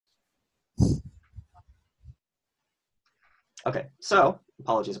Okay, so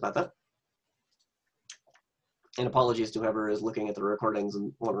apologies about that. And apologies to whoever is looking at the recordings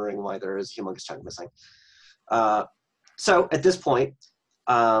and wondering why there is a humongous chunk missing. So at this point,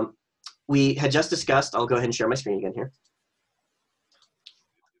 we had just discussed, I'll go ahead and share my screen again here.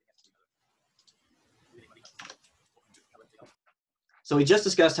 So we just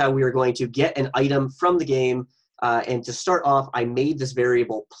discussed how we were going to get an item from the game, and to start off, I made this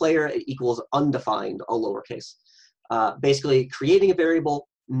variable player equals undefined, all lowercase. Basically creating a variable,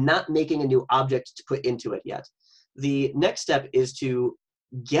 not making a new object to put into it yet. The next step is to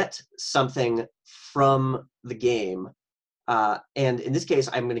get something from the game. And in this case,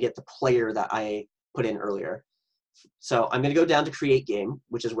 I'm going to get the player that I put in earlier. So I'm going to go down to create game,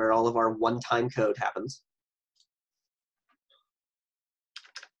 which is where all of our one-time code happens.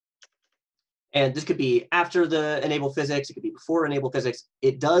 And this could be after the enable physics, it could be before enable physics.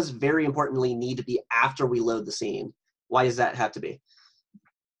 It does very importantly need to be after we load the scene. Why does that have to be?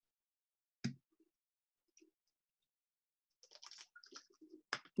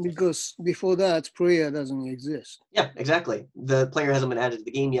 Because before that, player doesn't exist. Yeah, exactly. The player hasn't been added to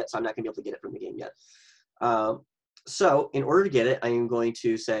the game yet, so I'm not going to be able to get it from the game yet. So in order to get it, I am going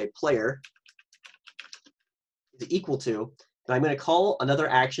to say player is equal to, and I'm going to call another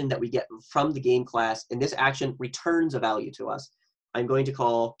action that we get from the game class, and this action returns a value to us. I'm going to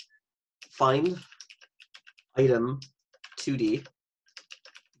call find item 2D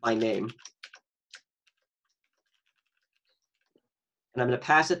by name. And I'm going to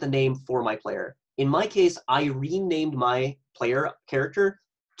pass it the name for my player. In my case, I renamed my player character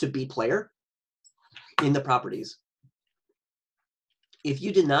to be player in the properties. If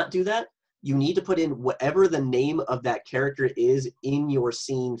you did not do that, you need to put in whatever the name of that character is in your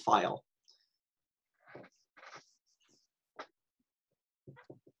scene file.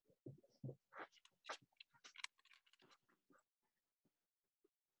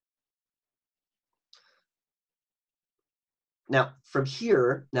 Now, from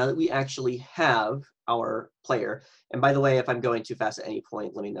here, now that we actually have our player, and by the way, if I'm going too fast at any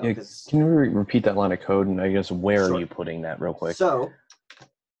point, let me know. Yeah, can you repeat that line of code, and I guess where are you putting that real quick? So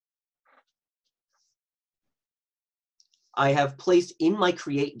I have placed in my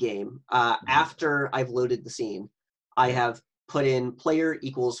create game, after I've loaded the scene, I have put in player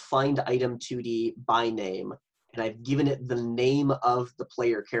equals find item 2D by name, and I've given it the name of the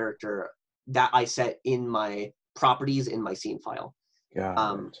player character that I set in my properties in my scene file.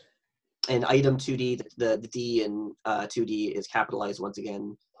 And item 2D, the D in 2D is capitalized once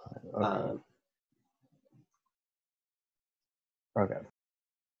again. Okay.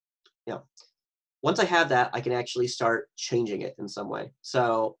 Yeah. Once I have that, I can actually start changing it in some way.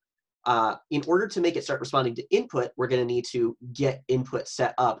 So in order to make it start responding to input, we're going to need to get input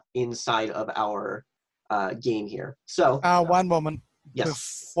set up inside of our game here. So one moment.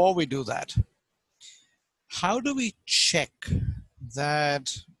 Yes. Before we do that, how do we check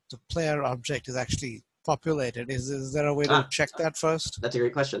that the player object is actually populated? Is there a way to check that first? That's a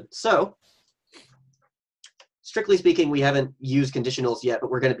great question. So strictly speaking, we haven't used conditionals yet, but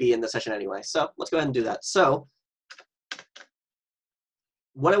we're going to be in the session anyway. So let's go ahead and do that. So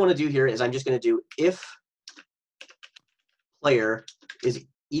what I want to do here is I'm just going to do if player is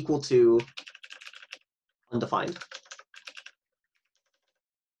equal to undefined.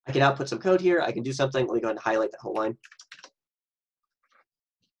 I can output some code here. I can do something. Let me go ahead and highlight that whole line.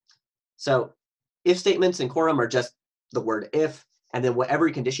 So if statements in Quorum are just the word if, and then whatever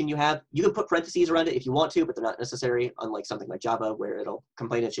condition you have, you can put parentheses around it if you want to, but they're not necessary, unlike something like Java where it'll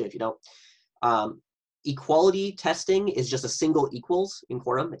complain at you if you don't. Equality testing is just a single equals in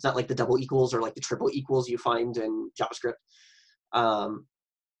Quorum. It's not like the double equals or like the triple equals you find in JavaScript,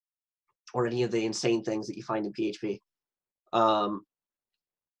 or any of the insane things that you find in PHP.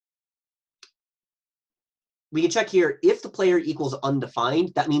 We can check here, if the player equals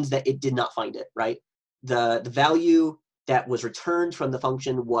undefined, that means that it did not find it, right? The value that was returned from the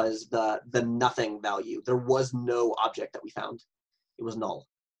function was the nothing value. There was no object that we found. It was null.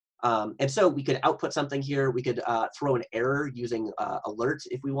 And so we could output something here. We could throw an error using alert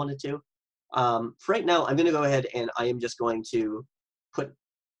if we wanted to. For right now, I'm going to go ahead and I am just going to put,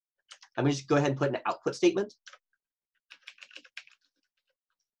 I'm going to just go ahead and put an output statement.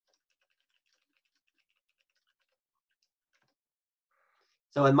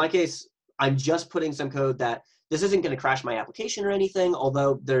 So in my case, I'm just putting some code that this isn't going to crash my application or anything,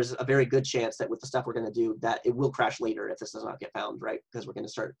 although there's a very good chance that with the stuff we're going to do that it will crash later if this does not get found, right? Because we're going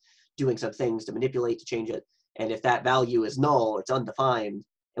to start doing some things to manipulate, to change it. And if that value is null, it's undefined,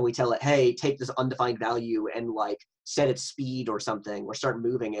 and we tell it, hey, take this undefined value and like set its speed or something, or start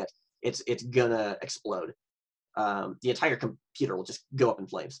moving it, it's gonna explode. the entire computer will just go up in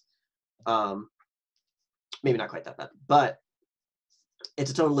flames. Maybe not quite that bad, but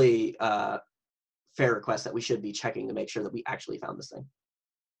it's a totally fair request that we should be checking to make sure that we actually found this thing.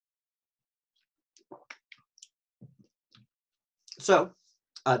 So,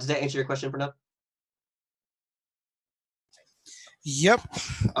 does that answer your question, Pranav? Yep.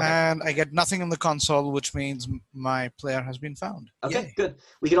 Okay. And I get nothing on the console, which means my player has been found. Okay, Yay. good.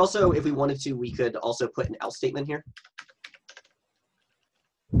 We could also, if we wanted to, we could also put an else statement here.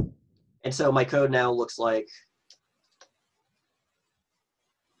 And so my code now looks like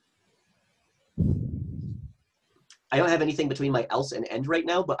I don't have anything between my else and end right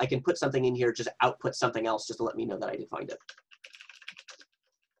now, but I can put something in here, just output something else just to let me know that I did find it.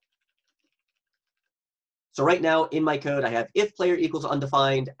 So right now in my code, I have if player equals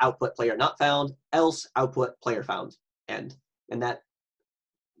undefined, output player not found, else output player found, end. And that,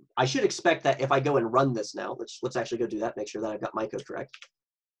 I should expect that if I go and run this now, let's actually go do that, make sure that I've got my code correct.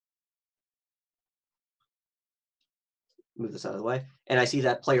 Move this out of the way. And I see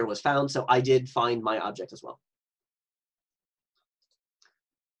that player was found, so I did find my object as well.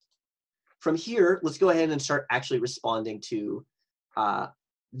 From here, let's go ahead and start actually responding to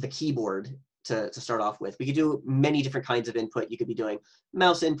the keyboard to start off with. We could do many different kinds of input. You could be doing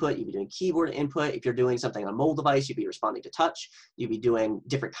mouse input, you'd be doing keyboard input. If you're doing something on a mobile device, you'd be responding to touch. You'd be doing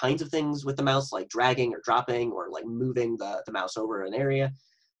different kinds of things with the mouse, like dragging or dropping or like moving the mouse over an area.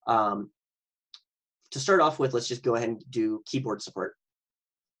 To start off with, let's just go ahead and do keyboard support.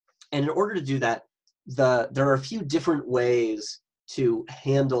 And in order to do that, there are a few different ways to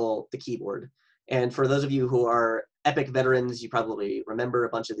handle the keyboard. And for those of you who are EPIQ veterans, you probably remember a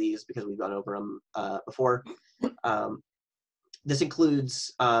bunch of these because we've gone over them before. This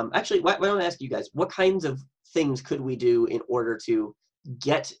includes, actually, why don't I ask you guys, what kinds of things could we do in order to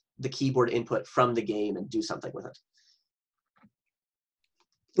get the keyboard input from the game and do something with it?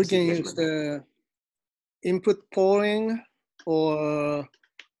 We can use the input polling or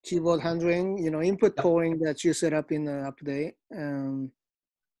keyboard handling, input polling that you set up in the update.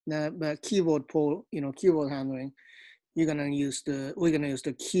 But keyboard poll, keyboard handling, we're gonna use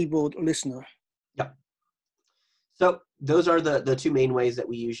the keyboard listener. Yep. So those are the two main ways that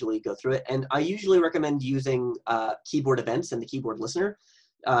we usually go through it. And I usually recommend using keyboard events and the keyboard listener.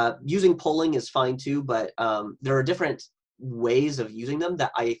 Using polling is fine too, but there are different ways of using them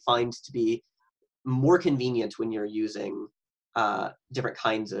that I find to be more convenient when you're using different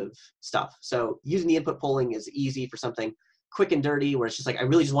kinds of stuff. So using the input polling is easy for something quick and dirty, where it's just like, I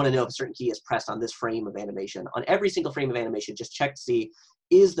really just want to know if a certain key is pressed on this frame of animation. On every single frame of animation, just check to see,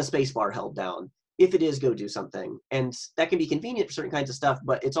 is the space bar held down? If it is, go do something. And that can be convenient for certain kinds of stuff,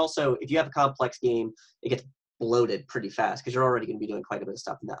 but it's also, if you have a complex game, it gets bloated pretty fast because you're already going to be doing quite a bit of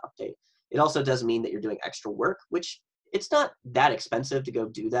stuff in that update. It also does mean that you're doing extra work, which it's not that expensive to go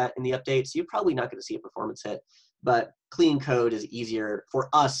do that in the update, so you're probably not going to see a performance hit, but clean code is easier for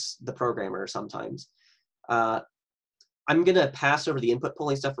us, the programmer, sometimes. I'm going to pass over the input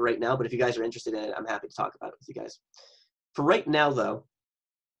polling stuff for right now, but if you guys are interested in it, I'm happy to talk about it with you guys. For right now, though,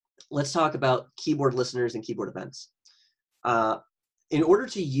 let's talk about keyboard listeners and keyboard events. In order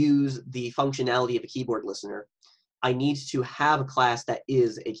to use the functionality of a keyboard listener, I need to have a class that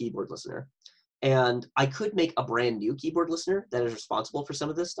is a keyboard listener. And I could make a brand new keyboard listener that is responsible for some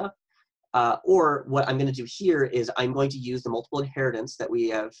of this stuff. Or what I'm going to do here is I'm going to use the multiple inheritance that we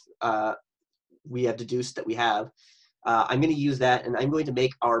have deduced that we have. I'm going to use that, and I'm going to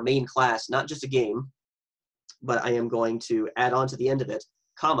make our main class not just a game, but I am going to add on to the end of it,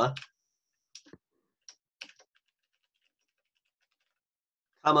 comma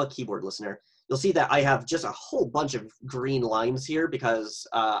keyboard listener. You'll see that I have just a whole bunch of green lines here because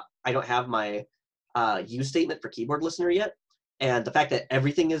I don't have my use statement for keyboard listener yet. And the fact that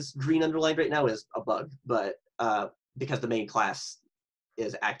everything is green underlined right now is a bug, but because the main class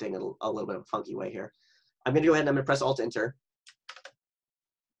is acting in a little bit of a funky way here. I'm going to go ahead and I'm going to press Alt-Enter.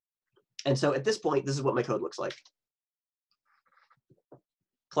 And so at this point, this is what my code looks like.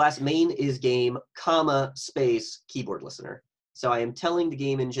 Class main is game, comma, space, keyboard listener. So I am telling the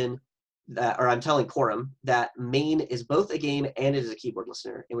game engine that, or I'm telling Quorum that main is both a game and it is a keyboard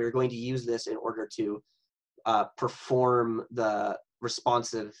listener. And we're going to use this in order to perform the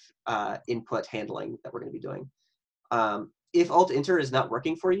responsive input handling that we're going to be doing. If Alt-Enter is not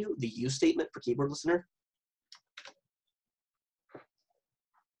working for you, the use statement for keyboard listener.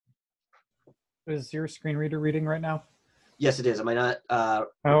 Is your screen reader reading right now? Yes, it is. Am I not?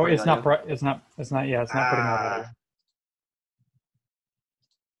 Oh, it's not. It's not. Yeah, it's not putting out audio.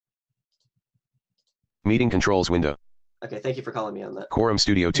 Meeting controls window. Okay, thank you for calling me on that. Quorum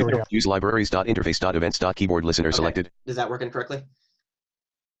Studio 2. Here we go. Use libraries.interface.events.keyboard listener Okay. selected. Is that working correctly?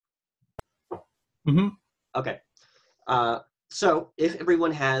 Mm-hmm. Okay. So if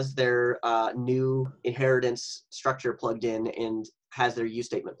everyone has their new inheritance structure plugged in and has their use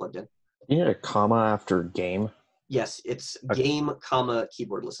statement plugged in. You need a comma after game. Yes, it's Okay. game, comma,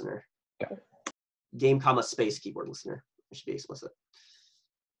 keyboard listener. Got it. Game, comma, space, keyboard listener. It should be explicit.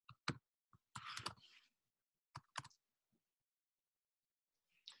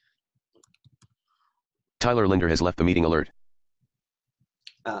 Tyler Linder has left the meeting alert.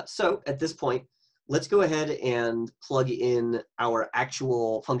 So at this point, let's go ahead and plug in our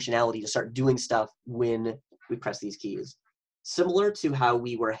actual functionality to start doing stuff when we press these keys. Similar to how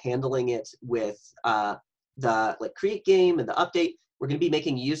we were handling it with the create game and the update, we're going to be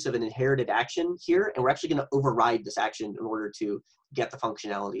making use of an inherited action here, and we're actually going to override this action in order to get the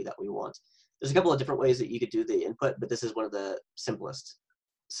functionality that we want. There's a couple of different ways that you could do the input, but this is one of the simplest.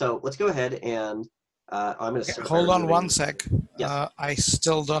 So let's go ahead and I'm going to hold on one sec. Yes. I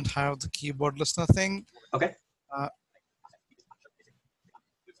still don't have the keyboard listener thing. Okay.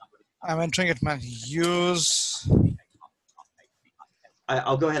 I'm entering it, man. Use.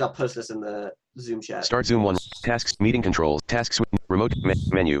 I'll go ahead. I'll post this in the Zoom chat. Start Zoom 1. Tasks. Meeting controls. Tasks. Remote.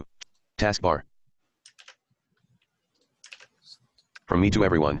 Menu. Taskbar. From me to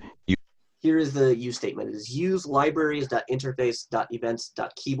everyone. Here is the use statement. It is use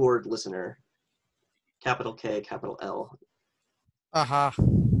libraries.interface.events.keyboard listener. Capital K, capital L. Aha.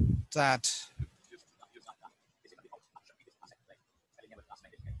 That.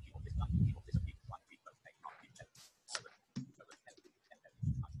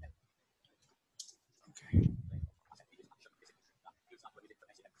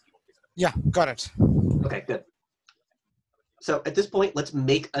 Yeah, got it. Okay, good. So at this point, let's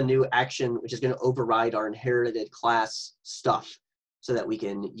make a new action, which is going to override our inherited class stuff so that we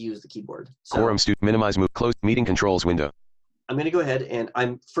can use the keyboard. So Quorum minimize move close meeting controls window. I'm going to go ahead and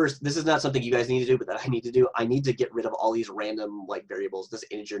this is not something you guys need to do, but that I need to do. I need to get rid of all these random variables, this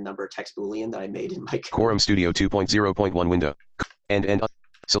integer number text boolean that I made in my code. Quorum Studio 2.0.1 window. And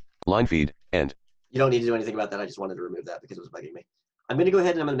so line feed and. You don't need to do anything about that. I just wanted to remove that because it was bugging me. I'm going to go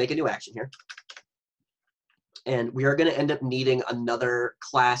ahead and I'm going to make a new action here. And we are going to end up needing another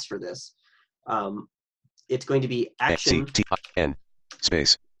class for this. It's going to be action. C-T-I-N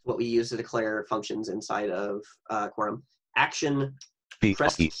space. What we use to declare functions inside of Quorum. Action P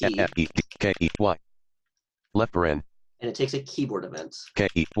press E key. F E D K E Y. Left paren. And it takes a keyboard event. K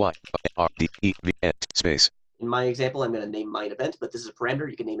E Y R D E V N space. In my example, I'm going to name mine event, but this is a parameter.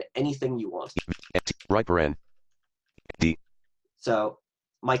 You can name it anything you want. Right paren. D. So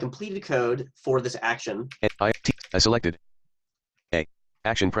my completed code for this action. I selected. A.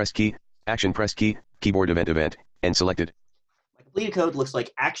 Action press key. Action press key. Keyboard event and selected. My completed code looks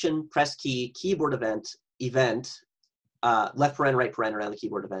like action press key keyboard event left paren right paren around the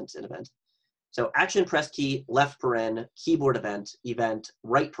keyboard event and event. So action press key left paren keyboard event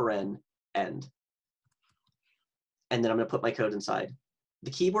right paren end. And then I'm going to put my code inside.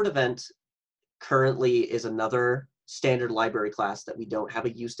 The keyboard event currently is another standard library class that we don't have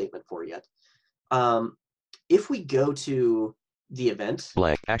a use statement for yet. If we go to the event,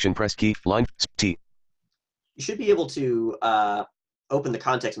 blank action press key line T. You should be able to open the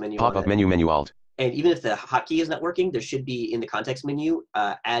context menu. Pop-up menu alt. And even if the hotkey is not working, there should be in the context menu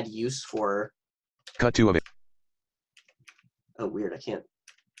add use for. Cut to of it. Oh, weird! I can't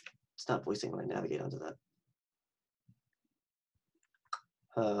stop voicing when I navigate onto that.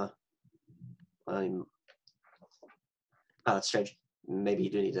 Oh, that's strange. Maybe you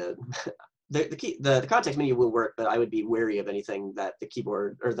do need to. The context menu will work, but I would be wary of anything that the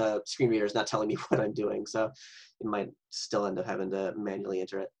keyboard or the screen reader is not telling me what I'm doing. So it might still end up having to manually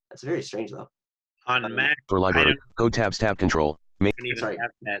enter it. That's very strange, though. On Mac, For library, code tabs tab control. you can even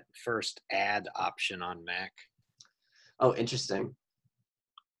have that first add option on Mac. Oh, interesting.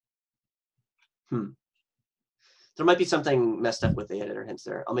 There might be something messed up with the editor hints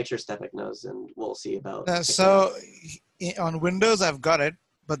there. I'll make sure Stepik knows, and we'll see about. So on Windows, I've got it.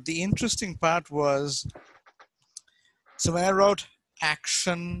 But the interesting part was, so when I wrote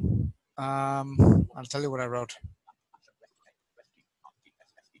action, I'll tell you what I wrote.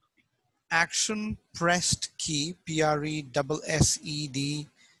 Action pressed key, PRESSEDKEY,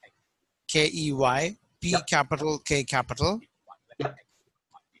 P capital, K capital. Yep.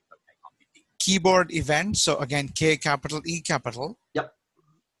 Keyboard event, so again, K capital, E capital. Yep.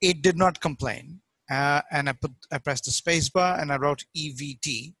 It did not complain. And I pressed the spacebar and I wrote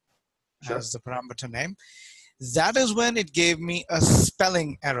EVT as the parameter name. That is when it gave me a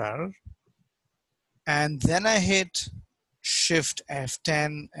spelling error. And then I hit Shift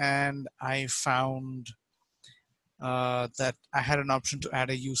F10, and I found that I had an option to add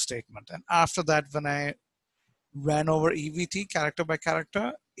a use statement. And after that, when I ran over EVT character by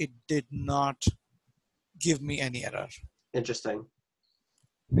character, it did not give me any error. Interesting.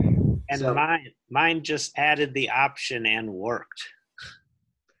 And So- mine just added the option and worked.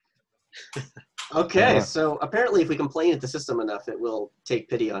 Okay, so apparently if we complain at the system enough, it will take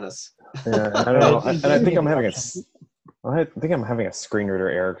pity on us. Yeah, I don't know. It And I gave think me I'm the having option. I think I'm having a screen reader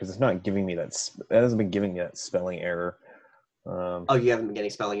error because it's not giving me that. It hasn't been giving me that spelling error. Oh, you haven't been getting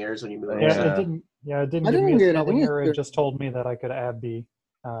spelling errors when you move. Yeah, on. it didn't. Yeah, it didn't I give me didn't a get spelling any error. It error. just told me that I could add the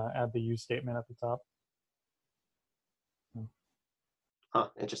use statement at the top. Huh,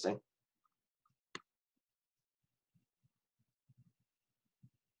 interesting.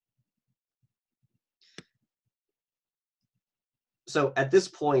 So at this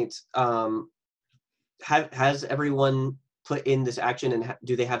point, has everyone put in this action, and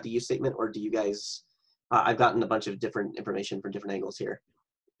do they have the use statement, or do you guys? I've gotten a bunch of different information from different angles here.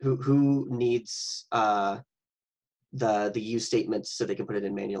 Who needs the use statement so they can put it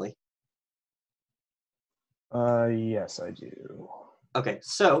in manually? Yes, I do. Okay,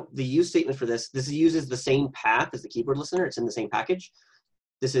 so the use statement for this uses the same path as the keyboard listener. It's in the same package.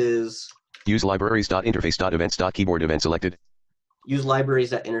 This is Use libraries.interface.events.keyboard event selected. use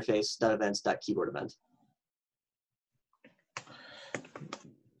libraries.interface.events.keyboard event.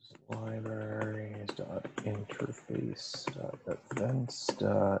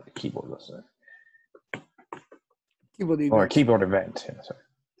 Libraries.interface.events.keyboard listener. Keyboard Or event. keyboard event. Yeah, sorry.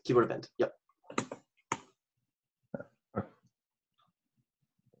 Keyboard event. Yep.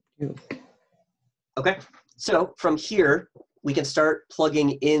 Okay, so from here, we can start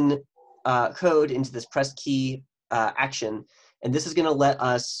plugging in code into this press key action, and this is going to let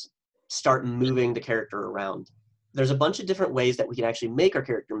us start moving the character around. There's a bunch of different ways that we can actually make our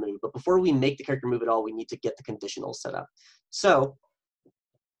character move, but before we make the character move at all, we need to get the conditionals set up. So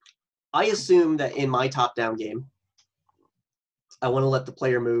I assume that in my top-down game, I want to let the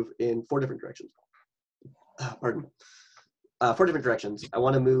player move in 4 different directions. Pardon. 4 different directions. I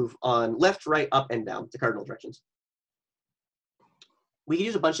want to move on left, right, up, and down, the cardinal directions. We can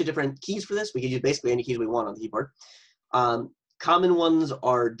use a bunch of different keys for this. We can use basically any keys we want on the keyboard. Common ones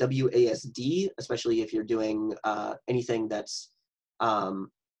are WASD, especially if you're doing anything that's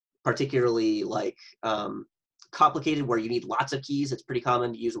particularly like complicated where you need lots of keys. It's pretty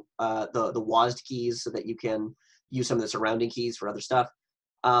common to use the WASD keys so that you can use some of the surrounding keys for other stuff.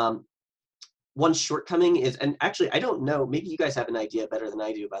 One shortcoming is, and actually I don't know, maybe you guys have an idea better than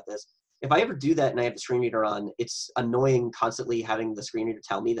I do about this. If I ever do that and I have the screen reader on, it's annoying constantly having the screen reader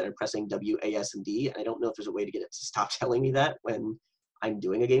tell me that I'm pressing W, A, S, and D, and I don't know if there's a way to get it to stop telling me that when I'm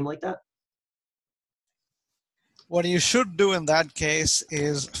doing a game like that. What you should do in that case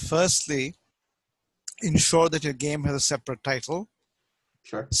is firstly, ensure that your game has a separate title.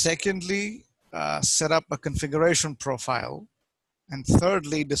 Sure. Secondly, set up a configuration profile. And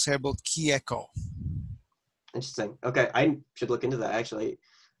thirdly, disable key echo. Interesting. Okay, I should look into that actually.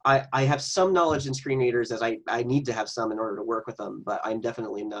 I have some knowledge in screen readers as I need to have some in order to work with them, but I'm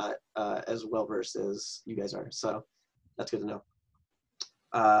definitely not as well versed as you guys are. So that's good to know.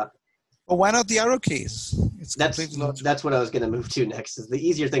 Well, why not the arrow keys? It's completely logical. That's what I was going to move to next. Is the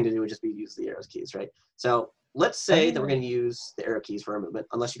easier thing to do would just be use the arrow keys, right? So let's say that we're going to use the arrow keys for our movement,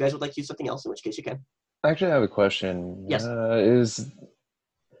 unless you guys would like to use something else, in which case you can. Actually, I have a question. Yes.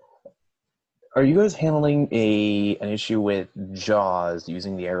 Are you guys handling an issue with JAWS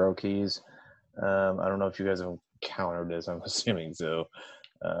using the arrow keys? I don't know if you guys have encountered this. I'm assuming so.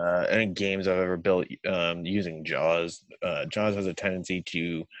 Any games I've ever built using JAWS, JAWS has a tendency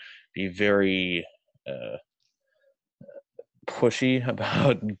to be very pushy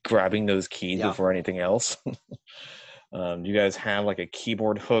about grabbing those keys before anything else. Do you guys have like a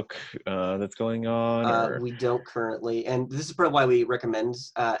keyboard hook that's going on? We don't currently, and this is probably why we recommend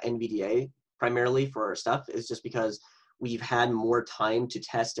NVDA primarily for our stuff, is just because we've had more time to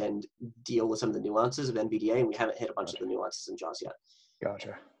test and deal with some of the nuances of NVDA, and we haven't hit a bunch of the nuances in JAWS yet.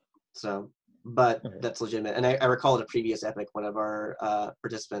 Gotcha. So, but that's legitimate. And I recall at a previous EPIQ, one of our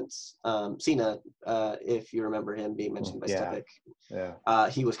participants, Sina, if you remember him being mentioned by Stepik,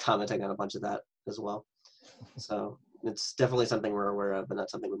 he was commenting on a bunch of that as well. So it's definitely something we're aware of, but not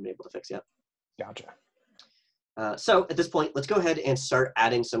something we've been able to fix yet. Gotcha. So at this point, let's go ahead and start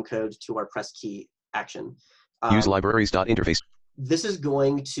adding some code to our press key action. Use libraries.interface. This is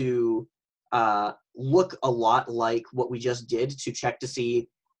going to look a lot like what we just did to check to see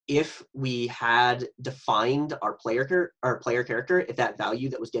if we had defined our player character, if that value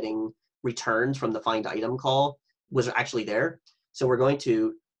that was getting returned from the find item call was actually there. So we're going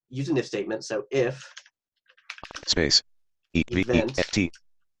to use an if statement. So if space event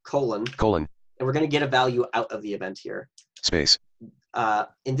colon, colon, and we're going to get a value out of the event here. space.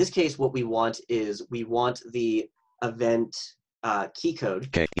 In this case, what we want is we want the event key code.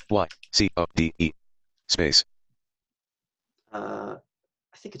 KYCODE space. I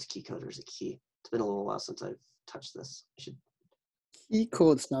think it's key code or is it key? It's been a little while since I've touched this. Key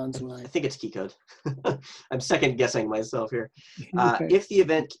code sounds I right. think it's key code. I'm second guessing myself here. Okay. If the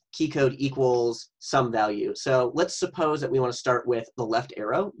event key code equals some value. So let's suppose that we want to start with the left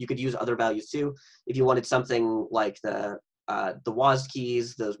arrow. You could use other values too. If you wanted something like the WASD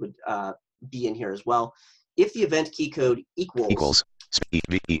keys, those would be in here as well. If the event key code equals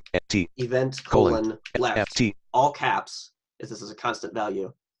event colon left, FT, all caps, if this is a constant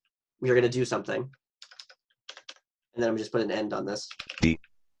value, we are going to do something. And then I'm just put an end on this. D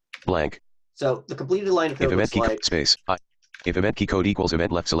blank. So the completed line of code If event looks key like space if event key code equals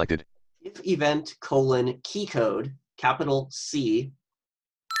event left selected. if event colon key code capital C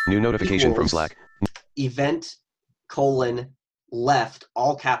New notification from equals Slack. event colon left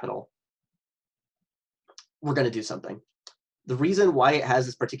all capital, we're going to do something. The reason why it has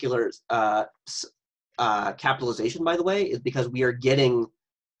this particular capitalization, by the way, is because we are getting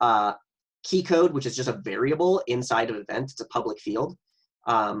key code, which is just a variable inside of event. It's a public field.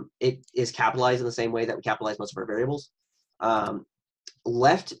 It is capitalized in the same way that we capitalize most of our variables.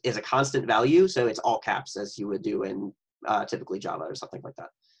 Left is a constant value, so it's all caps, as you would do in typically Java or something like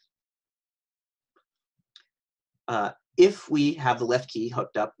that. If we have the left key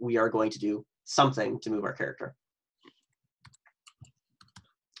hooked up, we are going to do something to move our character.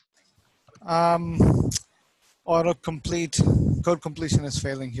 Autocomplete code completion is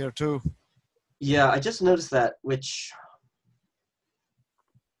failing here too. Yeah, I just noticed that, which,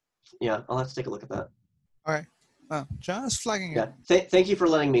 yeah, I'll have to take a look at that. All right. Just flagging Yeah, it. thank you for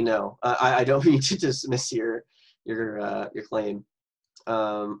letting me know. I don't mean to dismiss your claim.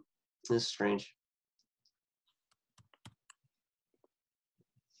 This is strange.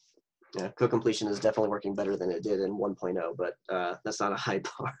 Yeah, code completion is definitely working better than it did in 1.0, but that's not a high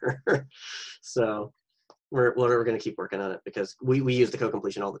bar. So we're going to keep working on it because we use the code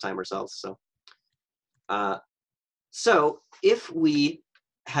completion all the time ourselves. So so if we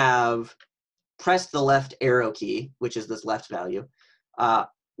have pressed the left arrow key, which is this left value,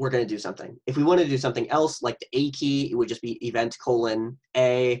 we're going to do something. If we wanted to do something else, like the A key, it would just be event colon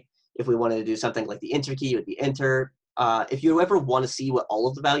A. If we wanted to do something like the enter key, it would be enter. If you ever want to see what all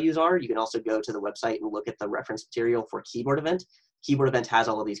of the values are, you can also go to the website and look at the reference material for keyboard event. Keyboard event has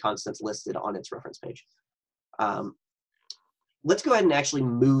all of these constants listed on its reference page. Let's go ahead and actually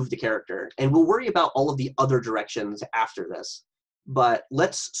move the character, and we'll worry about all of the other directions after this. But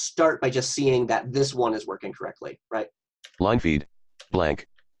let's start by just seeing that this one is working correctly, right? Line feed blank.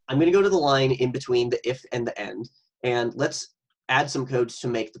 I'm going to go to the line in between the if and the end, and let's add some codes to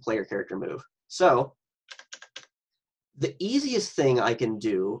make the player character move. So the easiest thing I can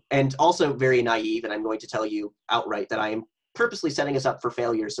do, and also very naive, and I'm going to tell you outright that I am purposely setting us up for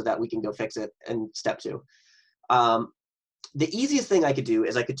failure so that we can go fix it in step 2. The easiest thing I could do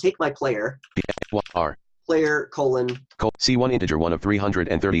is I could take my player, player colon, C1 integer 1 of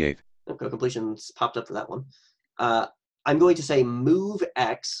 338. code completion's popped up for that one. I'm going to say move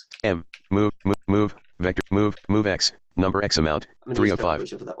X. Move vector move X number X amount 305.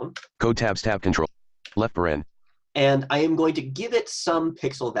 For that one. Code tabs tab control left paren. And I am going to give it some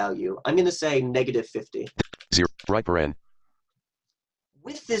pixel value. I'm going to say -50. 0 right paren.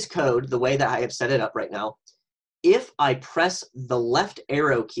 With this code, the way that I have set it up right now, if I press the left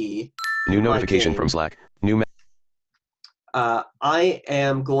arrow key, New notification from Slack. New. I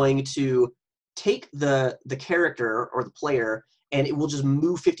am going to take the character or the player, and it will just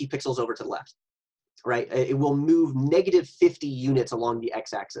move 50 pixels over to the left. Right? It will move -50 units along the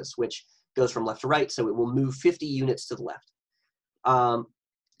x-axis, which goes from left to right, so it will move 50 units to the left.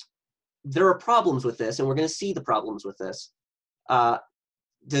 There are problems with this, and we're going to see the problems with this.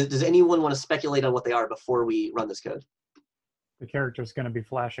 Does anyone want to speculate on what they are before we run this code? The character's going to be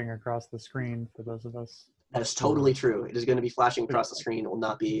flashing across the screen for those of us. That is totally true. It is going to be flashing across the screen. It will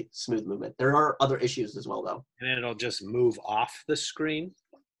not be smooth movement. There are other issues as well, though. And it'll just move off the screen?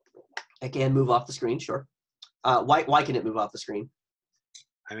 It can move off the screen, sure. Why can it move off the screen?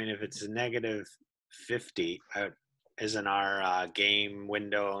 I mean, if it's -50, isn't our game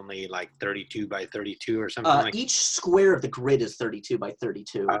window only like 32 by 32 or something like that? Each square of the grid is 32 by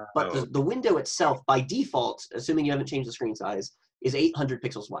 32, but the window itself, by default, assuming you haven't changed the screen size, is 800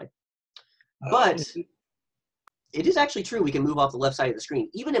 pixels wide. But it is actually true we can move off the left side of the screen.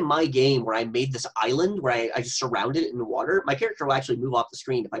 Even in my game where I made this island where I just surrounded it in water, my character will actually move off the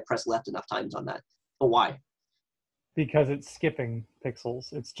screen if I press left enough times on that. But why? Because it's skipping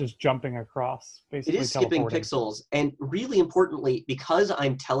pixels. It's just jumping across, It basically is skipping teleporting. pixels, and really importantly, because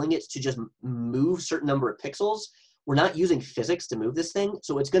I'm telling it to just move a certain number of pixels, we're not using physics to move this thing,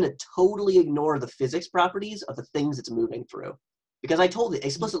 so it's going to totally ignore the physics properties of the things it's moving through. Because I told it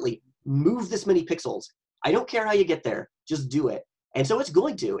explicitly, move this many pixels. I don't care how you get there, just do it. And so it's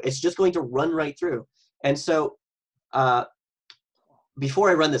going to. It's just going to run right through. And so before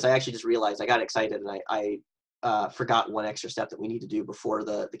I run this, I actually just realized I got excited, and I forgot one extra step that we need to do before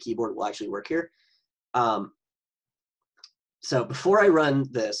the keyboard will actually work here. So before I run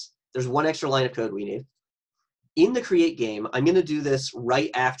this, there's one extra line of code we need. In the create game, I'm going to do this right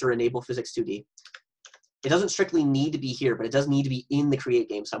after enable physics 2D. It doesn't strictly need to be here, but it does need to be in the create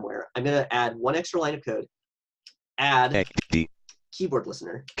game somewhere. I'm going to add one extra line of code. Add keyboard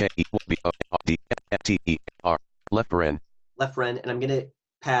listener. K-E-B-O-D-F-T-E-R. Left paren. Left paren, and I'm going to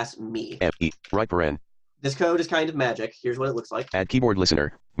pass me. M-E. Right paren. This code is kind of magic. Here's what it looks like. Add keyboard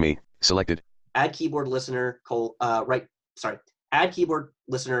listener. Me. Selected. Add keyboard listener, add keyboard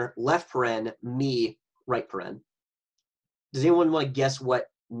listener, left paren, me, right paren. Does anyone want to guess what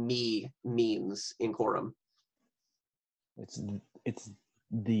me means in Quorum? It's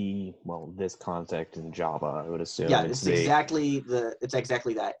this concept in Java, I would assume. Yeah, it's exactly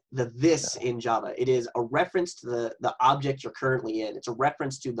that. This in Java. It is a reference to the object you're currently in. It's a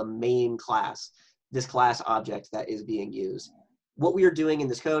reference to the main class, this class object that is being used. What we are doing in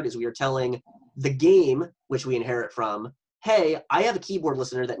this code is we are telling the game, which we inherit from, hey, I have a keyboard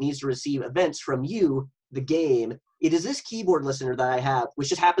listener that needs to receive events from you, the game. It is this keyboard listener that I have, which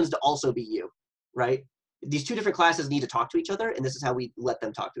just happens to also be you, right? These two different classes need to talk to each other, and this is how we let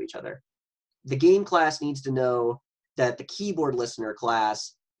them talk to each other. The game class needs to know that the keyboard listener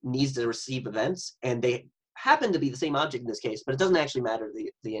class needs to receive events, and they happen to be the same object in this case, but it doesn't actually matter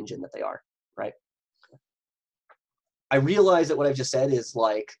the engine that they are, right? I realize that what I've just said is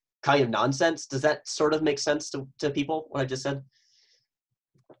like kind of nonsense. Does that sort of make sense to people, what I just said?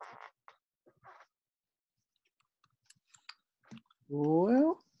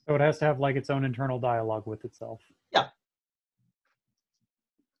 Well, So it has to have like its own internal dialogue with itself. Yeah.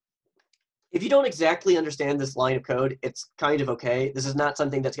 If you don't exactly understand this line of code, it's kind of okay. This is not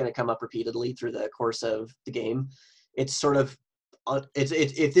something that's going to come up repeatedly through the course of the game. It's sort of,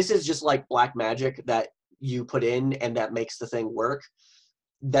 if this is just like black magic that you put in and that makes the thing work,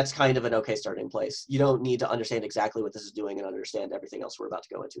 that's kind of an okay starting place. You don't need to understand exactly what this is doing and understand everything else we're about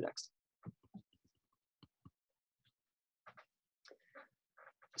to go into next.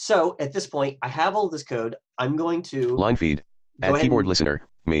 So at this point, I have all this code. I'm going to line feed. Add keyboard listener.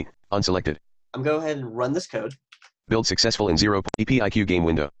 Me. Unselected. I'm going to go ahead and run this code. Build successful in 0 EPIQ game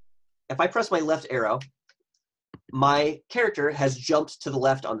window. If I press my left arrow, my character has jumped to the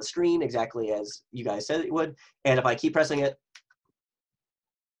left on the screen exactly as you guys said it would. And if I keep pressing it,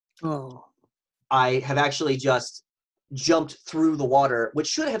 I have actually just jumped through the water, which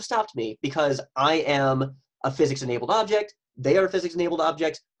should have stopped me because I am a physics-enabled object. They are physics-enabled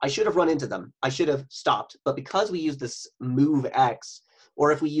objects. I should have run into them. I should have stopped. But because we use this move X,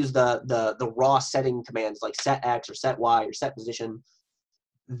 or if we use the raw setting commands like set X or set Y or set position,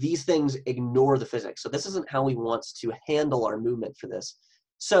 these things ignore the physics. So this isn't how we want to handle our movement for this.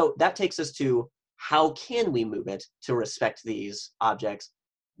 So that takes us to how can we move it to respect these objects?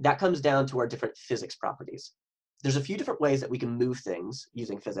 That comes down to our different physics properties. There's a few different ways that we can move things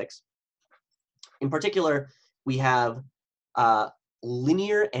using physics. In particular, we have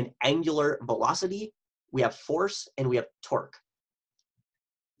linear and angular velocity, we have force, and we have torque.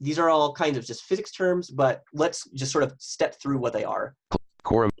 These are all kinds of just physics terms, but let's just sort of step through what they are.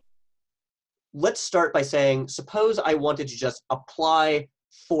 Quorum. Let's start by saying, suppose I wanted to just apply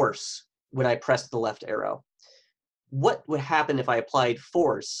force when I pressed the left arrow. What would happen if I applied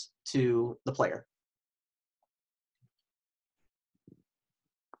force to the player?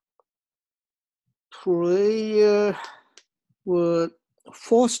 Player would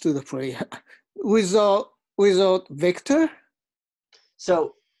force to the player without vector.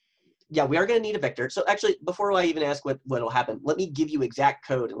 So yeah, we are going to need a vector. So actually, before I even ask what will happen, let me give you exact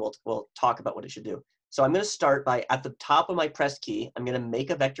code and we'll talk about what it should do. So I'm going to start by, at the top of my pressed key, I'm going to make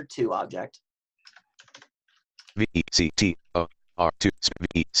a vector2 object. V-E-C-T-O-R-2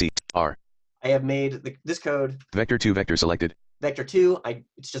 V-E-C-T-R. I have made this code. Vector2 vector selected. Vector2,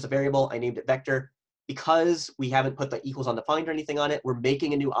 it's just a variable. I named it vector. Because we haven't put the equals undefined or anything on it, we're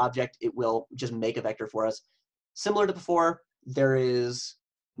making a new object. It will just make a vector for us. Similar to before, there is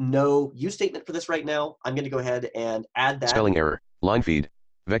no use statement for this right now. I'm going to go ahead and add that. Spelling error. Line feed.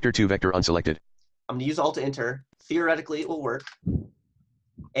 Vector to vector unselected. I'm going to use Alt to enter. Theoretically, it will work.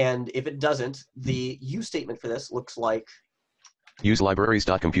 And if it doesn't, the use statement for this looks like Use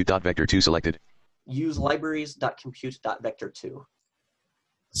libraries.compute.vector2 selected. use libraries.compute.vector2.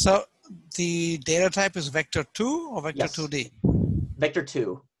 So the data type is vector2 or vector Yes. 2D?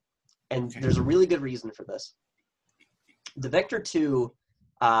 Vector2. And Okay. there's a really good reason for this. The vector2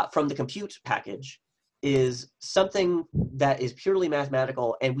 from the compute package is something that is purely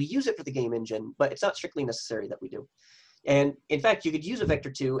mathematical, and we use it for the game engine, but it's not strictly necessary that we do. And in fact, you could use a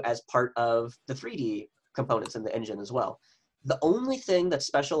vector2 as part of the 3D components in the engine as well. The only thing that's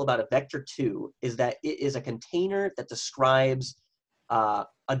special about a vector2 is that it is a container that describes a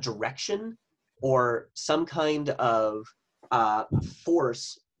direction or some kind of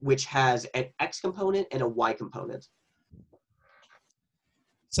force which has an X component and a Y component.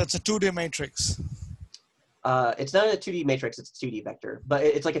 So it's a 2D matrix. It's not a 2D matrix, it's a 2D vector, but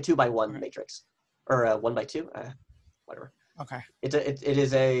it's like a 2x1 Okay. matrix, or a 1x2, whatever. Okay. It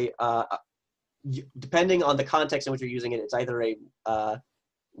is a, depending on the context in which you're using it, it's either a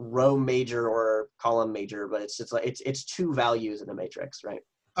row major or column major, but it's just like, it's two values in a matrix, right?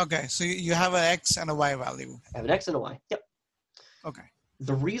 Okay. So you have an X and a Y value. I have an X and a Y, yep. Okay.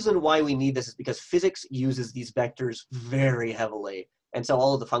 The reason why we need this is because physics uses these vectors very heavily. And so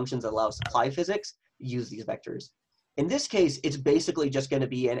all of the functions that allow us to apply physics use these vectors. In this case, it's basically just going to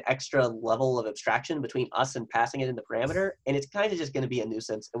be an extra level of abstraction between us and passing it in the parameter. And it's kind of just going to be a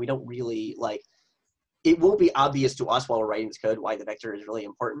nuisance. And we don't really like, it won't be obvious to us while we're writing this code why the vector is really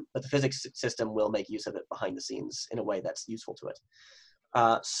important, but the physics system will make use of it behind the scenes in a way that's useful to it.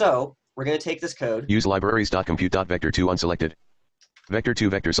 So we're going to take this code. Use libraries.compute.vector2 unselected. Vector2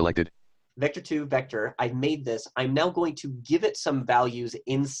 vector selected. Vector2 vector, I've made this. I'm now going to give it some values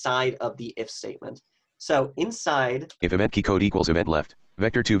inside of the if statement. So inside, If event key code equals event left,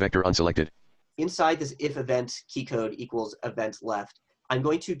 vector2 vector unselected. inside this if event key code equals event left, I'm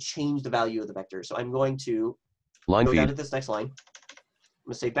going to change the value of the vector. So I'm going to Line go down to feed. this next line. I'm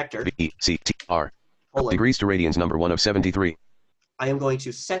going to say vector, V-E-C-T-R. colon. Degrees to radians number 1 of 73. I am going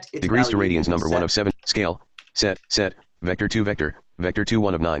to set its Degrees to value radians number set. 1 of 7. Scale. Set. Vector2 vector. Vector2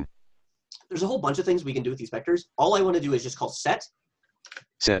 1 of 9. There's a whole bunch of things we can do with these vectors. All I want to do is just call set,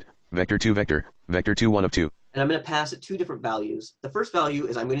 Set. Vector2 vector. Vector2 1 of 2. and I'm going to pass it two different values. The first value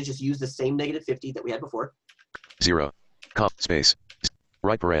is I'm going to just use the same -50 that we had before, 0. Space.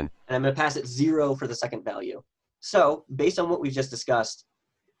 Right paren. and I'm going to pass it 0 for the second value. So based on what we've just discussed,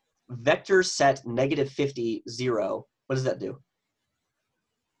 vector set -50, 0, what does that do?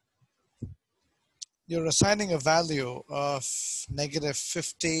 You're assigning a value of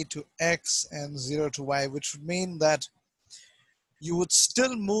 -50 to X and 0 to Y, which would mean that you would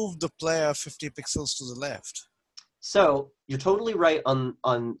still move the player 50 pixels to the left. So you're totally right on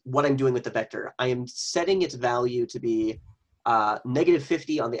what I'm doing with the vector. I am setting its value to be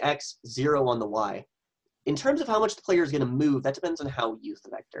 -50 on the X, 0 on the Y. In terms of how much the player is going to move, that depends on how we use the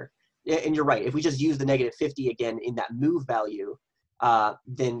vector. And you're right. If we just use the -50 again in that move value,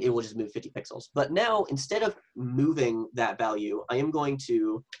 then it will just move 50 pixels. But now, instead of moving that value, I am going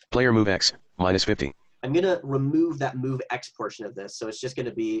to Player move X. -50. I'm going to remove that move X portion of this. So it's just going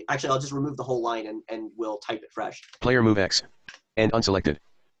to be, actually, I'll just remove the whole line and we'll type it fresh. Player move X. And unselected.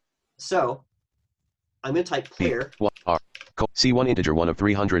 So I'm going to type player. R. C1 integer 1 of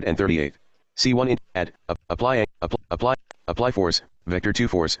 338. C1 add. Apply force. Vector2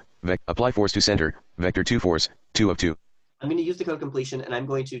 force. Apply force to center. Vector2 force. 2 of 2. I'm going to use the code completion, and I'm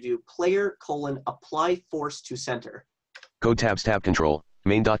going to do player : apply force to center. Code tabs tab control.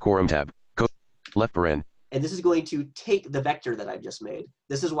 Main.quorum tab. Code left paren. And this is going to take the vector that I've just made.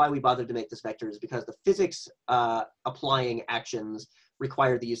 This is why we bothered to make this vector, is because the physics applying actions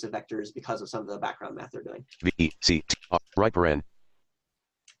require the use of vectors because of some of the background math they're doing. V-E-C-T-R. Right paren.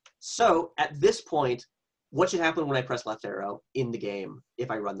 So at this point, what should happen when I press left arrow in the game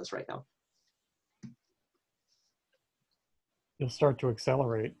if I run this right now? You'll start to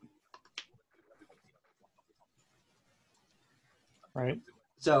accelerate. Right?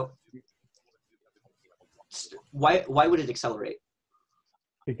 So why would it accelerate?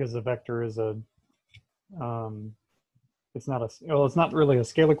 Because the vector is a, it's not really a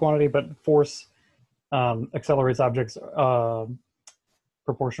scalar quantity, but force accelerates objects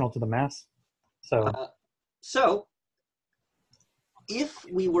proportional to the mass. So if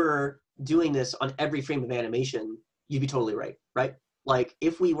we were doing this on every frame of animation, you'd be totally right? Like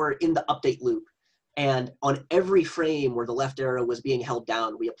if we were in the update loop and on every frame where the left arrow was being held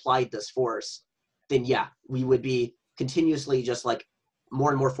down, we applied this force, then yeah, we would be continuously just like more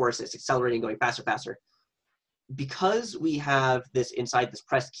and more force. It's accelerating, going faster, faster. Because we have this inside this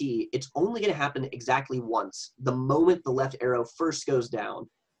pressed key, it's only going to happen exactly once, the moment the left arrow first goes down.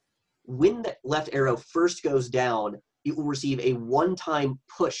 When the left arrow first goes down, it will receive a one-time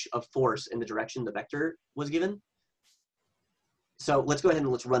push of force in the direction the vector was given. So let's go ahead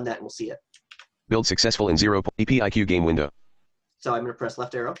and let's run that and we'll see it. Build successful in 0. EPIQ game window. So I'm going to press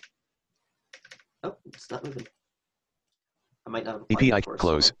left arrow. Oh, it's not moving. I might not have applied EPIQ force,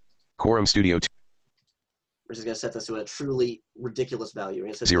 close. so Quorum Studio 2. we're just going to set this to a truly ridiculous value. We're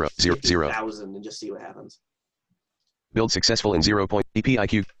going to set 0, 0, 0. 50,000 and just see what happens. Build successful in 0.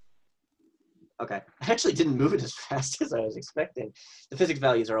 EPIQ. Okay, I actually didn't move it as fast as I was expecting. The physics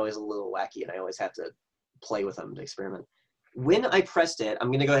values are always a little wacky, and I always have to play with them to experiment. When I pressed it, I'm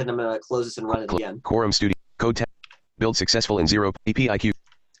going to go ahead and I'm going to close this and run it again. Quorum Studio code tab. Build successful in 0. EPIQ.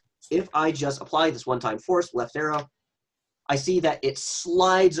 If I just apply this one-time force, left arrow, I see that it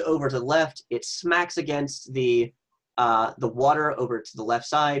slides over to the left. It smacks against the water over to the left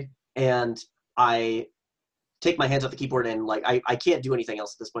side, and I take my hands off the keyboard and like I can't do anything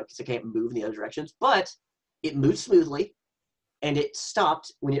else at this point because I can't move in the other directions. But it moved smoothly, and it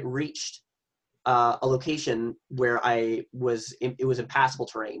stopped when it reached a location where it was impassable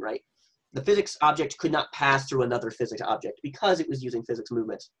terrain. Right, the physics object could not pass through another physics object because it was using physics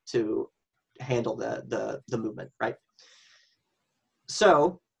movement to handle the movement. Right.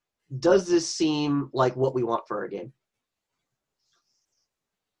 So, does this seem like what we want for our game?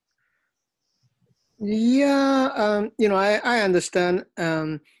 Yeah, I understand.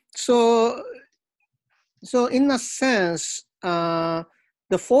 So in a sense, the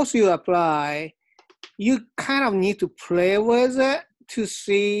force you apply, you kind of need to play with it to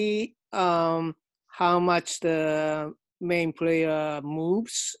see how much the main player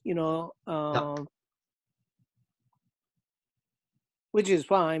moves, Yep. which is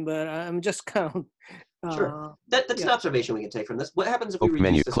fine, but I'm just kind of, Sure. That's an observation we can take from this. What happens if we Open reduce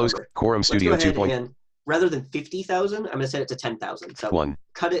menu. this Close. number? Quorum Let's Studio go ahead 2. and rather than 50,000, I'm going to set it to 10,000. So 1.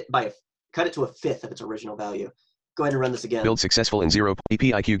 cut it to a fifth of its original value. Go ahead and run this again. Build successful in 0.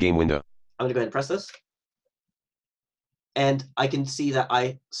 EPIQ game window. I'm going to go ahead and press this. And I can see that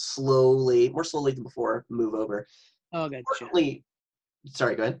I more slowly than before, move over. oh, gotcha. Importantly,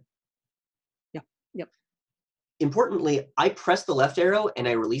 sorry, go ahead. Yep. Importantly, I pressed the left arrow and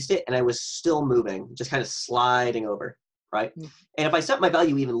I released it and I was still moving, just kind of sliding over, right? Mm. And if I set my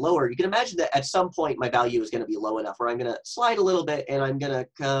value even lower, you can imagine that at some point my value is going to be low enough where I'm going to slide a little bit and I'm going to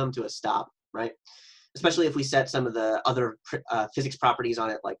come to a stop, right? Especially if we set some of the other physics properties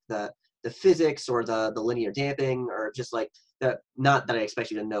on it, like the physics or the linear damping, or just like not that I expect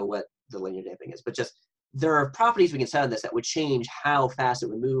you to know what the linear damping is, but just there are properties we can set on this that would change how fast it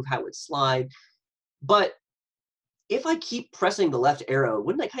would move, how it would slide. But if I keep pressing the left arrow,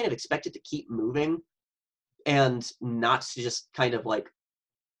 wouldn't I kind of expect it to keep moving and not to just kind of like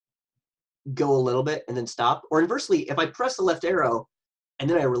go a little bit and then stop? Or inversely, if I press the left arrow and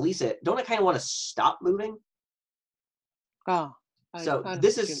then I release it, don't I kind of want to stop moving? So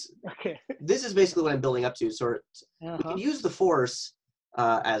this is okay. This is basically what I'm building up to. So we Uh-huh. can use the force,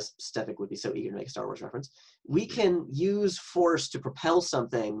 as Stefik would be so eager to make a Star Wars reference. We can use force to propel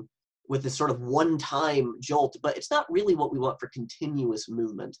something with this sort of one-time jolt, but it's not really what we want for continuous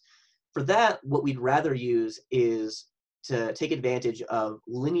movement. For that, what we'd rather use is to take advantage of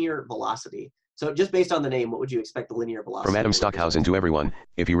linear velocity. So just based on the name, what would you expect the linear velocity From Adam to represent? Stockhausen to everyone,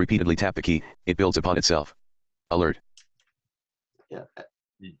 if you repeatedly tap the key, it builds upon itself. Alert. Yeah,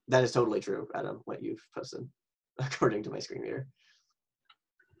 that is totally true, Adam, what you've posted, according to my screen reader.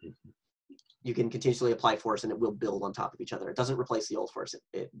 You can continuously apply force and it will build on top of each other. It doesn't replace the old force,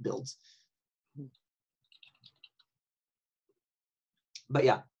 it builds. But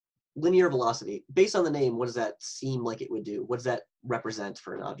yeah, linear velocity. Based on the name, what does that seem like it would do? What does that represent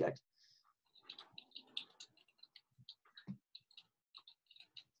for an object?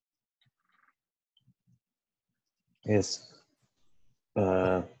 Is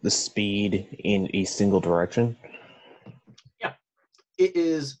the speed in a single direction? Yeah, it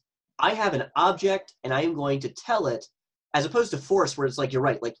is. I have an object and I am going to tell it, as opposed to force where it's like, you're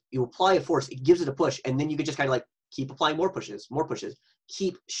right, like you apply a force, it gives it a push, and then you can just kind of like keep applying more pushes,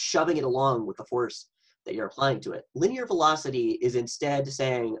 keep shoving it along with the force that you're applying to it. Linear velocity is instead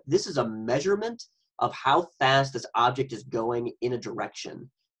saying, this is a measurement of how fast this object is going in a direction.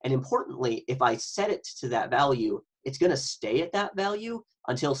 And importantly, if I set it to that value, it's going to stay at that value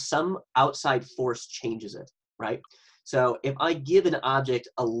until some outside force changes it, right? So if I give an object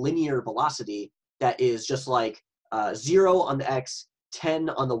a linear velocity that is just like 0 on the x 10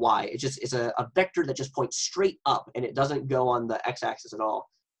 on the y. It's a vector that just points straight up and it doesn't go on the x-axis at all.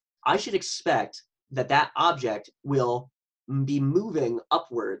 I should expect that that object will be moving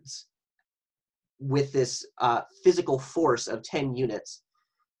upwards with this physical force of 10 units.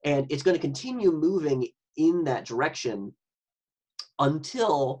 And it's going to continue moving in that direction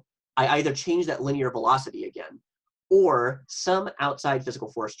until I either change that linear velocity again, or some outside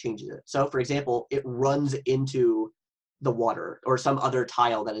physical force changes it. So for example, it runs into the water or some other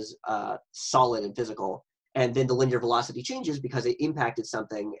tile that is solid and physical, and then the linear velocity changes because it impacted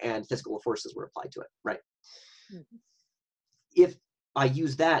something and physical forces were applied to it, right? Mm-hmm. If I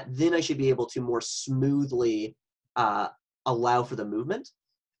use that, then I should be able to more smoothly allow for the movement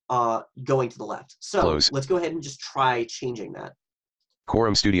going to the left. So Close. Let's go ahead and just try changing that.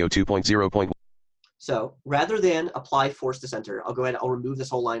 Quorum Studio 2.0. So rather than apply force to center, I'll go ahead, I'll remove this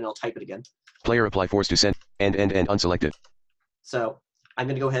whole line and I'll type it again. Player apply force to center, and unselected. So I'm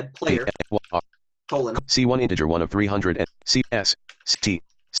going to go ahead, player, colon. C1 integer 1 of 300, and CS, T,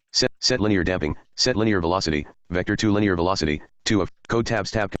 set linear damping, set linear velocity, vector 2 linear velocity, 2 of, code tabs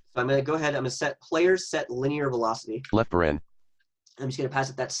tab. So I'm going to go ahead, I'm going to set player, set linear velocity. Left paren. I'm just going to pass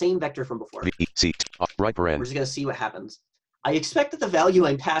it that same vector from before. V, C, right paren. We're just going to see what happens. I expect that the value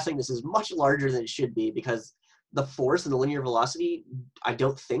I'm passing this is much larger than it should be because the force and the linear velocity, I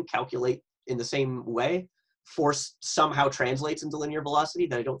don't think calculate in the same way. Force somehow translates into linear velocity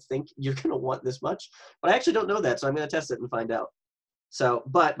that I don't think you're going to want this much. But I actually don't know that, so I'm going to test it and find out. So,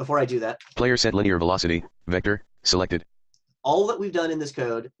 but before I do that. Player set linear velocity, vector, selected. All that we've done in this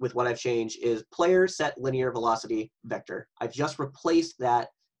code with what I've changed is player set linear velocity, vector. I've just replaced that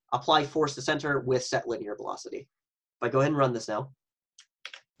apply force to center with set linear velocity. If I go ahead and run this now.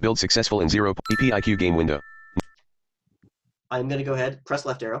 Build successful in 0 EPIQ game window. I'm going to go ahead, press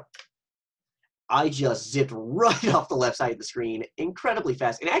left arrow. I just zipped right off the left side of the screen incredibly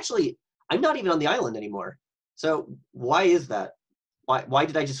fast. And actually, I'm not even on the island anymore. So why is that? Why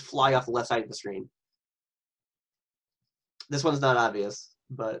did I just fly off the left side of the screen? This one's not obvious,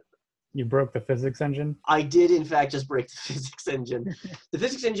 but... You broke the physics engine? I did, in fact, just break the physics engine. The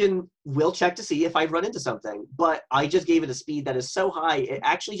physics engine will check to see if I run into something, but I just gave it a speed that is so high, it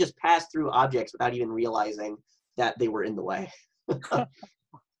actually just passed through objects without even realizing that they were in the way.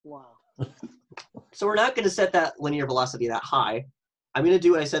 Wow. So we're not going to set that linear velocity that high. I'm going to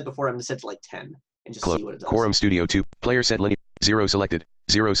do what I said before. I'm going to set it to like 10 and just see what it does. Quorum Studio 2, player set linear, 0 selected,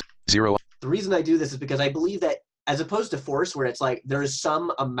 0, 0. The reason I do this is because I believe that as opposed to force, where it's like there is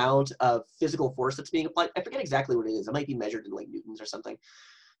some amount of physical force that's being applied. I forget exactly what it is. It might be measured in like newtons or something.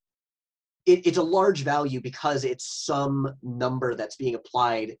 It's a large value because it's some number that's being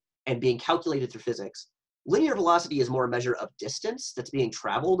applied and being calculated through physics. Linear velocity is more a measure of distance that's being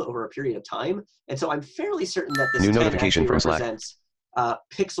traveled over a period of time. And so I'm fairly certain that this New 10 notification actually from represents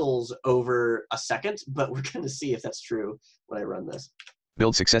pixels over a second, but we're going to see if that's true when I run this.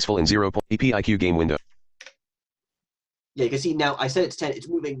 Build successful in 0 EPIQ game window. Yeah, you can see now I said it's 10. It's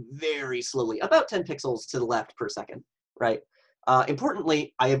moving very slowly, about 10 pixels to the left per second, right?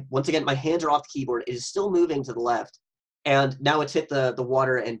 Importantly, I have, once again, my hands are off the keyboard. It is still moving to the left. And now it's hit the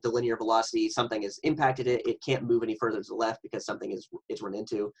water and the linear velocity. Something has impacted it. It can't move any further to the left because something is run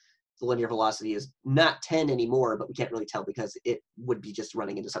into. The linear velocity is not 10 anymore, but we can't really tell because it would be just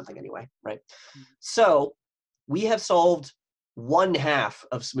running into something anyway, right? So we have solved 1/2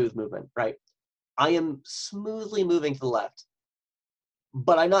 of smooth movement, right? I am smoothly moving to the left,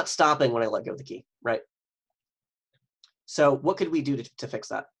 but I'm not stopping when I let go of the key, right? So what could we do to fix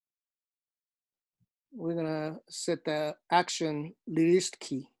that? We're gonna set the action released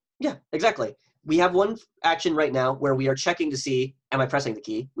key. Yeah, exactly. We have one action right now where we are checking to see, am I pressing the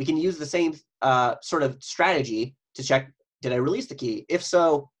key? We can use the same sort of strategy to check, did I release the key? If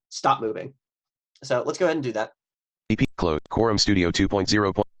so, stop moving. So let's go ahead and do that. EP close. Quorum Studio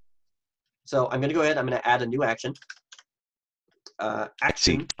 2.0. So I'm going to go ahead. I'm going to add a new action.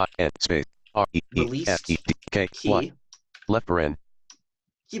 Action. C-I-N space Released R-E-F-E-D-K key. Left paren.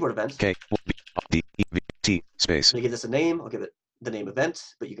 Keyboard event. K D-E-V-T space. I'm going to give this a name. I'll give it the name event,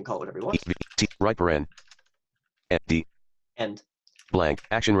 but you can call it whatever you want. E-V-T right paren. D. End. Blank.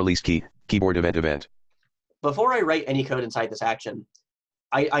 Action release key. Keyboard event. Before I write any code inside this action,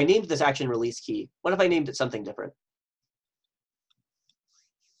 I named this action release key. What if I named it something different?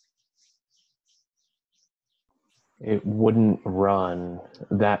 It wouldn't run.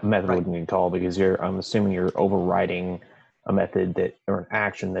 That method wouldn't get called because I'm assuming you're overriding a method or an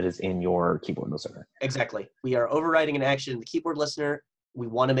action that is in your keyboard listener. Exactly. We are overriding an action in the keyboard listener. We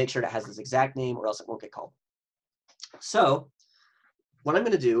want to make sure it has this exact name or else it won't get called. So what I'm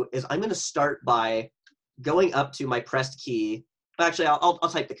going to do is I'm going to start by going up to my pressed key. Actually, I'll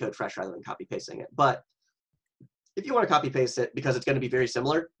type the code fresh rather than copy pasting it. But if you want to copy paste it, because it's going to be very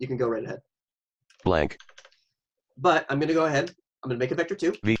similar, you can go right ahead. Blank. But I'm going to go ahead. I'm going to make a vector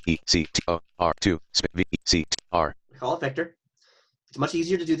 2. VECTOR2 VECTR. We call it vector. It's much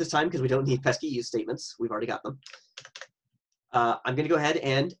easier to do this time because we don't need pesky use statements. We've already got them. I'm going to go ahead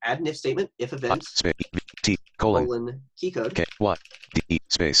and add an if statement. If event T colon key code K what D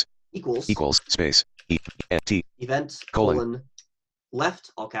space equals space E T event colon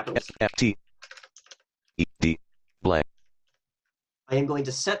left, all capitals. F T E D blank. I am going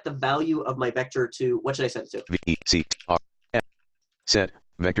to set the value of my vector to, what should I set it to? VECTR F set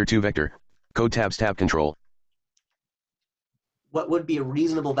vector to vector code tab control. What would be a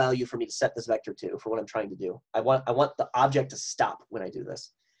reasonable value for me to set this vector to for what I'm trying to do? I want the object to stop when I do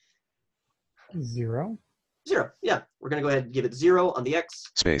this. 0. 0, yeah. We're going to go ahead and give it 0 on the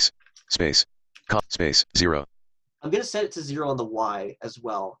x. Space 0. I'm going to set it to 0 on the y as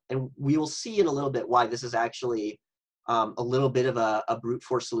well. And we will see in a little bit why this is actually a little bit of a brute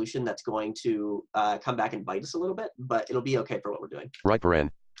force solution that's going to come back and bite us a little bit, but it'll be okay for what we're doing. Right paren.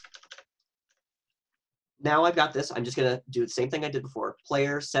 Now I've got this. I'm just going to do the same thing I did before.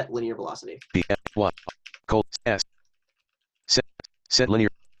 Player set linear velocity. B F Y cold S set linear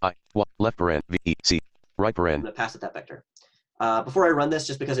I Y left paren V E C right I'm paren. going to pass it that vector. Before I run this,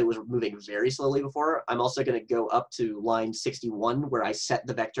 just because it was moving very slowly before, I'm also going to go up to line 61 where I set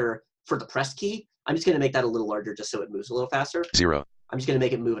the vector for the pressed key. I'm just going to make that a little larger just so it moves a little faster. 0. I'm just going to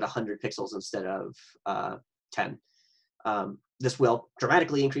make it move at 100 pixels instead of 10. This will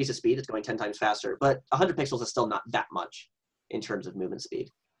dramatically increase its speed. It's going 10 times faster, but 100 pixels is still not that much in terms of movement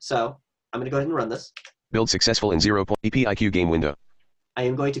speed. So I'm going to go ahead and run this. Build successful in 0. EPIQ game window. I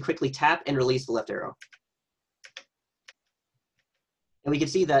am going to quickly tap and release the left arrow. And we can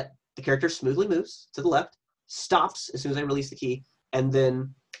see that the character smoothly moves to the left, stops as soon as I release the key, and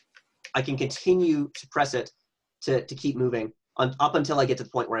then I can continue to press it to keep moving up until I get to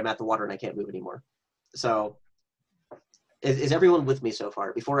the point where I'm at the water and I can't move anymore. So is everyone with me so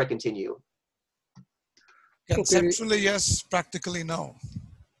far before I continue? Conceptually, yes. Practically, no.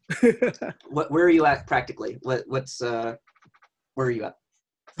 Where are you at practically? Where are you at?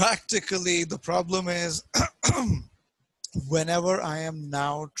 Practically, the problem is whenever I am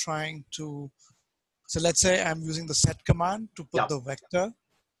now trying to, so let's say I'm using the set command to put the vector,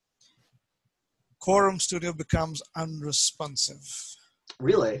 Quorum Studio becomes unresponsive.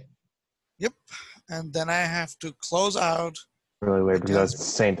 Really? Yep. And then I have to close out. Really weird because the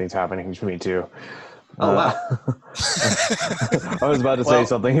same thing's happening to me too. Oh, wow. I was about to say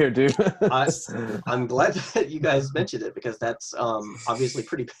something here too. I'm glad that you guys mentioned it because that's obviously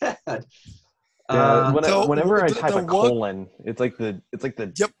pretty bad. Yeah, whenever I type a colon, it's like the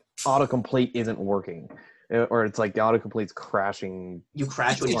autocomplete isn't working, or it's like the autocomplete's crashing. You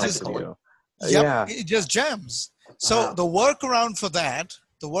crash when you type a colon. Yep, it just jams. So the workaround for that,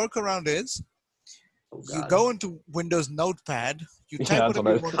 is you go into Windows Notepad, you type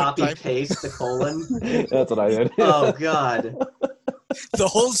whatever you want to type. Copy paste the colon. That's what I did. Oh God. The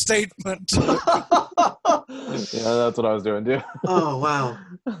whole statement. Yeah, that's what I was doing too. Oh wow.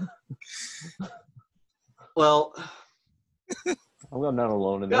 Well, I'm not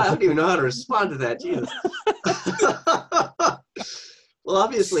alone in this. God, I don't even know how to respond to that. Jesus. Well,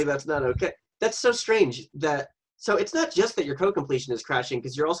 obviously that's not okay. That's so strange that. So it's not just that your code completion is crashing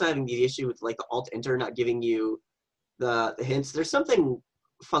because you're also having the issue with like the alt enter not giving you the hints. There's something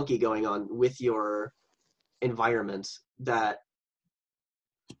funky going on with your environment that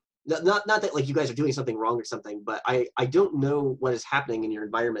not that like you guys are doing something wrong or something, but I don't know what is happening in your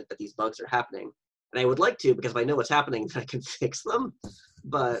environment that these bugs are happening. And I would like to, because if I know what's happening, then I can fix them.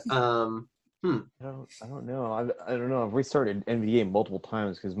 But I don't know. I don't know. I've restarted NVDA multiple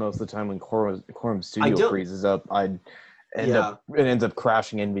times because most of the time when Quorum Studio freezes up, it ends up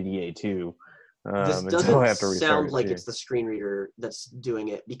crashing NVDA too. This doesn't sound like it's the screen reader that's doing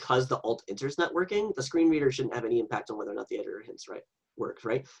it because the alt enter's not working. The screen reader shouldn't have any impact on whether or not the editor hints works,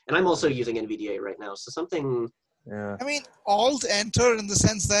 right? And I'm also using NVDA right now, so something. Yeah. I mean, alt enter in the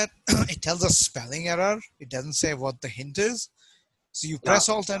sense that it tells a spelling error. It doesn't say what the hint is. So you press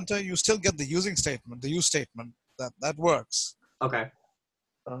alt enter, you still get the use statement. That works. Okay.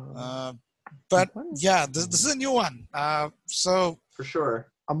 But yeah, this is a new one. So for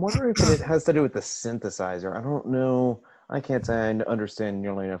sure. I'm wondering if it has to do with the synthesizer. I don't know. I can't say I understand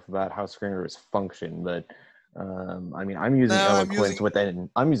nearly enough about how screen readers function, but I mean, I'm using Eloquence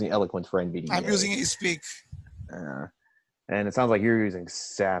I'm using Eloquence for NVDA. I'm using eSpeak. And it sounds like you're using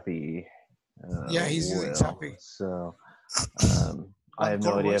SAPI. Yeah, he's using SAPI. So I have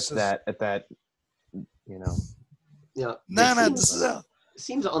no idea if that Yeah. No, It no, seems, this is a.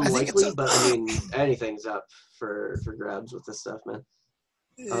 seems I think it's unlikely, but I mean, anything's up for grabs with this stuff, man.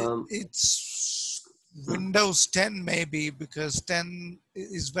 It's Windows 10 maybe, because 10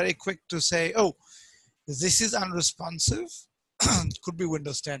 is very quick to say, oh, this is unresponsive. Could be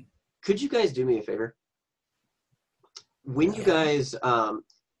Windows 10. Could you guys do me a favor? When you guys,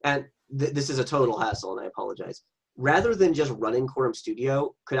 and this is a total hassle, and I apologize. Rather than just running Quorum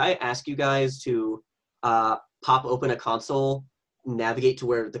Studio, could I ask you guys to pop open a console, navigate to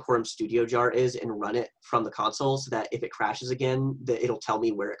where the Quorum Studio jar is, and run it from the console so that if it crashes again, that it'll tell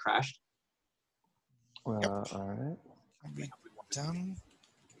me where it crashed? All right. Can be done.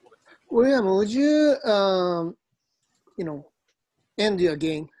 William, would you, end your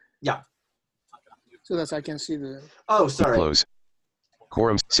game? Yeah. So that I can see the. Oh, sorry. Close.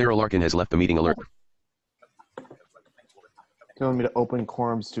 Quorum. Sarah Larkin has left the meeting alert. You want me to open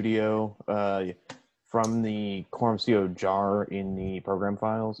Quorum Studio from the Quorum Studio jar in the program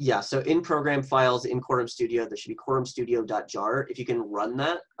files? Yeah, so in program files in Quorum Studio, there should be quorumstudio.jar. If you can run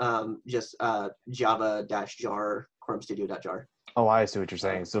that, just java-jar quorumstudio.jar. Oh, I see what you're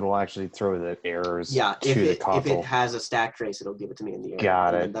saying. So it'll actually throw the errors to the if console. it has a stack trace, it'll give it to me in the error.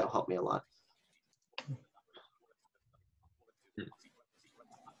 Got it. And that'll help me a lot.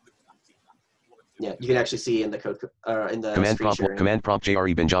 Yeah, you can actually see in the code in the Command prompt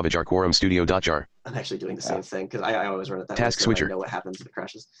JRE bin Java jar quorum studio dot jar. I'm actually doing the same thing because I always run it that Task way, so switcher. I know what happens if it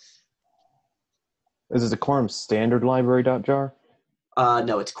crashes. Is this a Quorum standard library.jar?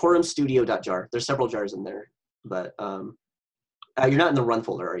 No, it's quorumstudio.jar. There's several jars in there, but you're not in the run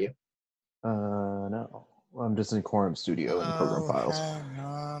folder, are you? No. I'm just in Quorum Studio in the program files. Hang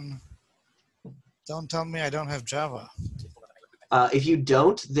on. Don't tell me I don't have Java. If you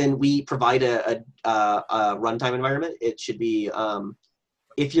don't, then we provide a runtime environment. It should be,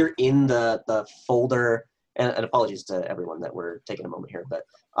 if you're in the folder, and apologies to everyone that we're taking a moment here, but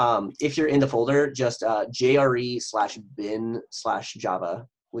if you're in the folder, just JRE/bin/Java,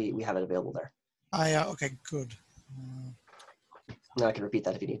 we have it available there. Yeah, okay, good. I can repeat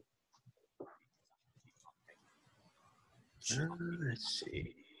that if you need. Let's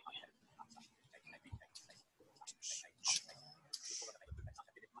see.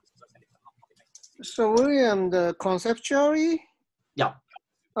 So William, the conceptually. Yeah.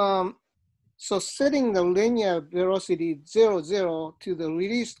 So setting the linear velocity 0, to the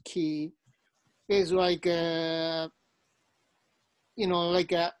release key is like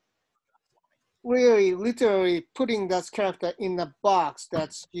really literally putting that character in a box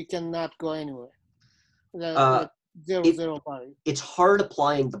that you cannot go anywhere. The 0 body. It's hard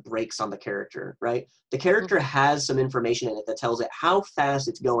applying the brakes on the character, right? The character has some information in it that tells it how fast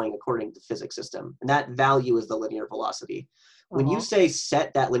it's going according to the physics system, and that value is the linear velocity. When you say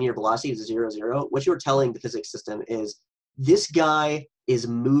set that linear velocity to 0, what you're telling the physics system is this guy is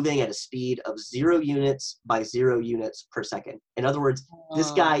moving at a speed of 0 units by 0 units per second. In other words,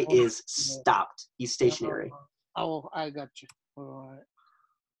 this guy is stopped. He's stationary. Oh, I got you. All right.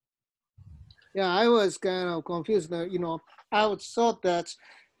 Yeah, I was kind of confused. I would thought that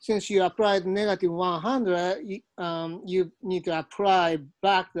since you applied negative 100, you need to apply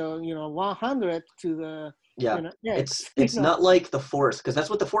back the 100 to the it's not like the force, because that's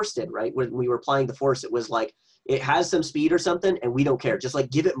what the force did, right? When we were applying the force, it was like it has some speed or something, and we don't care. Just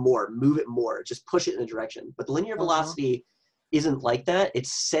like give it more, move it more, just push it in a direction. But the linear velocity isn't like that.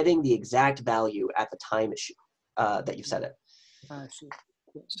 It's setting the exact value at the time that you've set it. I see.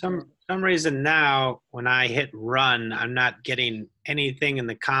 Some reason now when I hit run, I'm not getting anything in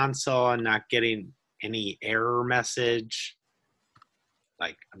the console. I'm not getting any error message.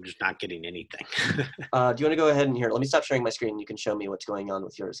 Like I'm just not getting anything. Do you want to go ahead and here? Let me stop sharing my screen. You can show me what's going on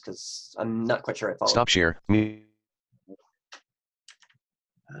with yours because I'm not quite sure I follow. Stop share. Let's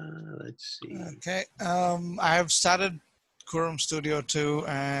see. Okay, I have started Quorum Studio 2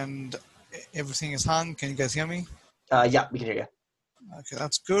 and everything is hung. Can you guys hear me? Yeah, we can hear you. Okay,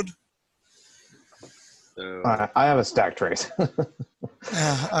 that's good. So, I have a stack trace.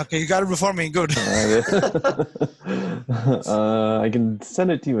 Okay, you got it before me. Good. I can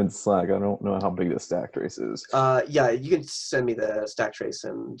send it to you in Slack. I don't know how big the stack trace is. Yeah, you can send me the stack trace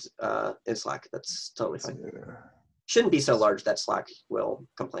and in Slack. That's totally fine. Shouldn't be so large that Slack will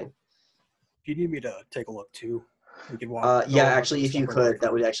complain. If you need me to take a look too, we can walk. Yeah, actually, if you could,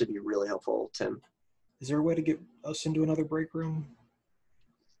 that would actually be really helpful, Tim. Is there a way to get us into another break room?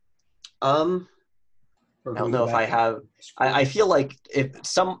 I don't know if I have. I feel like if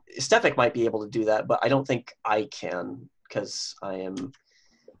Stefik might be able to do that, but I don't think I can because I am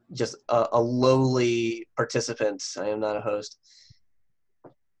just a lowly participant. I am not a host.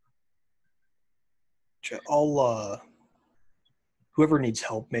 I'll whoever needs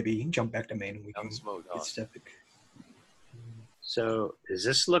help, maybe jump back to main and we can Mode get off. Stefik. So does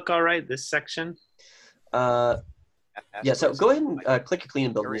this look all right, this section? Yeah, so go ahead and click your clean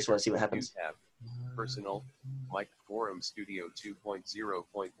and build. We just want to see what happens. Tab. Personal. Mic. Quorum Studio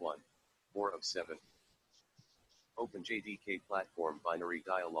 2.0.1. 4 of 7. Open JDK platform binary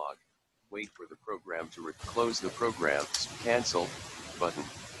dialog. Wait for the program to close the program. Cancel. Button.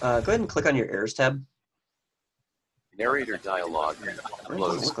 Go ahead and click on your errors tab. Narrator dialog. It doesn't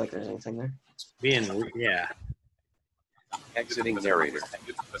Close. look like there's anything there. Yeah. Exiting narrator.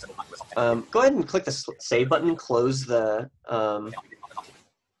 Go ahead and click the save button. Close the.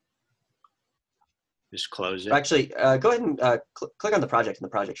 Just close it. Actually, go ahead and click on the project in the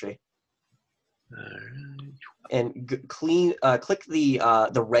project tree. And click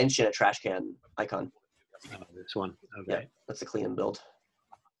the wrench in a trash can icon. Oh, this one. Okay. Yeah, that's the clean and build.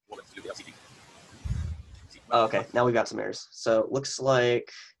 Oh, okay, now we've got some errors. So it looks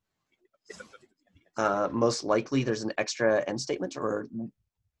like most likely there's an extra end statement or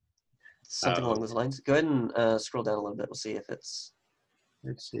something along those lines. Go ahead and scroll down a little bit. We'll see if it's.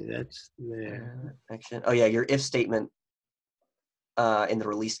 Let's see. That's there. Action. Oh yeah, your if statement in the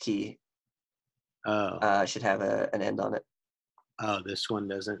release key should have an end on it. Oh, this one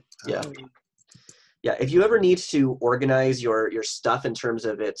doesn't. Yeah. Yeah. If you ever need to organize your stuff in terms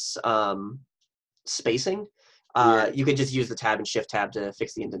of its spacing, you can just use the tab and shift tab to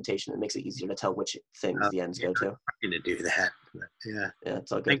fix the indentation. It makes it easier to tell which things the ends go to. I'm going to do that. But yeah. Yeah,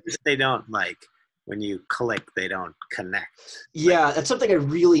 it's all I good. think they don't when you click, they don't connect. Yeah, that's something I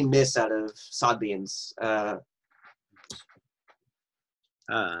really miss out of Sodbeans.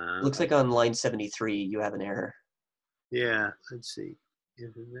 Looks like on line 73 you have an error. Yeah, let's see.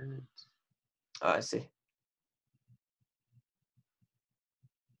 Event. Oh, I see.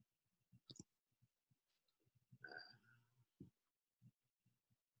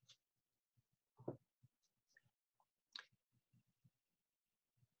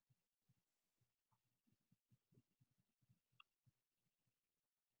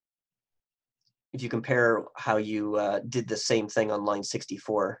 If you compare how you did the same thing on line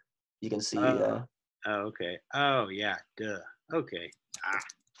 64, you can see. Oh, okay. Oh, yeah. Duh. Okay.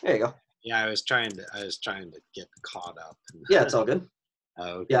 There you go. Yeah, I was trying to get caught up. Yeah, it's all good.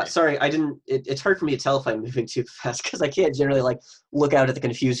 Okay. Yeah, sorry, I didn't. It's hard for me to tell if I'm moving too fast because I can't generally look out at the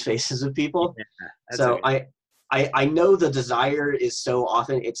confused faces of people. Yeah, so okay. I know the desire is so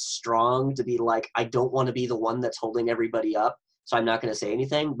often it's strong to be like, I don't want to be the one that's holding everybody up. So I'm not going to say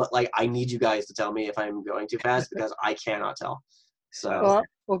anything, but I need you guys to tell me if I'm going too fast because I cannot tell. So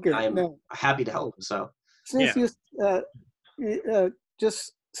okay. I'm No. happy to help. So Since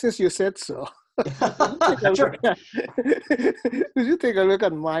since you said so, sure. could you take a look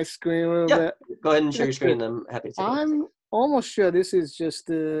at my screen a little bit? Go ahead and share your screen. I'm happy to take a look. I'm almost sure this is just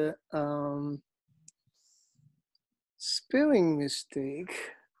a spelling mistake.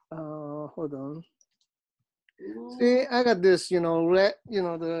 Hold on. See, I got this, red,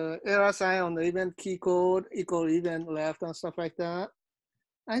 the error sign on the event key code equal event left and stuff like that.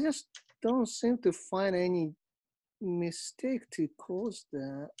 I just don't seem to find any mistake to cause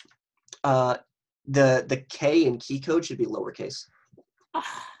that. The K in key code should be lowercase.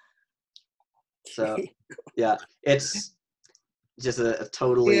 So yeah, it's just a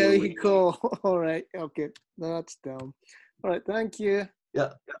totally. Yeah, you go. All right. Okay, that's dumb. All right. Thank you.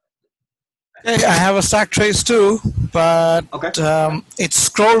 Yeah. Hey, I have a stack trace too, but it's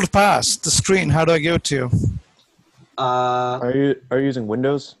scrolled past the screen. How do I give it to you? Are you using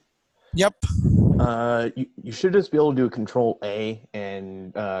Windows? Yep. You should just be able to do Control A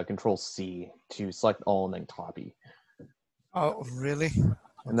and Control C to select all and then copy. Oh, really?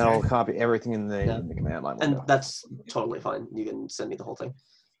 And that'll copy everything in the command line window. And that's totally fine. You can send me the whole thing.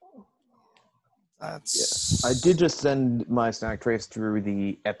 That's. Yeah. I did just send my stack trace through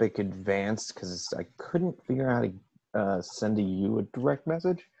the EPIQ Advanced because I couldn't figure out how to send to you a direct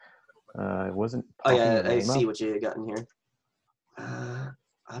message. It wasn't. Oh yeah, I see what you got in here.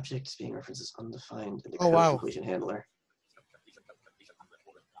 Objects being referenced as undefined in the code completion handler.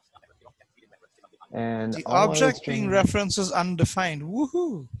 And the object being referenced is undefined.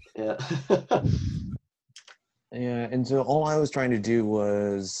 Woohoo! Yeah. Yeah, and so all I was trying to do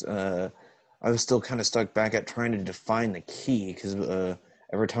was I was still kind of stuck back at trying to define the key because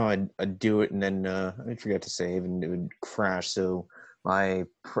every time I'd do it and then I'd forget to save and it would crash. So I'm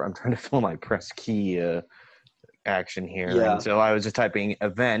trying to fill my press key action here. Yeah. And so I was just typing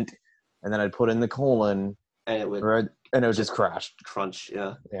event and then I'd put in the colon and it would just crash. Crunch,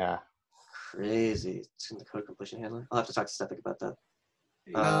 yeah. Yeah. Crazy. It's in the code completion handler. I'll have to talk to Stefik about that.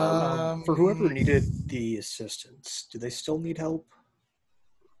 For whoever needed the assistance, do they still need help?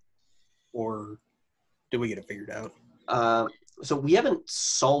 Or did we get it figured out? So we haven't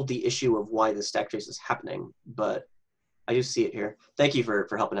solved the issue of why the stack trace is happening, but I do see it here. Thank you for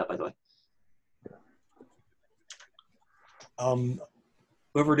helping out, by the way.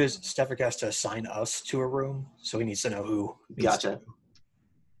 Whoever it is, Stefik has to assign us to a room, so he needs to know who. Gotcha.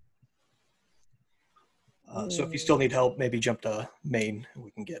 So if you still need help, maybe jump to main and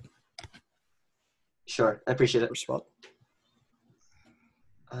we can get Sure, I appreciate it. first spot.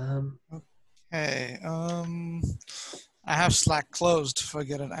 Hey, I have Slack closed.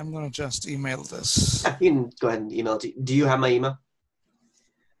 Forget it. I'm gonna just email this. Yeah, you can go ahead and email it to. Do you have my email?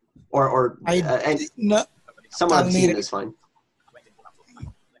 Or and No, someone on I'll the need team it. is fine.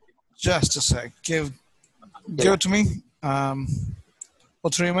 Just a sec. Give it to me.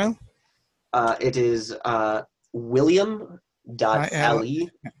 What's your email? It is William.Ali.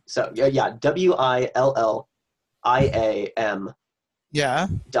 So yeah, WILLIAM. Yeah.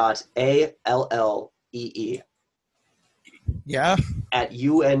 .ALLEE. Yeah. At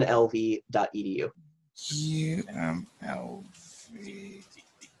UNLV.edu. UMLV.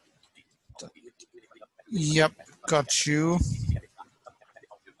 Yep, got you.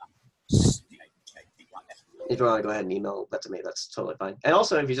 If you want to go ahead and email that to me, that's totally fine. And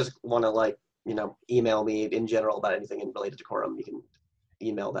also, if you just want to email me in general about anything related to Quorum, you can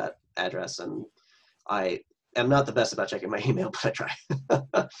email that address. And I am not the best about checking my email, but I try.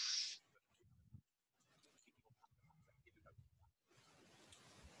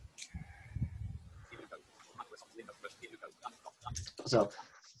 So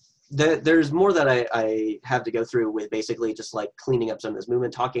there's more that I have to go through with basically just like cleaning up some of this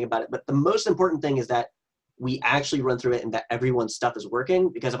movement, talking about it. But the most important thing is that we actually run through it and that everyone's stuff is working.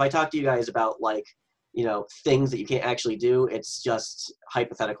 Because if I talk to you guys about things that you can't actually do, it's just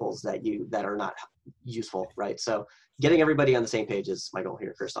hypotheticals that are not useful, right? So getting everybody on the same page is my goal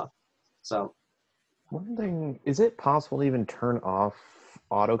here, first off. So one thing, is it possible to even turn off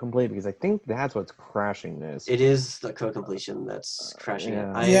autocomplete? Because I think that's what's crashing this. it is the code completion that's crashing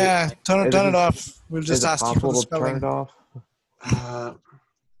it. Yeah, turn it off. We'll just ask you for the spelling. Turn it off?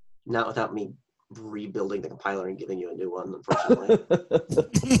 Not without me rebuilding the compiler and giving you a new one, unfortunately.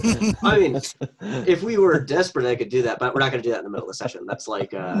 I mean, if we were desperate, I could do that, but we're not going to do that in the middle of the session. That's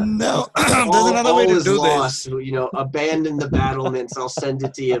like no. There's another way to do lost, this. Abandon the battlements. I'll send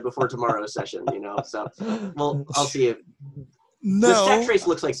it to you before tomorrow's session. So, well, I'll see if the stack trace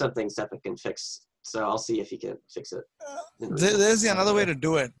looks like something Stefan can fix. So I'll see if he can fix it. There's another way to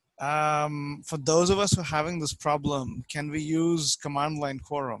do it. For those of us who are having this problem, can we use command line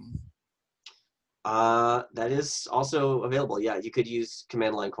Quorum? That is also available. Yeah, you could use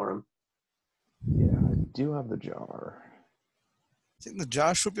command line Quorum. Yeah, I do have the jar. I think the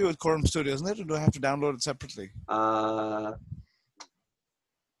jar should be with Quorum Studio, isn't it? Or do I have to download it separately? I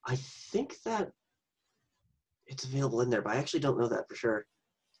think that it's available in there, but I actually don't know that for sure.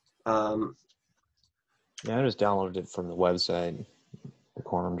 Yeah, I just downloaded it from the website, the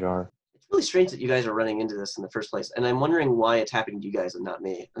Quorum jar. It's really strange that you guys are running into this in the first place, and I'm wondering why it's happening to you guys and not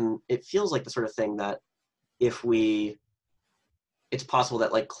me. And it feels like the sort of thing that it's possible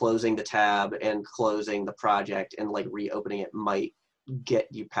that closing the tab and closing the project and reopening it might get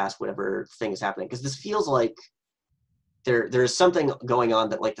you past whatever thing is happening. Because this feels like there's something going on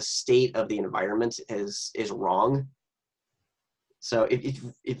that the state of the environment is wrong. So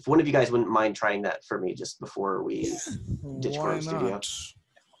if one of you guys wouldn't mind trying that for me just before we ditch Quorum Studio.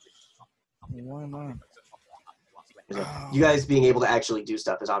 Why not? You guys being able to actually do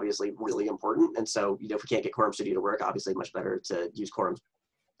stuff is obviously really important, and so if we can't get Quorum Studio to work, obviously much better to use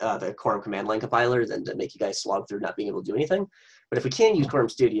the Quorum command line compiler than to make you guys slog through not being able to do anything. But if we can use Quorum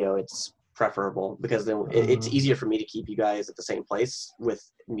Studio, it's preferable because then it's easier for me to keep you guys at the same place with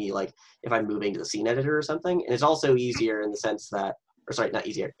me, if I'm moving to the scene editor or something. And it's also easier in the sense that, or sorry, not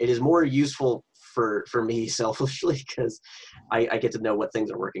easier. It is more useful for me selfishly because I get to know what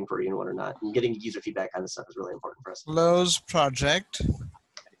things are working for you and what are not. And getting user feedback kind of stuff is really important for us. Close project.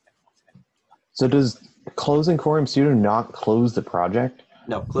 So does closing Quorum Studio not close the project?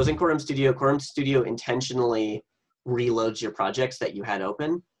 No, closing Quorum Studio intentionally reloads your projects that you had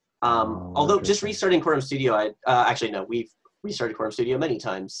open. Although just restarting Quorum Studio, actually no, we've restarted Quorum Studio many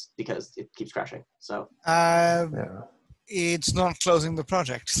times because it keeps crashing. So it's not closing the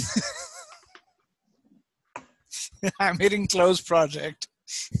project. I'm hitting close project.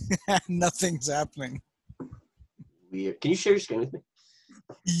 Nothing's happening. Weird. Can you share your screen with me?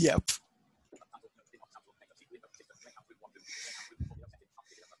 Yep.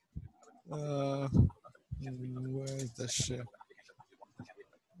 Where's the shit?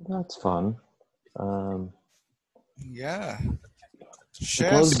 That's fun. Yeah. I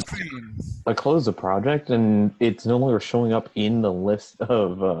Share closed, screen. I closed the project, and it's no longer showing up in the list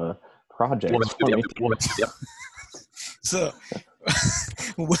of projects for me. So,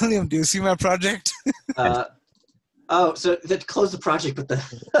 William, do you see my project? Oh, so close the project, but the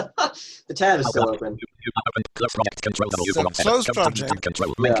tab is still open. So close project.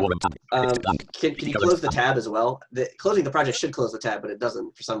 Yeah. Can you close the tab as well? Closing the project should close the tab, but it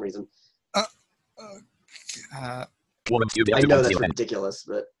doesn't for some reason. I know that's ridiculous,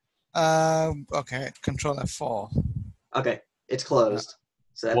 but okay. Control F4. okay, it's closed.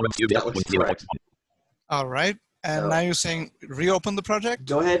 So that looks correct. All right. And So, now you're saying reopen the project?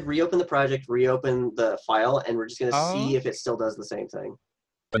 Go ahead, reopen the project, reopen the file, and we're just going to see if it still does the same thing.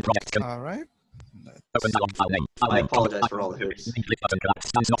 All right. I apologize for all the hoops. The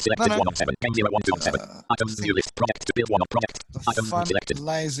fun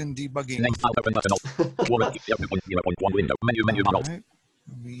lies in debugging. All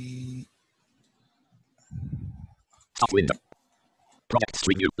right. Project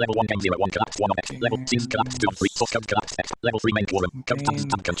stream view. Level 1 game 01 collapse 1 of X. Level 6 collapse 2 of 3. Source code collapse X. Level 3 main quorum. Code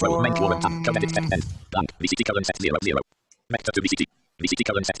tab control. Main quorum tab. Code edit text end. Blank. VCT colon set 0 0. Vector to VCT. VCT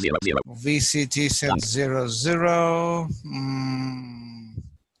colon set 0 0. VCT set 0 0.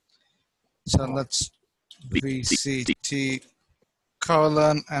 So let's VCT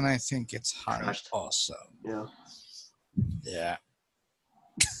colon, and I think it's hard. Awesome. Yeah. Yeah.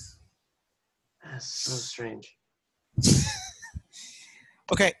 That's so strange.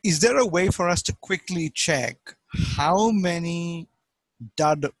 Okay, is there a way for us to quickly check how many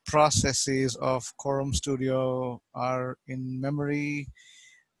dud processes of Quorum Studio are in memory?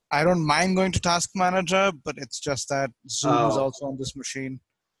 I don't mind going to Task Manager, but it's just that Zoom is also on this machine.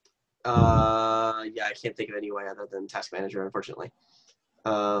 Yeah, I can't think of any way other than Task Manager, unfortunately.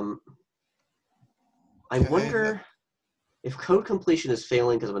 I wonder if code completion is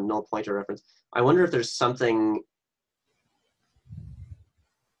failing because of a null pointer reference. I wonder if there's something.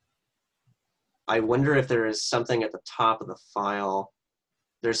 I wonder if there is something at the top of the file.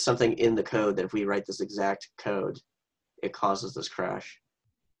 There's something in the code that if we write this exact code, it causes this crash.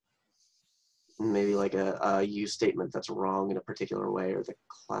 Maybe like a use statement that's wrong in a particular way, or the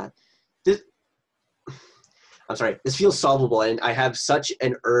class. I'm sorry, this feels solvable, and I have such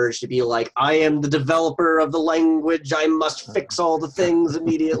an urge to be like, I am the developer of the language, I must fix all the things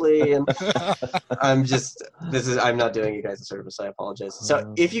immediately, and I'm not doing you guys a service, I apologize.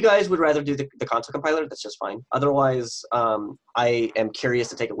 So if you guys would rather do the console compiler, that's just fine. Otherwise, I am curious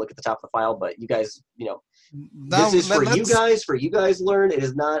to take a look at the top of the file, but you guys, this is for you guys learn. It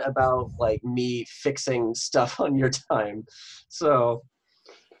is not about like me fixing stuff on your time. So.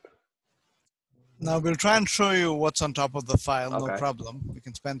 Now we'll try and show you what's on top of the file, no problem. We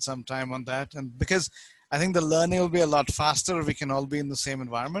can spend some time on that. And because I think the learning will be a lot faster if we can all be in the same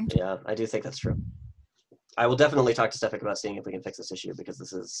environment. Yeah, I do think that's true. I will definitely talk to Stefik about seeing if we can fix this issue, because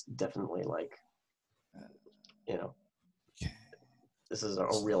this is definitely like, this is a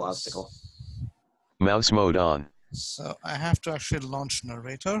real obstacle. Mouse mode on. So I have to actually launch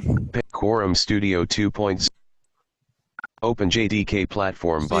narrator. Quorum Studio 2.0. Open JDK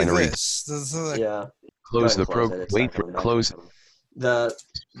platform binary. Yeah. Close the program. Wait for close. The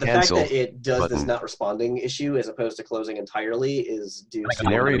Cancel fact that it does button. this not responding issue as opposed to closing entirely is due to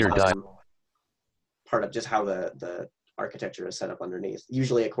narrator part of just how the architecture is set up underneath.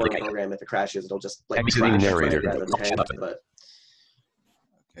 Usually a Quorum program, if it crashes, it'll just like crash narrator rather than hang, but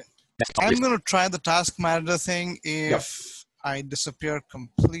I'm going to try the Task Manager thing. If I disappear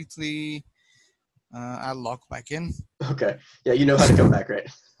completely, I'll log back in. Okay. Yeah, you know how to come back, right?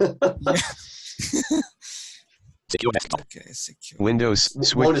 Secure desktop. Okay, secure. Windows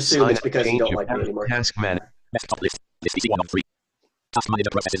switch. Won't assume it's because you don't like me anymore. Task Manager. Desktop list. List PC 1 of 3. Task Manager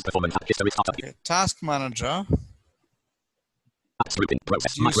processes performance history startup. Okay, Task Manager. Apps grouping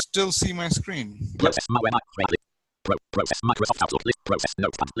process. Do you still see my screen? Process malware friendly. Process Microsoft Outlook list process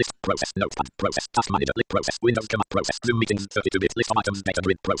notepad list process notepad process Task Manager list process Windows command process Zoom meetings 32-bit list of items data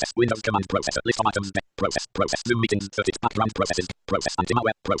grid process Windows command processor list of items process Zoom meetings 30 background processes process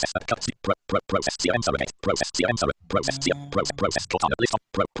anti-malware process process CRM surrogate process CRM surrogate process Cortana list of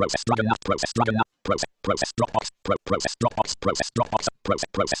process Dragon App process Dropbox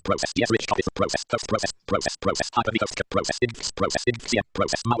yes rich copy process Hyper-V host process INC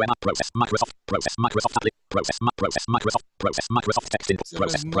process malware process Microsoft applet process, Microsoft process, Microsoft text input, There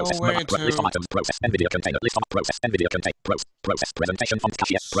process, is no process, way list of to items, process, NVIDIA container, list of process, NVIDIA container, process, presentation font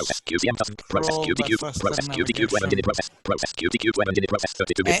cashier, process, QCM button, process, scroll QTQ, that process, faster QTQ, web engine process, QTQ, web engine process,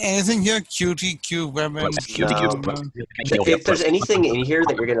 32-bit, anything here? QTQ, web process, engine. QTQ, No. process, If there's anything in here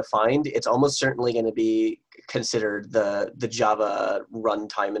that you're going to find, it's almost certainly going to be considered the Java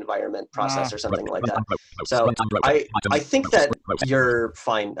runtime environment process or something like that. So I think that you're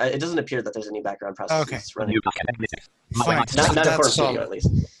fine. It doesn't appear that there's any background processes running. Fine. Not a Quorum That's Studio, all. at least.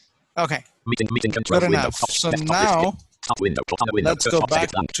 Okay. Meeting control Good window, enough. So now let's go back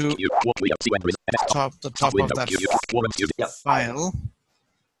to the top of that Yep. file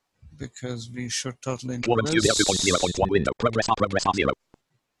because we should totally into Quorum Studio this. 2.0.1 window, progress bar 0.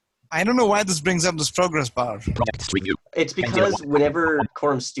 I don't know why this brings up this progress bar. Project stream view. It's because whenever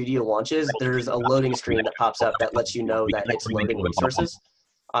Quorum Studio launches, there's a loading screen that pops up that lets you know that it's loading resources.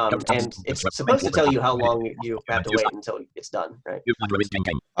 And it's supposed to tell you how long you have to wait until it's done, right?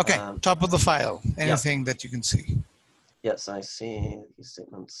 Okay, top of the file. Anything that you can see. Yes, I see these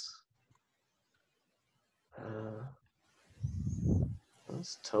statements.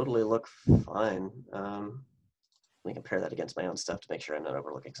 Those totally look fine. Let me compare that against my own stuff to make sure I'm not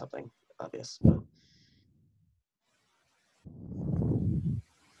overlooking something obvious.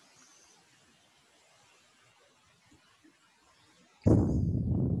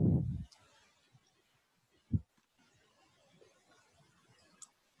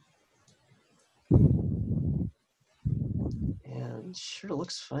 And sure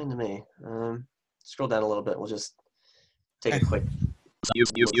looks fine to me. Scroll down a little bit. We'll just take a quick.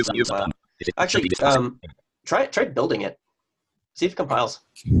 Actually, try building it. See if it compiles.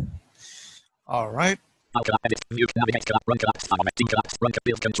 All right. Clean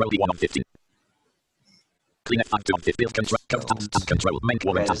F5 to 15 build control main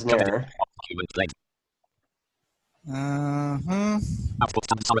quorum There's an error. Output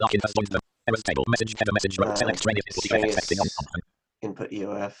tab solid in first errors table message header message row select string input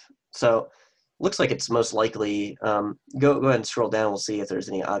EOF. So looks like it's most likely. Go ahead and scroll down. We'll see if there's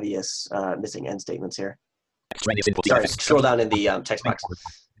any obvious missing end statements here. Sorry, scroll down in the text box.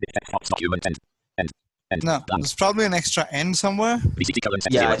 No, there's probably an extra end somewhere.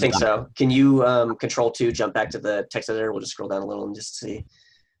 Yeah, I think so. Can you Control-2 jump back to the text editor? We'll just scroll down a little and just see.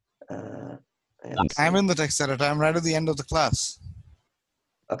 I'm in the text editor. I'm right at the end of the class.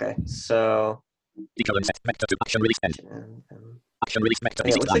 Okay, so. Action release end. Action release vector.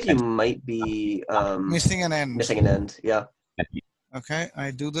 Yeah, it looks like you might be missing an end. Missing an end, yeah. Okay,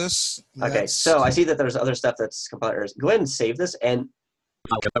 I do this. Okay, so I see that there's other stuff that's compiled errors. Go ahead and save this, and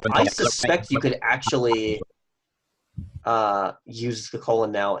I suspect you could actually use the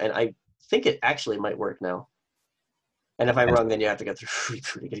colon now, and I think it actually might work now. And if I'm wrong, then you have to go through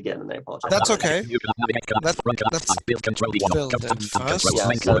rebooting it again, and I apologize. That's okay. Let's build it first.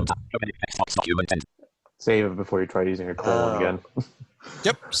 Yeah, so, Save it before you try using your colon again.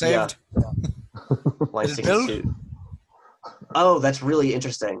 Yep, saved. Line Did it build? 62. Oh, that's really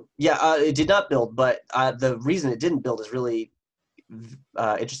interesting. Yeah, it did not build, but the reason it didn't build is really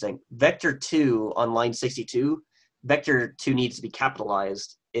interesting. Vector 2 on line 62, Vector 2 needs to be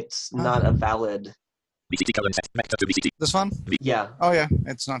capitalized. It's not a valid... This one? Yeah. Oh, yeah,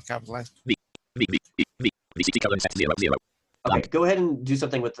 it's not capitalized. Okay, go ahead and do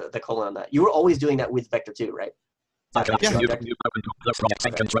something with the colon on that. You were always doing that with Vector 2, right? Yeah. Okay,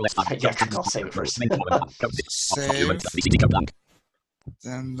 I'll save it first. Save.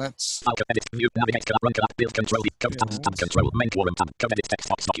 Then let's...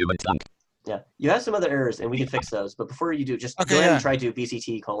 Yeah, you have some other errors, and we can fix those. But before you do, just Okay, go ahead yeah. and try to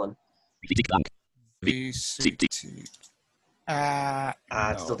VCT colon. VCT.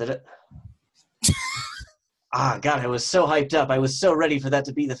 It still did it. God, I was so hyped up. I was so ready for that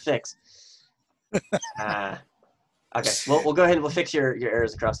to be the fix. Okay, well, we'll go ahead and we'll fix your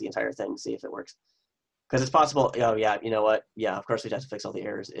errors across the entire thing, see if it works. Because it's possible, oh yeah, you know what? Yeah, of course we'd have to fix all the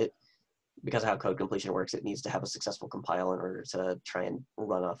errors. Because of how code completion works, it needs to have a successful compile in order to try and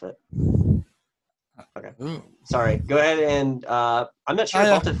run off it. Okay. Ooh. Sorry. Go ahead and I'm not sure if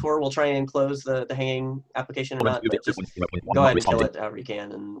Alt-F4 will try and close the hanging application or not, but just go ahead and kill it however you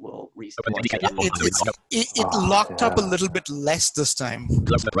can, and we'll restart it. It locked up a little bit less this time.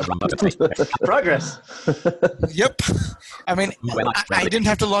 Progress. Yep. I mean, I didn't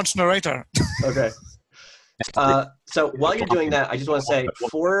have to launch narrator. Okay. So while you're doing that, I just want to say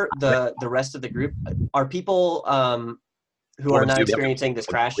for the rest of the group, are people who are not experiencing this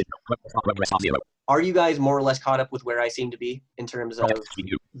crash, are you guys more or less caught up with where I seem to be in terms of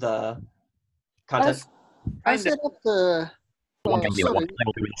the content? I set up the 1 can 0 1. sorry.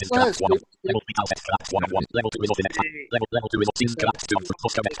 Level 2 resources Go ahead, collapse 1 of speak. level 3 tiles collapse 1 of 1. Level 2 resources next level 2 resources collapse 2 from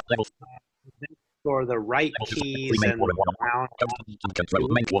source code level For the right level 2 3 keys main and quorum 1 on 1. down. Code and control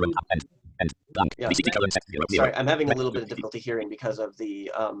main quorum end blank. Yeah. VCT colon set 0 0. Sorry, I'm having a little bit of difficulty hearing because of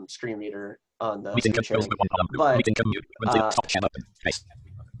the screen reader on the Meeting screen controls sharing. with 1 column. But Meeting commute. Stop chat open. Space.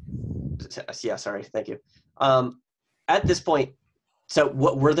 yeah, sorry, thank you. At this point, so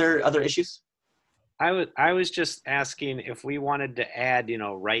what were there other issues? I was just asking if we wanted to add,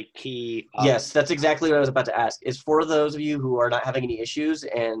 right key. Up. Yes, that's exactly what I was about to ask. Is for those of you who are not having any issues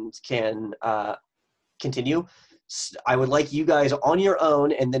and can continue, I would like you guys on your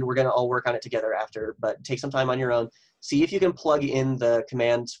own, and then we're going to all work on it together after, but take some time on your own. See if you can plug in the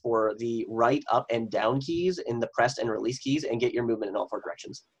commands for the right, up, and down keys in the press and release keys and get your movement in all 4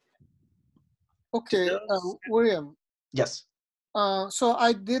 directions. Okay, William. Yes. So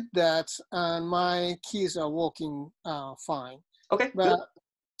I did that, and my keys are working fine. Okay, but good.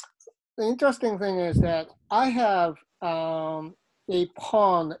 The interesting thing is that I have a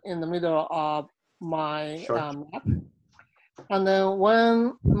pawn in the middle of my map. And then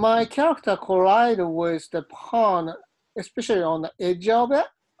when my character collide with the pawn, especially on the edge of it.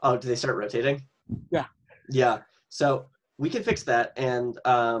 Oh, do they start rotating? Yeah. Yeah. So we can fix that. And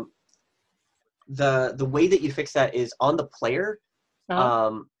the way that you fix that is on the player.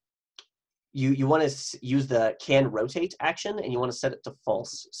 You want to use the can rotate action, and you want to set it to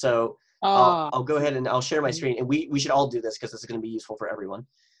false. So I'll go ahead and I'll share my screen, and we should all do this because this is going to be useful for everyone.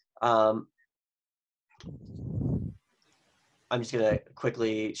 I'm just going to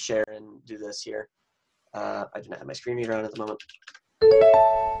quickly share and do this here. I do not have my screen reader on at the moment.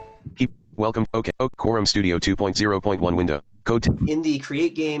 Welcome. Okay. Quorum Studio 2.0.1 window. Code. In the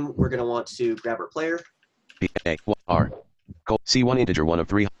create game, we're going to want to grab our player. R. C1 integer 1 of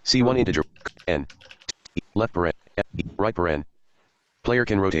 3. C1 integer N. Left paren. Right paren. Player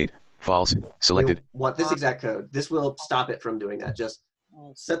can rotate. False. Selected. We want this exact code. This will stop it from doing that. Just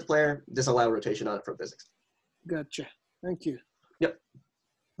set the player, disallow rotation on it from physics. Gotcha. Thank you. Yep.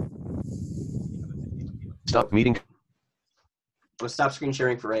 Stop meeting. I'm going to stop screen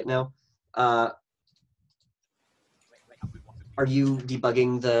sharing for right now. Are you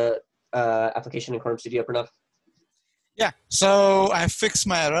debugging the application in Quorum Studio, Pranav? Yeah, so I fixed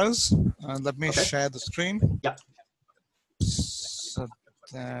my errors. Let me share the screen. Yeah. So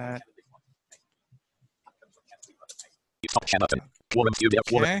that...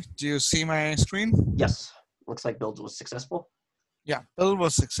 Okay, do you see my screen? Yes. Looks like build was successful. Yeah, build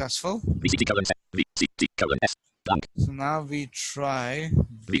was successful. So now we try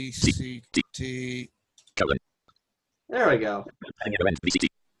VCT. There we go.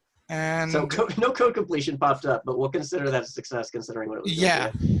 And so no code completion popped up, but we'll consider that a success considering what it was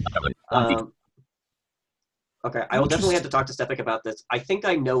doing. Okay, I will definitely have to talk to Stefik about this. I think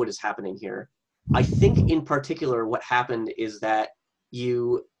I know what is happening here. I think in particular what happened is that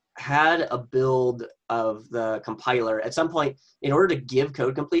you had a build of the compiler at some point in order to give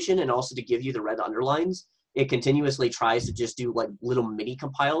code completion and also to give you the red underlines. It continuously tries to just do like little mini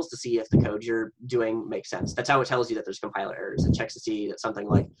compiles to see if the code you're doing makes sense. That's how it tells you that there's compiler errors. It checks to see that something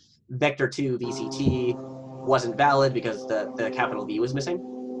like vector2 VCT wasn't valid because the capital V was missing.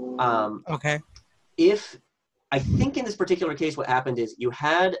 Okay. I think in this particular case, what happened is you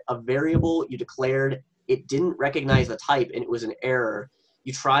had a variable you declared, it didn't recognize the type, and it was an error.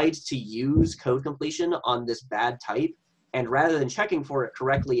 You tried to use code completion on this bad type, and rather than checking for it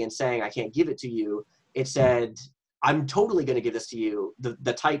correctly and saying, I can't give it to you, it said, I'm totally going to give this to you.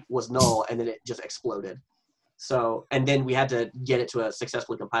 The type was null, and then it just exploded. So, and then we had to get it to a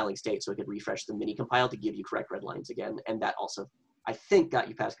successfully compiling state so it could refresh the mini compile to give you correct red lines again, and that also, I think, got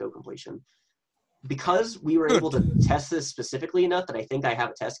you past code completion. Because we were able to test this specifically enough that I think I have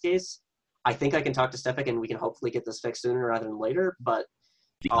a test case, I think I can talk to Stefik and we can hopefully get this fixed sooner rather than later, but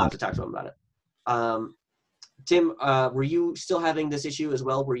I'll have to talk to him about it. Tim, were you still having this issue as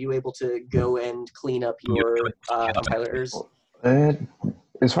well? Were you able to go and clean up your compiler errors?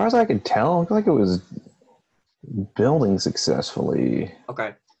 As far as I could tell, it looked like it was building successfully.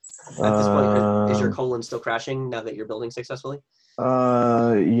 Okay. At this point, is your colon still crashing now that you're building successfully?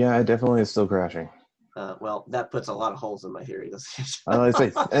 Yeah, it definitely is still crashing. Well, that puts a lot of holes in my theory. I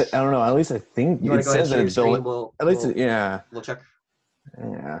don't know. At least I think you want to go ahead and share your screen. We'll check.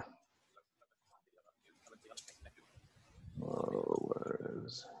 Yeah.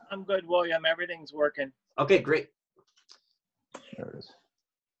 I'm good, William. Everything's working. Okay, great. There it is.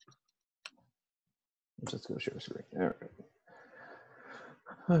 Let's just go share screen. All right.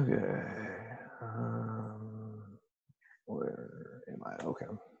 Okay. Where am I? Okay.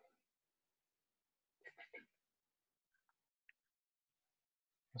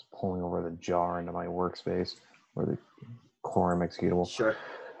 Just pulling over the jar into my workspace or the Quorum executable. Sure.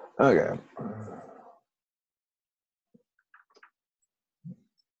 Okay.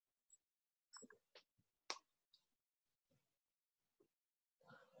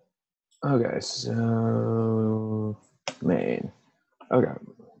 Okay, so main. Okay.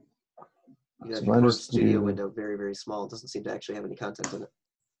 You have So your I Quorum just Studio do- window very, very small. It doesn't seem to actually have any content in it.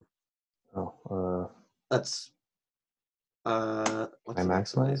 Oh, That's what's can the I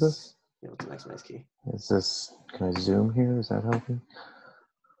maximize this? Yeah, what's the maximize key? Is this? Can I zoom here? Is that helping?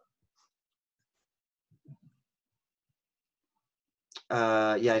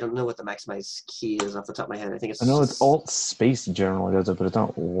 Yeah, I don't know what the maximize key is off the top of my head. I think it's. I know it's Alt Space generally does it, but it's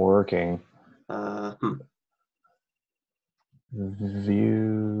not working.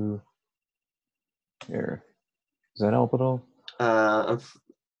 View. Here. Does that help at all?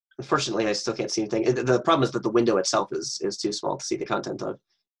 Unfortunately, I still can't see anything. The problem is that the window itself is too small to see the content of.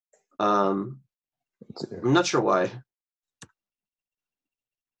 I'm not sure why.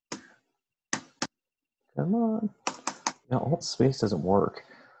 Come on. No, Alt Space doesn't work.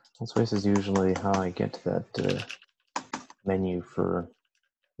 Alt Space is usually how I get to that menu for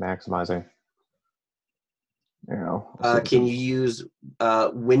maximizing. You know, Can you use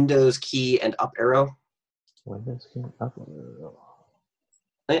Windows key and up arrow? Windows key up arrow.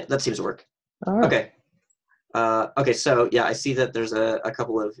 That seems to work. All right. Okay. Okay, so yeah, I see that there's a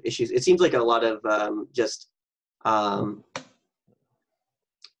couple of issues. It seems like a lot of just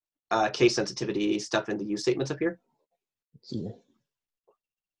case sensitivity stuff in the use statements up here. Let's see.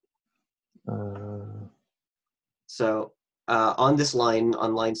 So on this line,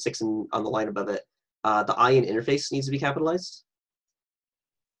 on line 6 and on the line above it, the I in interface needs to be capitalized.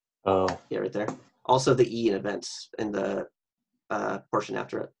 Oh. Yeah, right there. Also the E in events in the portion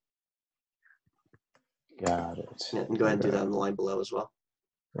after it. Got it. Yeah, and go ahead and do that on the line below as well.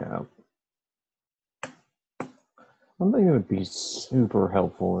 Yeah. One thing that would be super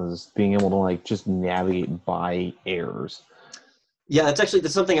helpful is being able to like just navigate by errors. Yeah,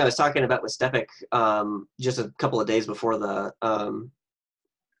 that's something I was talking about with Stepik just a couple of days before the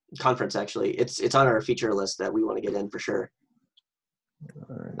conference. Actually, it's on our feature list that we want to get in for sure.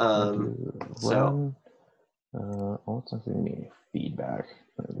 All right, So, also we need feedback.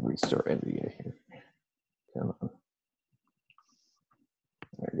 Restart NVDA here. Come on.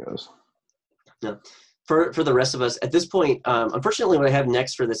 There it goes. Yeah. For the rest of us, at this point, unfortunately, what I have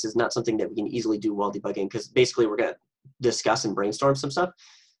next for this is not something that we can easily do while debugging, because basically we're going to discuss and brainstorm some stuff.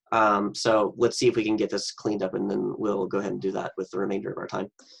 So let's see if we can get this cleaned up, and then we'll go ahead and do that with the remainder of our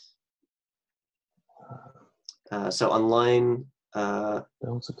time. So on line... It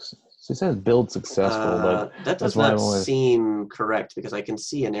says build successful, but that does not seem correct, because I can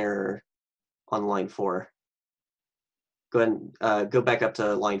see an error on line 4. Go ahead and go back up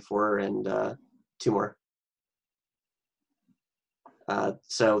to line 4 and 2 more.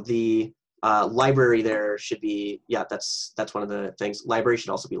 So the library there should be, yeah, that's one of the things. Library should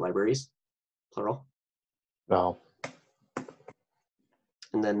also be libraries, plural. Oh.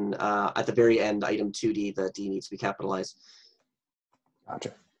 And then at the very end, item 2D, the D needs to be capitalized.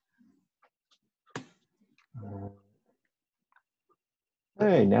 Gotcha.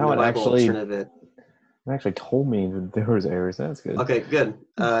 Hey, now it actually told me that there was errors. That's good. Okay, good.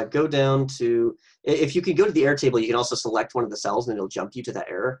 Go down to, if you can go to the error table, you can also select one of the cells and it'll jump you to that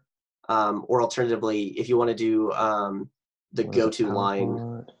error. Or alternatively, if you want to do the go-to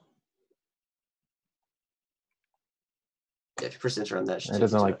line, if you press enter on that, it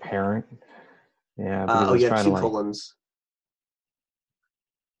doesn't like parent. Yeah. Oh, you have 2 colons.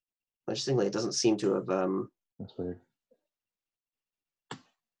 Interestingly, it doesn't seem to have. That's weird.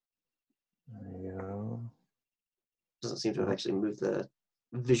 There you go. Doesn't seem to have actually moved the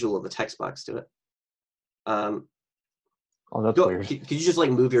visual of the text box to it. Oh, that's weird. Could you just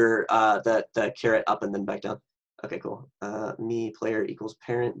like move your the caret up and then back down? Okay, cool. Me player equals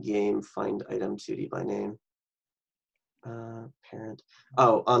parent game find item 2D by name. Parent.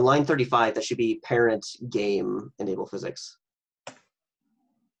 Oh, on line 35, that should be parent game enable physics.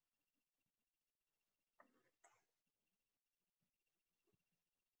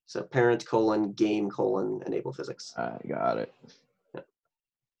 So parent colon game colon enable physics. I got it. Yeah.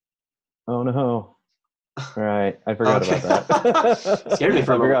 Oh no. Right, I forgot about that. Scared me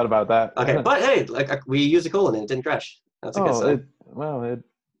for a moment. I forgot about that. Okay, but hey, like we used a colon and it didn't crash. That's a good sign.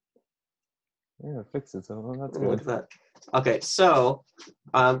 It fixed it, so that's good. Look at that. Okay, so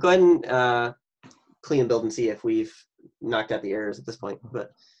go ahead and clean and build and see if we've knocked out the errors at this point.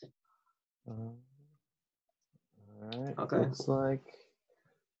 But all right. Okay. Looks like.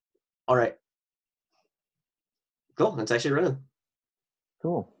 All right. Cool. It's actually running.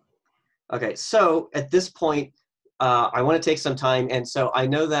 Cool. Okay, so at this point, I want to take some time, and so I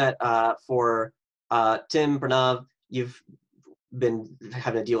know that for Tim, Pranav, you've been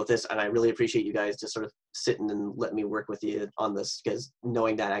having to deal with this, and I really appreciate you guys just sort of sitting and letting me work with you on this, because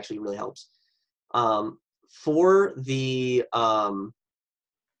knowing that actually really helps. For the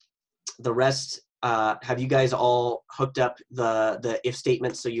rest, have you guys all hooked up the if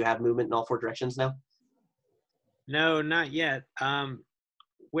statements so you have movement in all 4 directions now? No, not yet.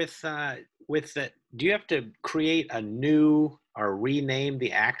 With the, do you have to create a new or rename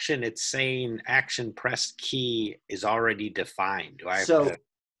the action? It's saying action pressed key is already defined. Do I have So to?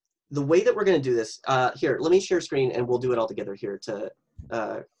 the way that we're going to do this, here, let me share screen and we'll do it all together here to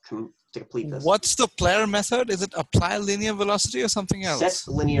complete this. What's the player method? Is it apply linear velocity or something else?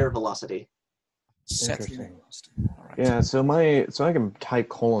 Set linear velocity. Set Interesting. linear velocity. All right. Yeah, so I can type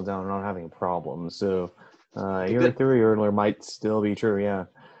colon down without having a problem. So your good. theory earlier might still be true. Yeah,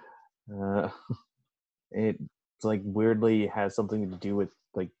 it's like weirdly has something to do with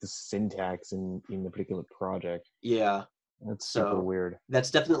like the syntax in the particular project. Yeah, That's so super weird.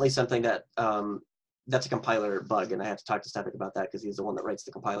 that's definitely something that that's a compiler bug, and I have to talk to Stefik about that because he's the one that writes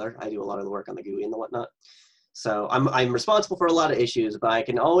the compiler. I do a lot of the work on the GUI and the whatnot. So I'm responsible for a lot of issues, but I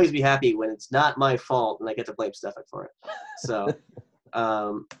can always be happy when it's not my fault and I get to blame Stefik for it. So,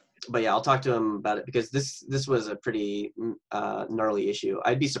 but yeah, I'll talk to him about it because this was a pretty gnarly issue.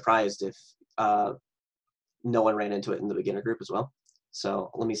 I'd be surprised if no one ran into it in the beginner group as well.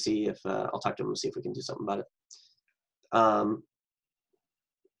 So let me see if I'll talk to him and see if we can do something about it.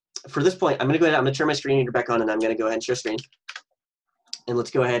 For this point, I'm going to go ahead. I'm going to turn my screen reader back on, and I'm going to go ahead and share screen. And let's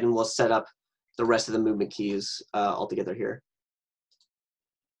go ahead and we'll set up the rest of the movement keys all together here.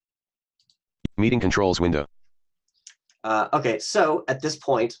 Meeting controls window. Okay, so at this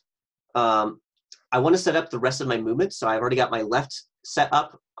point, I want to set up the rest of my movement. So I've already got my left set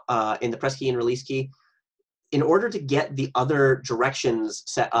up in the press key and release key. In order to get the other directions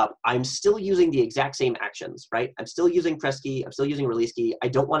set up, I'm still using the exact same actions, right? I'm still using press key, I'm still using release key. I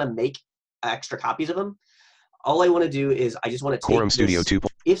don't want to make extra copies of them. All I want to do is I just want to Quorum take Studio this 2.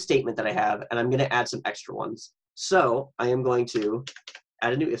 if statement that I have, and I'm going to add some extra ones. So I am going to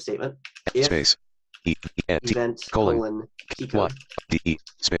add a new if statement. If space event colon key code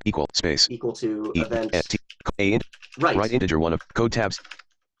equal space equal to event right integer 1 of code tabs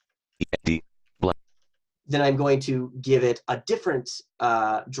d. Then I'm going to give it a different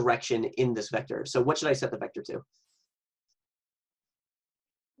direction in this vector. So what should I set the vector to?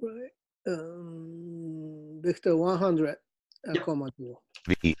 Right. Vector 100, Yep. comma 2.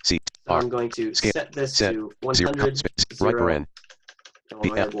 So I'm going to set this to 100, 0, right paren.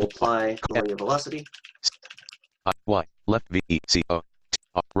 And we'll apply linear velocity. Y, left V, E, C, O,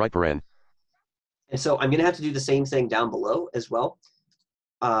 right paren. And so I'm going to have to do the same thing down below as well.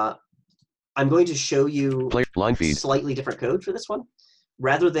 I'm going to show you Line feed. Slightly different code for this one.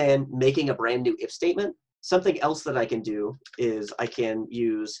 Rather than making a brand new if statement, something else that I can do is I can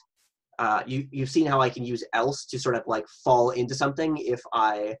use, you've seen how I can use else to sort of like fall into something. If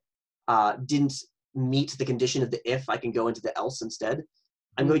I didn't meet the condition of the if, I can go into the else instead.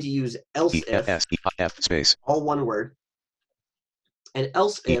 I'm going to use else if, space. all one word, and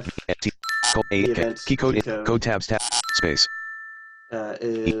else if the event key code code tabs tab space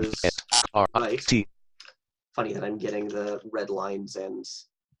is right. T. Funny that I'm getting the red lines and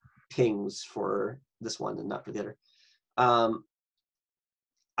pings for this one and not for the other. And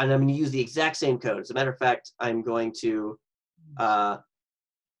I'm going to use the exact same code. As a matter of fact, I'm going to right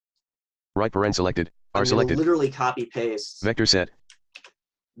paren selected. I'm selected. Literally copy paste Vector set.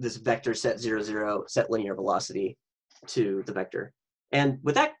 This vector set 0, 0, set linear velocity to the vector. And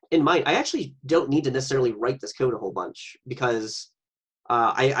with that in mind, I actually don't need to necessarily write this code a whole bunch because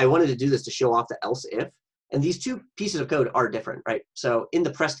I wanted to do this to show off the else if. And these two pieces of code are different, right? So in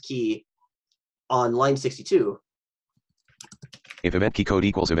the pressed key on line 62, if event key code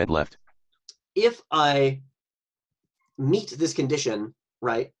equals event left, if I meet this condition,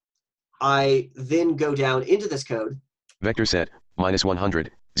 right, I then go down into this code. Vector set -100,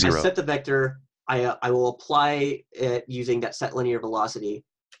 0. I set the vector. I will apply it using that set linear velocity.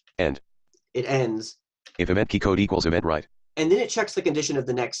 End. It ends. If event key code equals event right. And then it checks the condition of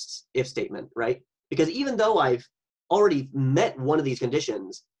the next if statement, right? Because even though I've already met one of these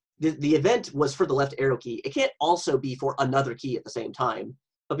conditions, the event was for the left arrow key. It can't also be for another key at the same time.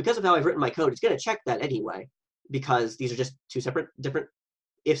 But because of how I've written my code, it's going to check that anyway, because these are just two separate different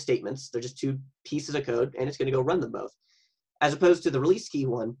if statements. They're just two pieces of code, and it's going to go run them both. As opposed to the release key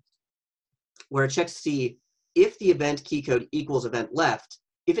one, where it checks to see if the event key code equals event left.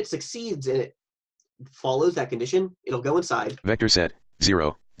 If it succeeds and it follows that condition, it'll go inside. Vector set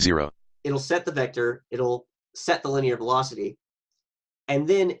 0, 0. It'll set the vector, it'll set the linear velocity. And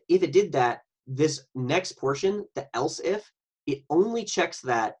then if it did that, this next portion, the else if, it only checks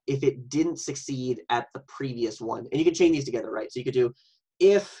that if it didn't succeed at the previous one. And you can chain these together, right? So you could do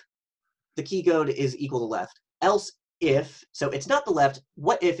if the key code is equal to left, else if, so it's not the left,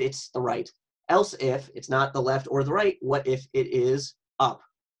 what if it's the right? Else if it's not the left or the right, what if it is up?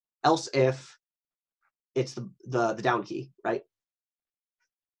 Else if it's the down key, right?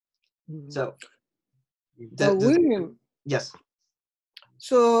 So, William, yes.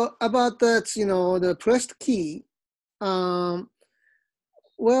 so about that, the pressed key,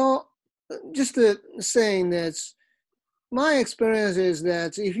 well, just saying that my experience is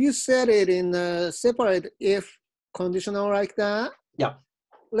that if you set it in a separate if conditional like that, yeah.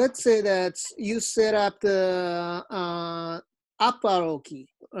 Let's say that you set up the up arrow key,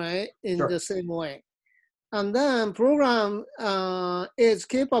 right, in Sure. the same way. And then program is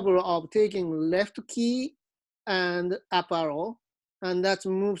capable of taking left key and up arrow, and that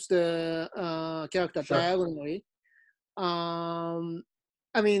moves the character Sure. diagonally.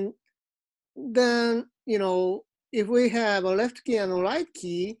 I mean, then, if we have a left key and a right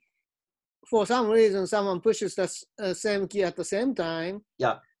key, for some reason someone pushes the same key at the same time,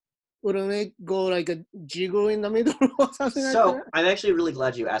 yeah, wouldn't it go like a jiggle in the middle or something like that? So I'm actually really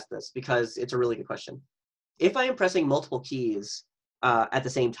glad you asked this because it's a really good question. If I am pressing multiple keys at the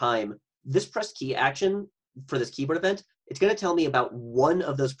same time, this press key action for this keyboard event, it's going to tell me about one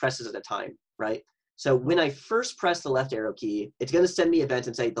of those presses at a time, right? So when I first press the left arrow key, it's going to send me events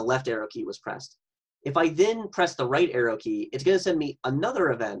and say the left arrow key was pressed. If I then press the right arrow key, it's going to send me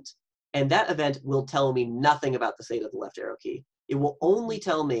another event, and that event will tell me nothing about the state of the left arrow key. It will only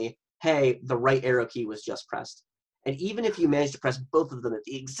tell me, hey, the right arrow key was just pressed. And even if you manage to press both of them at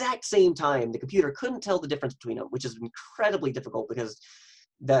the exact same time, the computer couldn't tell the difference between them, which is incredibly difficult because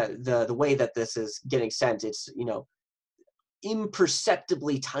the way that this is getting sent, it's,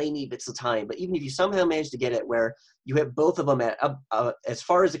 imperceptibly tiny bits of time. But even if you somehow manage to get it where you have both of them at, as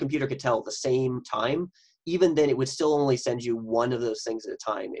far as the computer could tell, the same time, even then it would still only send you one of those things at a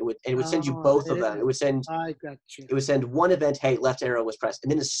time. It would send you both of them. It would send I got you. It would send one event, hey, left arrow was pressed.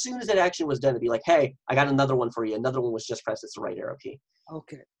 And then as soon as that action was done, it'd be like, hey, I got another one for you. Another one was just pressed. It's the right arrow key.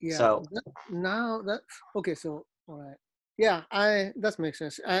 Okay. Yeah. So now that okay, so all right. Yeah, that makes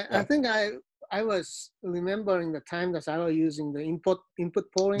sense. I think I was remembering the time that I was using the input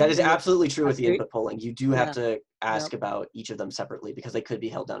polling. That is absolutely true with the input polling. You do have Yeah. to ask about each of them separately because they could be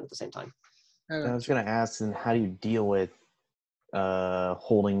held down at the same time. I was going to ask, then how do you deal with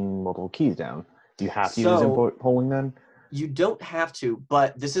holding multiple keys down? Do you have to use input polling then? You don't have to,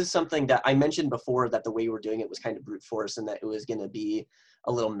 but this is something that I mentioned before, that the way we're doing it was kind of brute force and that it was going to be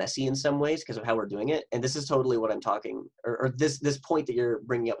a little messy in some ways because of how we're doing it. And this is totally what I'm talking, or this point that you're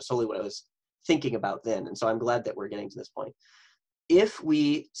bringing up is totally what I was thinking about then. And so I'm glad that we're getting to this point. If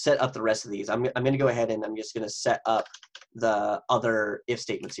we set up the rest of these, I'm going to go ahead and I'm just going to set up the other if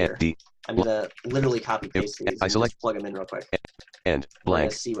statements here. I'm going to literally copy paste these and just plug them in real quick. And We're blank. going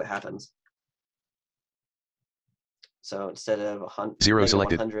to see what happens. So instead of 100, 0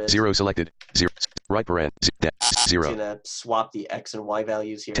 selected, 100, 0 selected, 0, right paren, 0. I'm going to swap the X and Y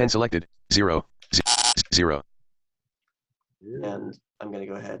values here. 10 selected, 0, 0. And I'm going to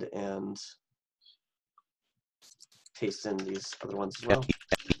go ahead and paste in these other ones as well.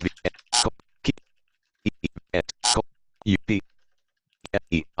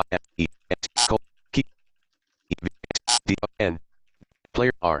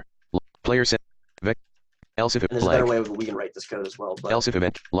 Player R. Player set. Else if it And there's a better blank. way we can write this code as well. But Else if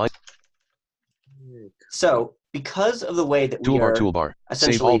event line. so because of the way that we Toolbar, are toolbar. Save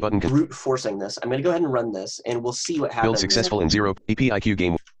essentially all button. brute forcing this, I'm going to go ahead and run this, and we'll see what happens. Build successful in 0. EPIQ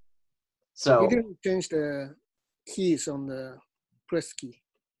game. So You didn't change the keys on the press key.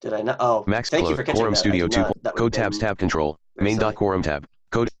 did I not? Oh, Max thank you Code. for catching Quorum that. I Studio did 2. not. That would Code have tabs been tab control. very Main dot silly. quorum tab.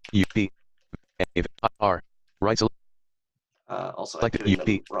 Code UP. If R. Right select. Also, I'm Selected doing UP.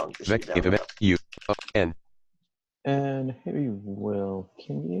 them wrong. This should Vec be if down event U N. And hey, Will,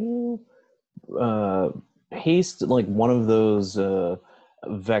 can you paste like one of those those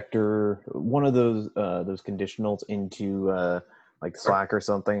conditionals into like Slack or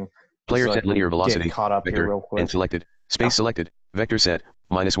something? Player so set linear velocity. Caught up Vector here real quick. and selected. Space selected. Vector set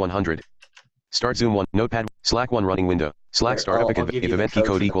 -100. Start zoom 1. Notepad. Slack 1 running window. Slack Right, startup I'll give if you the event key code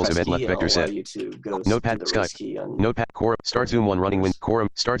code for the equals press event key, left and vector I'll allow set. you to go Notepad to the Skype. race key on Notepad Quorum. Start zoom 1 running window. Quorum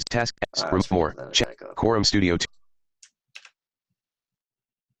starts task room more. Check. Quorum Studio 2.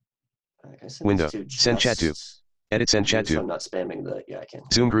 I send Window. this to Send chat to. just Edit send chat you, so to. I'm not spamming the. Yeah, I can.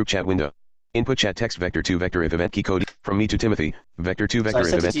 Zoom group chat window. Input chat text vector 2 vector if event key code from me to Timothy. Vector 2 So I vector if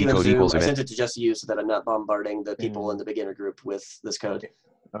sent it event to key you in code Zoom. equals I event. sent it to just you so that I'm not bombarding the people in the beginner group with this code.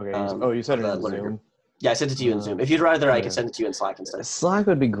 Okay. Oh, you said it in Zoom. Group. Yeah, I sent it to you in Zoom. If you'd rather, I can send it to you in Slack instead. Slack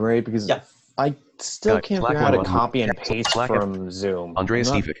would be great because I still can't figure out how to copy and paste from Zoom. Andreas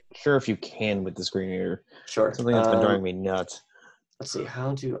I'm not Stevik. sure if you can with the screen reader. Sure. Something that's been driving me nuts. Let's see.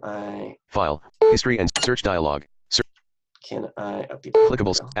 How do I... File. History and search dialog. Can I update?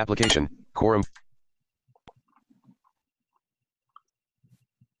 Clickables. Application. Quorum.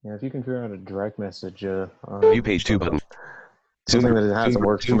 Yeah, if you can figure out a direct message. View page 2 button. Something that hasn't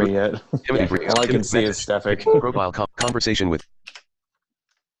worked for me yet. All I can see is Stefik. Profile conversation with.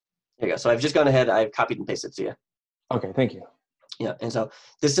 There you go. So I've just gone ahead. I've copied and pasted to you. Okay, thank you. Yeah, and so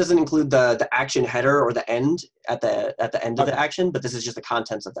this doesn't include the action header or the end at the end of the action, but this is just the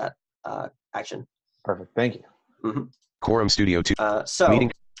contents of that action. Perfect. Thank you. Mm-hmm. Quorum Studio 2. So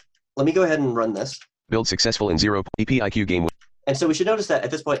meeting. Let me go ahead and run this. Build successful in 0 EPIQ game. And so we should notice that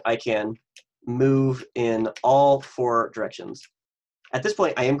at this point I can move in all 4 directions. At this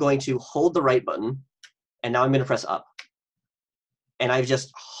point, I am going to hold the right button, and now I'm going to press up. And I've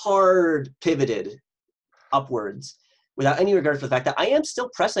just hard pivoted upwards without any regard for the fact that I am still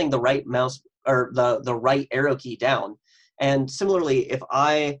pressing the right mouse or the right arrow key down. And similarly, if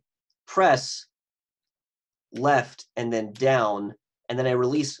I press left and then down, and then I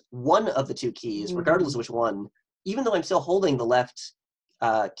release one of the 2 keys, regardless of which one, even though I'm still holding the left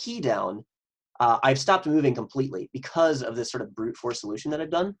key down, I've stopped moving completely because of this sort of brute force solution that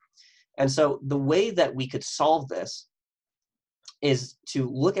I've done. And so the way that we could solve this is to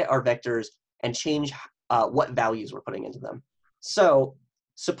look at our vectors and change what values we're putting into them. So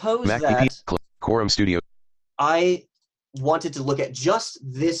suppose Mac that Quorum Studio. I wanted to look at just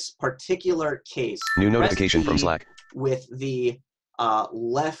this particular case. New notification from Slack. With the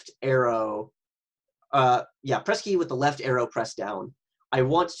left arrow, press key with the left arrow pressed down. I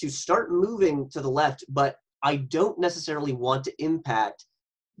want to start moving to the left, but I don't necessarily want to impact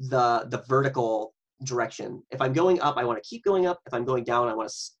the vertical direction. If I'm going up, I want to keep going up. If I'm going down, I want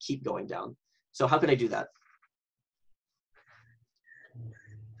to keep going down. So how could I do that?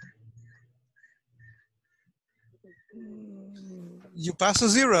 You pass a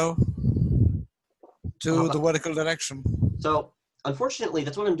 0 to the vertical direction. So unfortunately,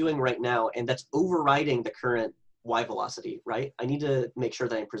 that's what I'm doing right now, and that's overriding the current Y velocity, right? I need to make sure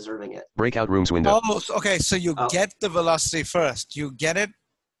that I'm preserving it. Breakout rooms window. Oh, okay. So you get the velocity first. You get it,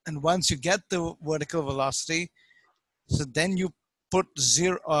 and once you get the vertical velocity, so then you put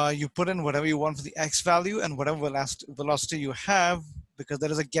 0. You put in whatever you want for the x value and whatever velocity you have, because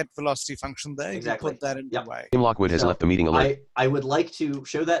there is a get velocity function there. Exactly. You put that into y. Tim Lockwood has left the meeting alert. I would like to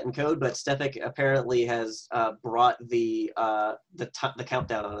show that in code, but Stefik apparently has brought the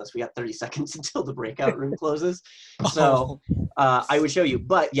countdown on us. We got 30 seconds until the breakout room closes. So I would show you.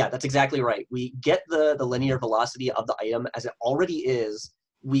 But yeah, that's exactly right. We get the linear velocity of the item as it already is.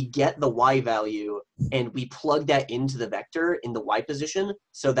 We get the y value, and we plug that into the vector in the y position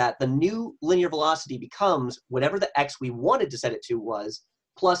so that the new linear velocity becomes whatever the x we wanted to set it to was,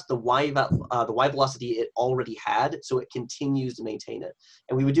 plus the y velocity it already had, so it continues to maintain it.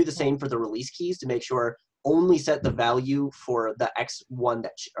 And we would do the same for the release keys to make sure only set the value for the x1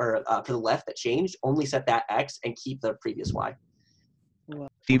 for the left that changed, only set that x and keep the previous y.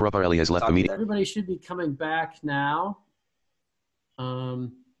 Steve Rapparelli has left the meeting. Everybody should be coming back now.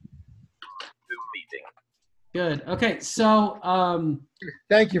 Good. Okay, so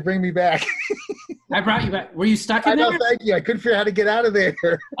thank you. Bring me back. I brought you back. Were you stuck in there? I know, thank you. I couldn't figure out how to get out of there.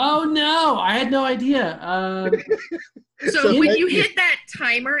 Oh no, I had no idea. So when you hit that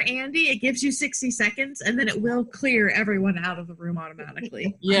timer, Andy, it gives you 60 seconds, and then it will clear everyone out of the room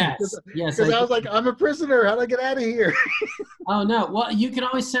automatically. Yes, yes. Because I was like, I'm a prisoner. How do I get out of here? Oh no. Well, you can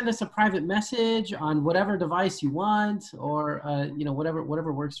always send us a private message on whatever device you want, or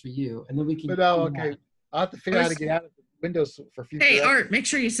whatever works for you, and then we can. But no, okay. I'll have to figure out how to get out of Windows for future. Hey, Art, make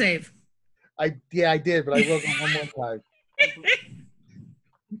sure you save. I did, but I will go one more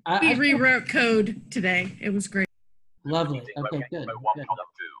time. We rewrote code today. It was great. Lovely. Okay, good.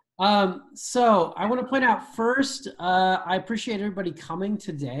 So I want to point out first, I appreciate everybody coming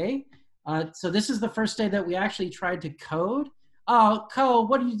today. So this is the first day that we actually tried to code. Oh, Ko,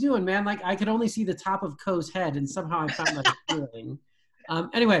 what are you doing, man? Like, I could only see the top of Ko's head, and somehow I found that appealing.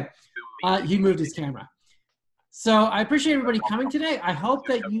 Anyway, he moved his camera. So I appreciate everybody coming today. I hope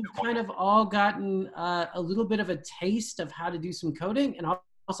that you've kind of all gotten a little bit of a taste of how to do some coding, and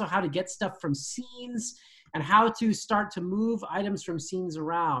also how to get stuff from scenes, and how to start to move items from scenes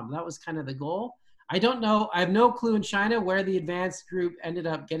around. That was kind of the goal. I don't know. I have no clue in China where the advanced group ended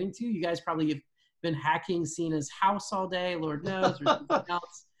up getting to. You guys probably have been hacking Cena's house all day, Lord knows, or something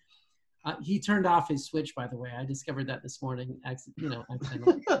else. He turned off his switch, by the way. I discovered that this morning, accidentally.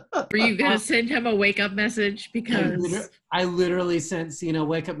 Were you going to send him a wake-up message? Because I literally sent Cena a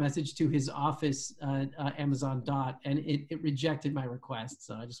wake-up message to his office Amazon Dot, and it rejected my request.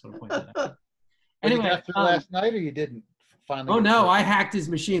 So I just want to point that out. Anyway, Anyway, you got through last night, or you didn't? Finally. Oh no, I hacked his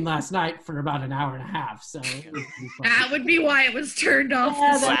machine last night for about an hour and a half. So it was pretty fun. that would be why it was turned off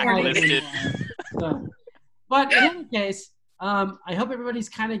this morning. So, but in any case, I hope everybody's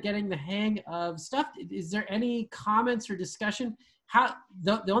kind of getting the hang of stuff. Is there any comments or discussion?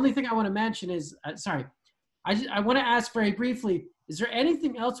 The only thing I want to mention is, I want to ask very briefly, is there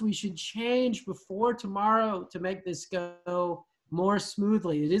anything else we should change before tomorrow to make this go more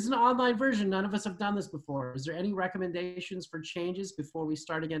smoothly? It is an online version. None of us have done this before. Is there any recommendations for changes before we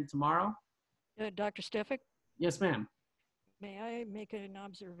start again tomorrow? Dr. Stefik? Yes, ma'am. May I make an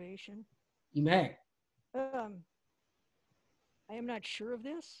observation? You may. I am not sure of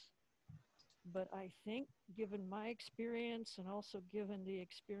this, but I think given my experience and also given the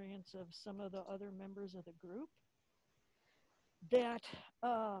experience of some of the other members of the group, that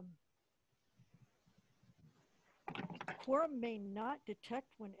Quorum may not detect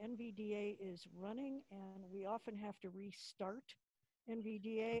when NVDA is running, and we often have to restart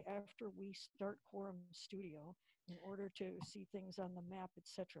NVDA after we start Quorum Studio in order to see things on the map,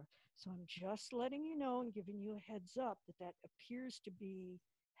 etc. So I'm just letting you know and giving you a heads up that appears to be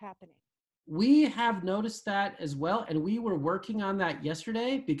happening. We have noticed that as well, and we were working on that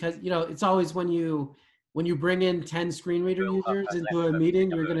yesterday because it's always when you bring in 10 screen reader users into a meeting,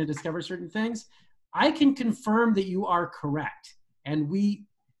 you're going to discover certain things. I can confirm that you are correct, and we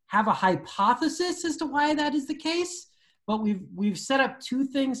have a hypothesis as to why that is the case. But we've set up two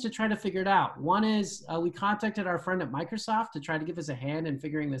things to try to figure it out. One is we contacted our friend at Microsoft to try to give us a hand in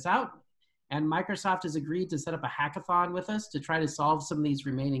figuring this out. And Microsoft has agreed to set up a hackathon with us to try to solve some of these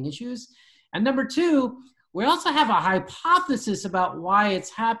remaining issues. And number two, we also have a hypothesis about why it's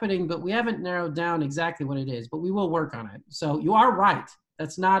happening, but we haven't narrowed down exactly what it is, but we will work on it. So you are right.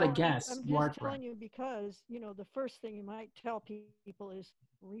 That's not a guess. I'm You are just telling correct. you because, the first thing you might tell people is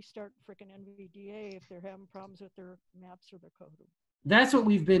restart frickin' NVDA if they're having problems with their maps or their code. That's what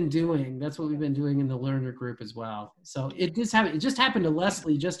we've been doing. That's what we've been doing in the learner group as well. So it just happened to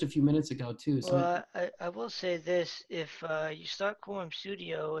Leslie just a few minutes ago too. So Well, I will say this: if you start Quorum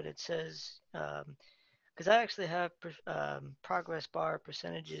Studio and it says, because I actually have progress bar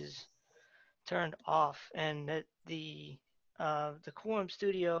percentages turned off, and that the Quorum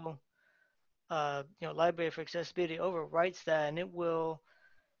Studio, library for accessibility overwrites that, and it will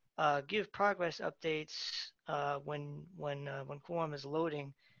give progress updates when Quorum is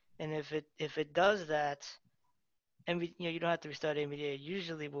loading, and if it does that, and you don't have to restart NVDA.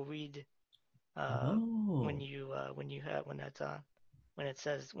 Usually, will read when that's on, when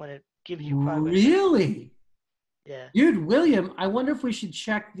it gives you progress. Really? Yeah. Dude, William, I wonder if we should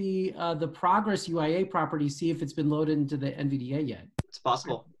check the progress UIA property, see if it's been loaded into the NVDA yet. It's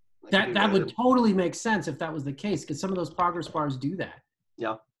possible. That would totally make sense if that was the case, because some of those progress bars do that.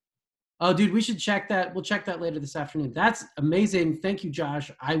 Yeah. Oh, dude, we should check that. We'll check that later this afternoon. That's amazing. Thank you, Josh.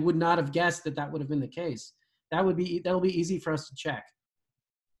 I would not have guessed that would have been the case. That'll be easy for us to check.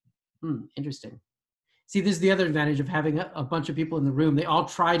 Interesting. See, this is the other advantage of having a bunch of people in the room. They all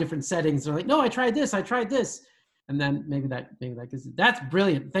try different settings. They're like, no, I tried this. And then maybe that because that's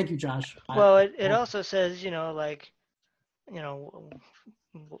brilliant. Thank you, Josh. Well, it also says,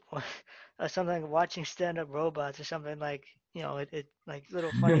 something like watching stand-up robots or something like, it like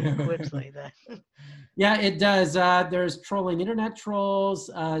little funny clips like that. Yeah, it does. There's trolling internet trolls.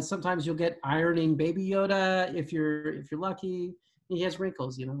 Sometimes you'll get ironing Baby Yoda if you're lucky. He has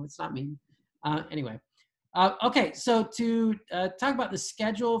wrinkles, it's not me. Anyway. Okay, so to talk about the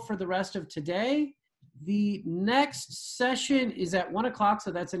schedule for the rest of today, the next session is at 1 o'clock, so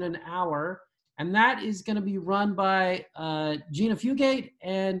that's in an hour. And that is going to be run by Gina Fugate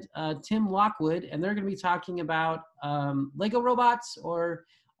and Tim Lockwood. And they're going to be talking about Lego robots, or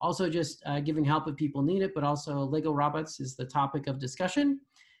also just giving help if people need it, but also Lego robots is the topic of discussion.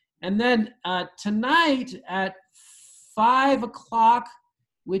 And then tonight at 5 o'clock,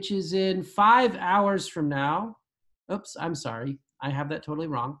 which is in 5 hours from now. Oops, I'm sorry. I have that totally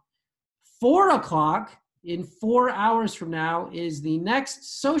wrong. 4 o'clock in 4 hours from now is the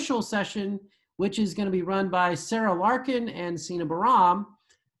next social session, which is going to be run by Sarah Larkin and Sina Baram.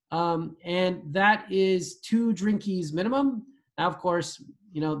 And that is 2 drinkies minimum. Now, of course,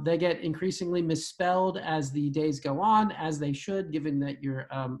 they get increasingly misspelled as the days go on, as they should, given that you're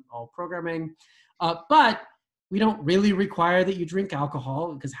all programming. But we don't really require that you drink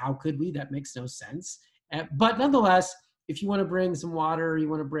alcohol, because how could we? That makes no sense. But nonetheless, if you want to bring some water, or you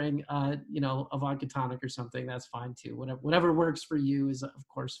want to bring, you know, a vodka tonic or something, that's fine too. Whatever works for you is, of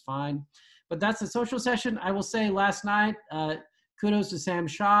course, fine. But that's a social session. I will say last night, kudos to Sam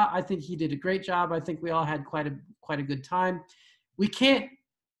Shaw. I think he did a great job. I think we all had quite a good time. We can't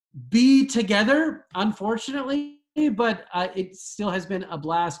be together, unfortunately, but it still has been a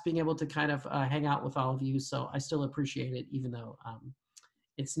blast being able to kind of hang out with all of you. So I still appreciate it, even though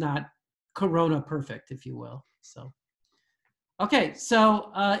it's not Corona perfect, if you will. So, okay.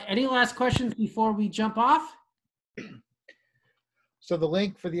 So any last questions before we jump off? So the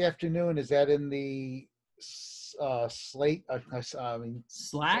link for the afternoon, is that in the Slate?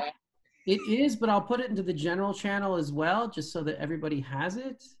 Slack? It is, but I'll put it into the general channel as well, just so that everybody has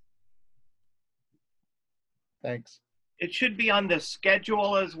it. Thanks. It should be on the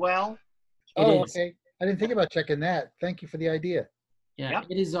schedule as well. Oh, okay. I didn't think about checking that. Thank you for the idea. Yeah, yep.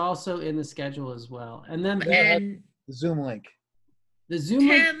 It is also in the schedule as well. And then the Zoom link. The Zoom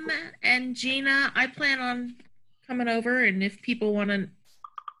link. Tim and Gina, I plan on coming over, and if people want to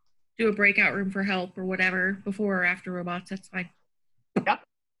do a breakout room for help or whatever before or after robots, that's fine. Yep.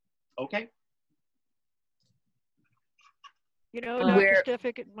 Okay. You know, Dr.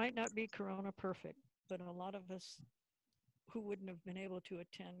 Stefik, it might not be Corona perfect, but a lot of us who wouldn't have been able to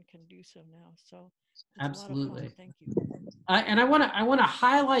attend can do so now. So absolutely. Thank you. And I want to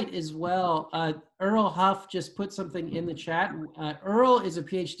highlight as well. Earl Huff just put something in the chat. Earl is a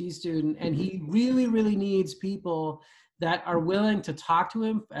PhD student, and he really needs people that are willing to talk to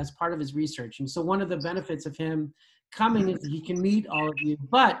him as part of his research. And so one of the benefits of him coming is that he can meet all of you.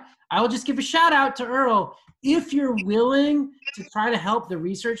 But I will just give a shout out to Earl. If you're willing to try to help the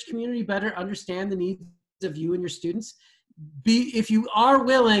research community better understand the needs of you and your students, if you are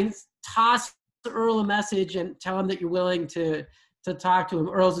willing, toss Earl a message and tell him that you're willing to talk to him.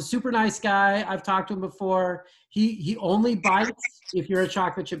 Earl's a super nice guy. I've talked to him before. He only bites if you're a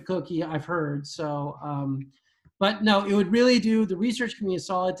chocolate chip cookie, I've heard. So, but no, it would really do the research community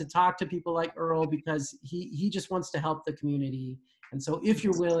solid to talk to people like Earl, because he just wants to help the community. And so if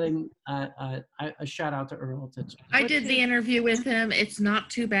you're willing, a shout out to Earl. I did the interview with him. It's not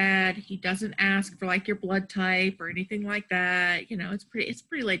too bad. He doesn't ask for like your blood type or anything like that. You know, it's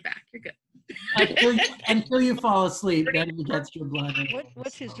pretty laid back. You're good. Until you fall asleep, then he gets your blood.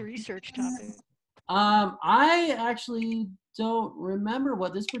 What's his research topic? I actually don't remember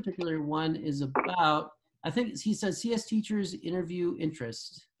what this particular one is about. I think he says CS teachers interview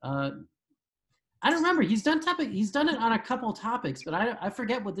interest. I don't remember. He's done it on a couple topics, but I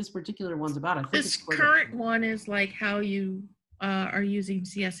forget what this particular one's about. I think this current one is like how you are using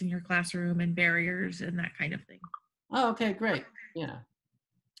CS in your classroom and barriers and that kind of thing. Oh, okay, great. Yeah.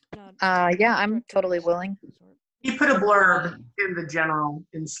 Yeah, I'm totally willing. He put a blurb in the general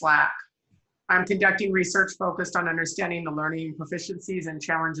in Slack. I'm conducting research focused on understanding the learning proficiencies and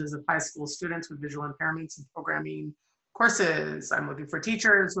challenges of high school students with visual impairments and programming courses. I'm looking for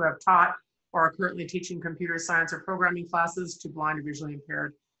teachers who have taught or are currently teaching computer science or programming classes to blind or visually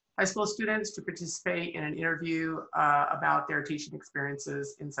impaired high school students to participate in an interview about their teaching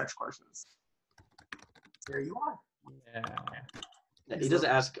experiences in such courses. There you are. Yeah. He does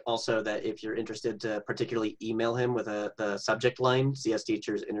ask also that if you're interested to particularly email him with the subject line, CS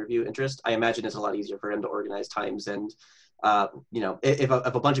teachers interview interest. I imagine it's a lot easier for him to organize times, and you know, if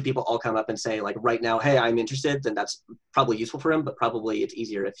a bunch of people all come up and say like right now, hey, I'm interested, then that's probably useful for him, but probably it's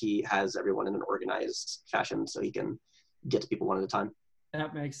easier if he has everyone in an organized fashion so he can get to people one at a time.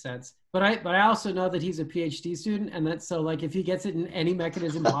 That makes sense. But I also know that he's a PhD student, and that so like if he gets it in any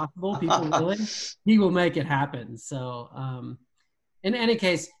mechanism possible, people willing, he will make it happen. So in any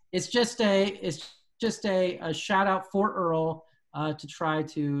case, it's just a shout out for Earl to try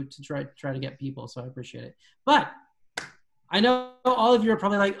to get people. So I appreciate it. But I know all of you are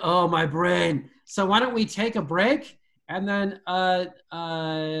probably like, oh, my brain. So why don't we take a break, and then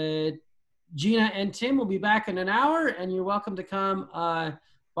Gina and Tim will be back in an hour, and you're welcome to come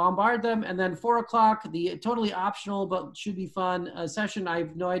bombard them. And then 4 o'clock, the totally optional but should be fun session. I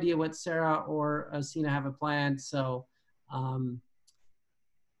have no idea what Sarah or Sina have planned. So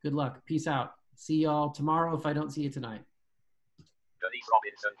good luck. Peace out. See y'all tomorrow if I don't see you tonight. Denise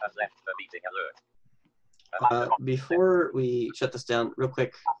Robinson has left the meeting alert. Before we shut this down, real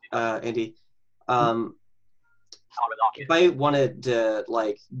quick, Andy, if I wanted to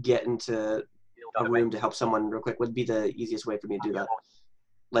like get into a room to help someone real quick, would be the easiest way for me to do that?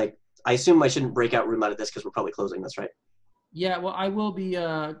 Like, I assume I shouldn't break out room out of this because we're probably closing this, right? Yeah, well, I will be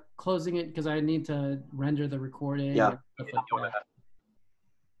closing it because I need to render the recording. Yeah. And stuff like that.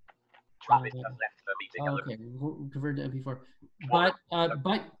 Okay, convert to MP4. But I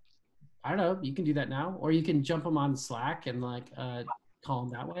don't know. You can do that now, or you can jump them on Slack and like call them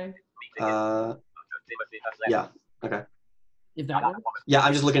that way. Yeah. Okay. If that works. Yeah,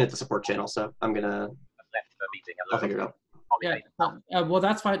 I'm just looking at the support channel, so I'll figure it out. Yeah. Well,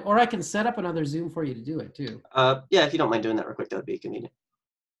 that's fine. Or I can set up another Zoom for you to do it too. Yeah, if you don't mind doing that real quick, that would be convenient.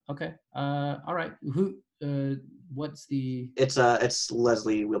 Okay. All right. Who? What's the? It's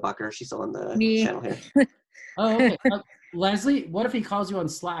Leslie Wheelbacher. She's still on the channel here. Oh, okay. Leslie, what if he calls you on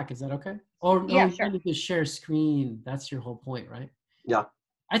Slack? Is that okay? Or no, Yeah, you sure. need to share screen. That's your whole point, right? Yeah.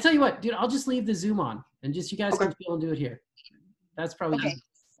 I tell you what, dude, I'll just leave the Zoom on and just you guys can feel and do it here. That's probably Okay. easy.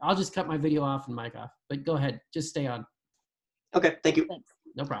 I'll just cut my video off and mic off. But go ahead, just stay on. Okay, thank you. Thanks.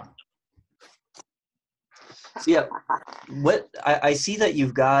 No problem. So yeah, what I see that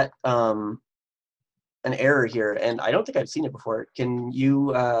you've got an error here, and I don't think I've seen it before. Can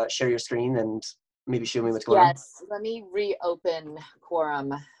you share your screen and maybe show me what's going on? Yes, let me reopen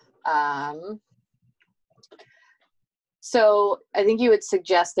Quorum. So I think you had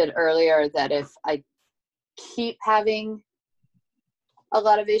suggested earlier that if I keep having a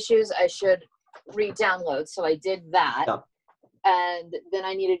lot of issues, I should re-download. So I did that. Yeah. And then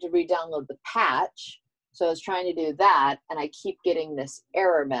I needed to re-download the patch. So I was trying to do that, and I keep getting this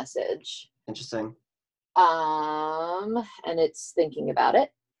error message. Interesting. And it's thinking about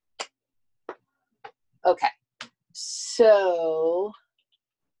it. Okay. So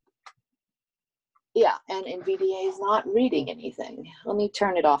yeah, and NVDA is not reading anything. Let me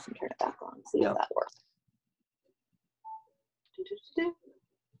turn it off and turn it back on. See if that works.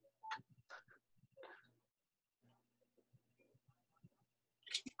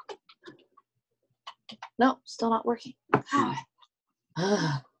 No, still not working.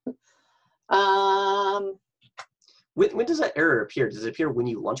 When does that error appear? Does it appear when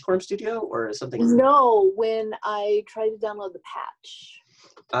you launch Quorum Studio, or is something? No, when I try to download the patch.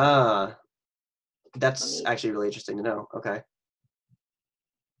 That's actually really interesting to know. Okay.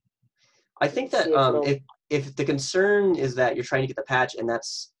 I think that if the concern is that you're trying to get the patch and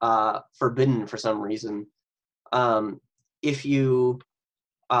that's forbidden for some reason, if you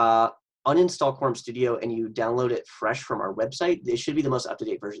uninstall Quorum Studio and you download it fresh from our website, it should be the most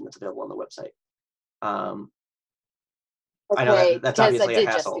up-to-date version that's available on the website. I know that's obviously a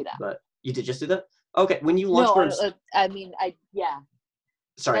hassle, but you did just do that? Okay, when you launch Quorum... yeah.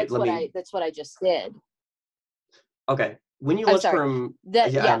 Sorry, that's what I just did. Okay, when you launch Quorum...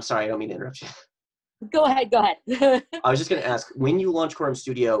 Yeah, I'm sorry, I don't mean to interrupt you. Go ahead. I was just going to ask, when you launch Quorum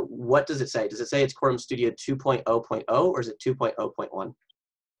Studio, what does it say? Does it say it's Quorum Studio 2.0.0 or is it 2.0.1?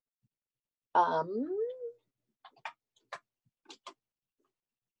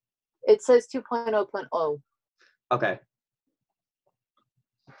 It says 2.0.0. Okay.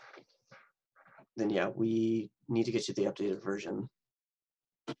 Then yeah, we need to get you the updated version.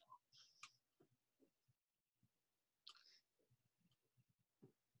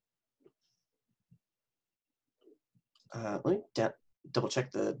 Let me double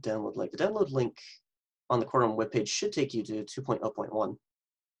check the download link. The download link on the Quorum webpage should take you to 2.0.1.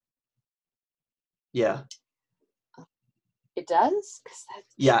 Yeah. It does?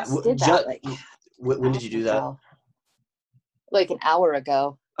 Yeah. When did you do that? Ago. Like an hour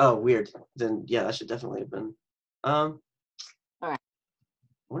ago. Oh, weird. Then yeah, that should definitely have been. All right. I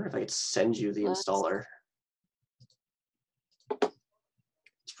wonder if I could send you the installer.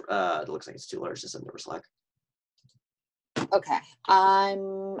 It looks like it's too large to send over Slack. Okay.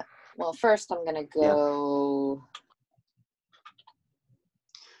 Well, first I'm gonna go.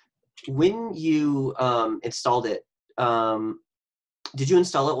 Yeah. When you installed it, did you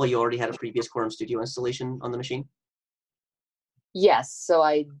install it while you already had a previous Quorum Studio installation on the machine? Yes. So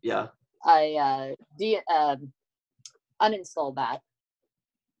I uninstalled that.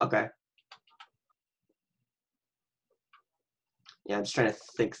 Okay. Yeah, I'm just trying to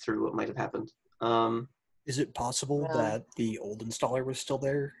think through what might have happened. Is it possible that the old installer was still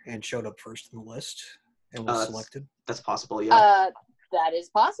there and showed up first in the list and was selected? That's possible, yeah. That is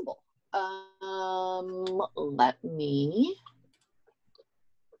possible. Let me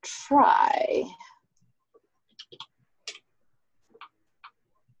try.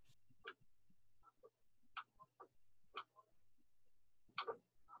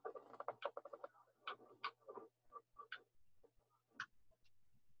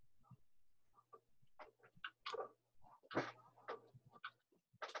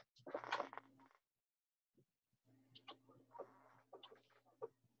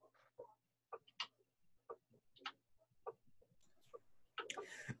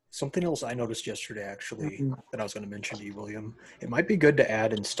 Something else I noticed yesterday, actually, Mhm. that I was going to mention to you, William. It might be good to add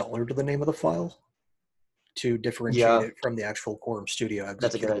installer to the name of the file to differentiate Yeah, it from the actual Quorum Studio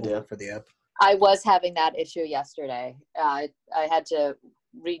that's a good executable idea. for the app. I was having that issue yesterday. I had to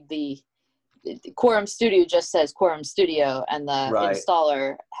read the Quorum Studio just says Quorum Studio, and the Right.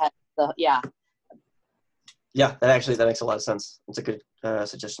 installer has the Yeah, that makes a lot of sense. It's a good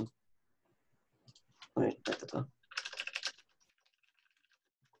suggestion. Let me write that down.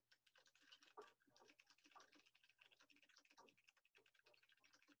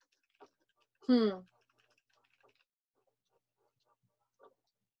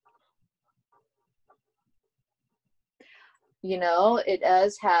 You know, it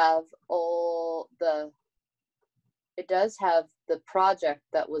does have the project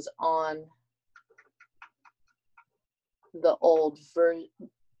that was on the old version.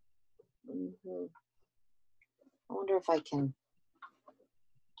 I wonder if I can.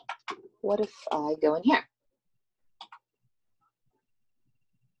 What if I go in here?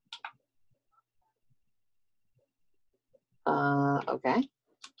 Okay,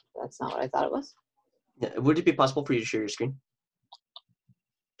 that's not what I thought it was. Yeah. Would it be possible for you to share your screen?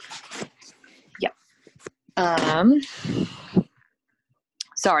 Yep.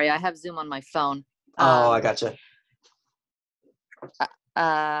 Sorry, I have Zoom on my phone. I gotcha.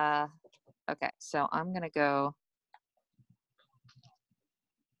 Okay, so I'm gonna go.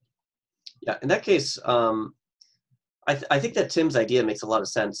 Yeah, in that case, I think that Tim's idea makes a lot of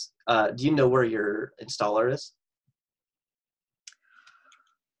sense. Do you know where your installer is?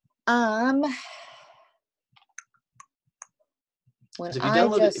 When If you I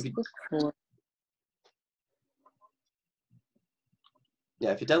download just it, look for.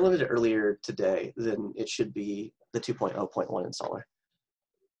 Yeah, if you downloaded it earlier today, then it should be the 2.0.1 installer.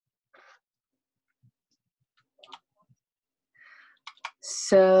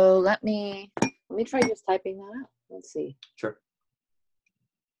 So let me try just typing that out. Let's see. Sure.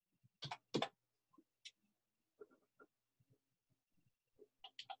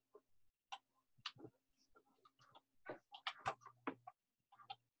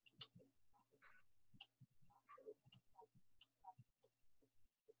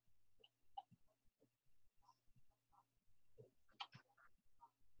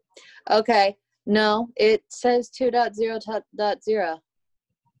 Okay, no, it says 2.0.0.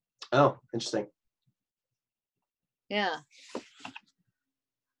 Oh, interesting. Yeah.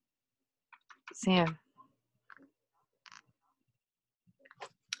 Sam.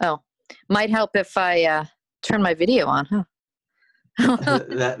 Oh, might help if I turn my video on, huh?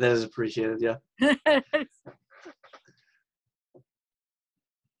 that is appreciated, yeah.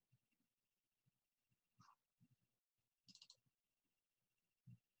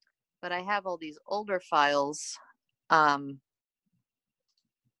 But I have all these older files.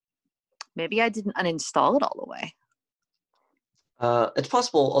 Maybe I didn't uninstall it all the way. It's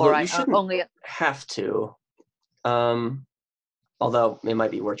possible, although Or I you shouldn't only have to. Although it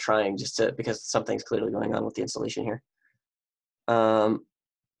might be worth trying just to, because something's clearly going on with the installation here.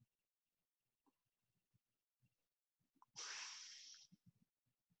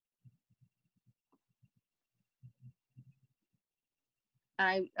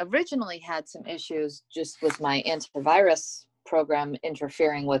 I originally had some issues just with my antivirus program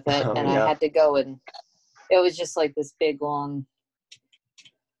interfering with it, Oh, and yeah. I had to go, and it was just like this big long.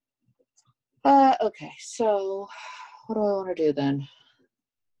 Okay, so what do I want to do then?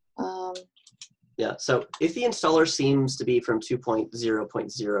 Yeah, so if the installer seems to be from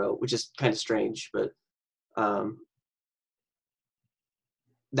 2.0.0, which is kind of strange, but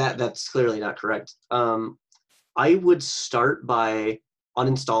that's clearly not correct. I would start by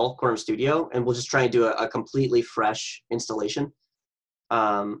uninstall Quorum Studio, and we'll just try and do a completely fresh installation.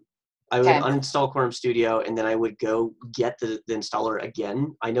 I would uninstall Quorum Studio, and then I would go get the installer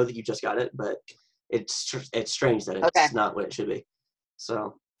again. I know that you just got it, but it's strange that it's not what it should be.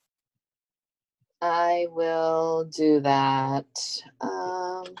 So I will do that.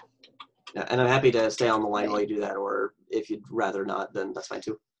 yeah, and I'm happy to stay on the line while you do that, or if you'd rather not, then that's fine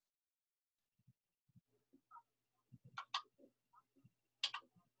too.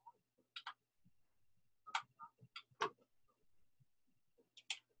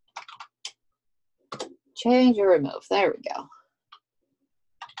 Change or remove. There we go.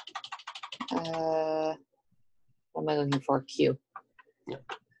 What am I looking for? Q. Yeah.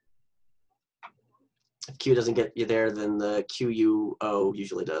 If Q doesn't get you there, then the QUO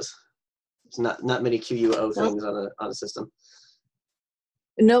usually does. It's not many QUO things on a system.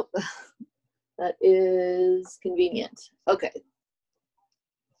 Nope. That is convenient. Okay.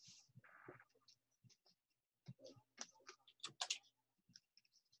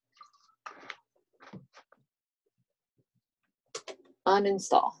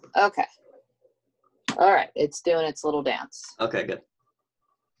 Uninstall. Okay. All right. It's doing its little dance. Okay, good.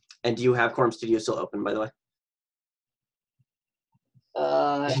 And do you have Quorum Studio still open, by the way?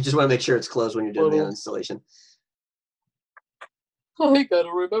 You just want to make sure it's closed when you're doing the installation. I gotta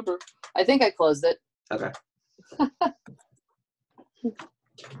remember. I think I closed it. Okay.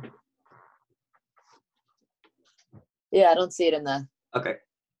 Yeah, I don't see it in the Okay.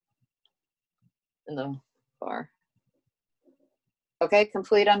 in the bar. Okay,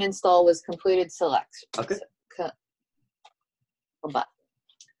 complete uninstall was completed. Select. Okay. Hold on.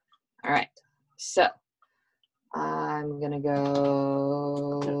 All right. So I'm gonna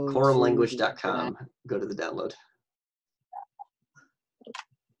go Quorumlanguage.com. Go to the download.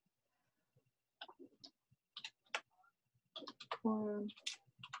 Quorum.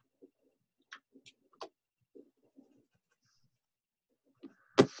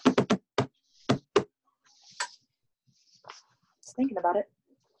 Just thinking about it.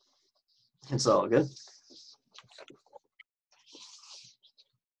 It's all good.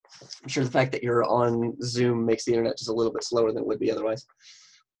 I'm sure the fact that you're on Zoom makes the internet just a little bit slower than it would be otherwise.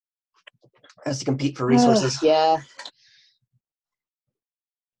 Has to compete for resources. Yeah.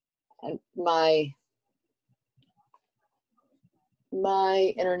 And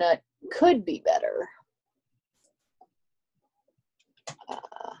my internet could be better.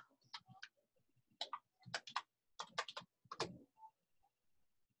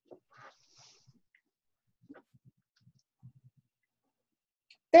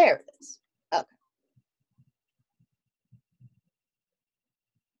 There it is.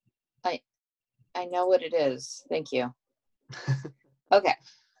 Okay. I know what it is. Thank you. Okay.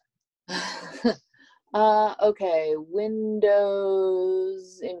 Okay.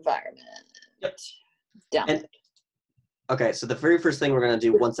 Windows environment. Yep. Download. Okay, so the very first thing we're going to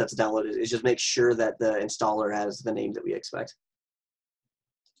do once that's downloaded is just make sure that the installer has the name that we expect.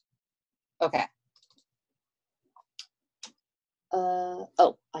 Okay.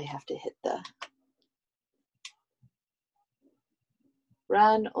 Oh, I have to hit the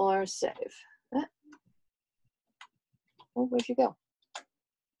run or save. Oh, where'd you go?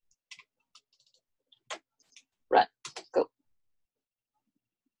 Run. Go.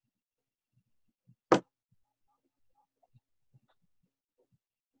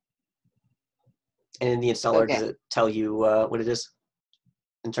 And in the installer, Okay. does it tell you what it is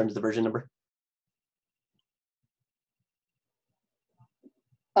in terms of the version number?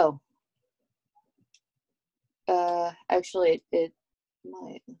 Oh. Actually, it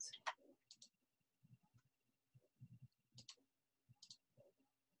might. Let's see.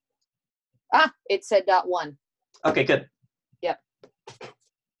 Ah, it said .1. Okay, good. Yep.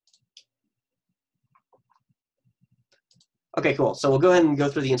 Okay, cool. So we'll go ahead and go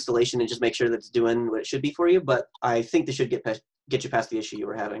through the installation and just make sure that it's doing what it should be for you, but I think this should get you past the issue you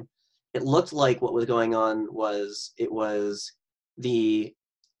were having. It looked like what was going on was the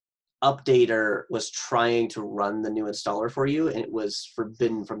updater was trying to run the new installer for you, and it was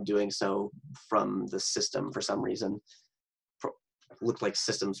forbidden from doing so from the system for some reason. Looked like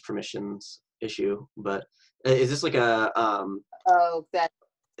systems permissions issue, but is this like a Oh, that.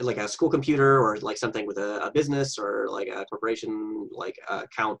 like a school computer or like something with a business or like a corporation like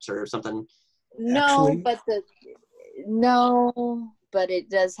account or something? No, but it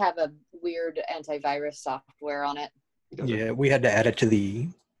does have a weird antivirus software on it. Yeah, we had to add it to the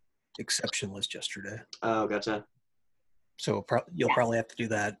exception list yesterday. Oh, gotcha. So you'll probably have to do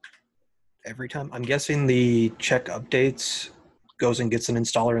that every time. I'm guessing the check updates goes and gets an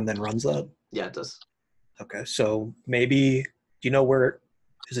installer and then runs that? Yeah, it does. Okay, so maybe, do you know where,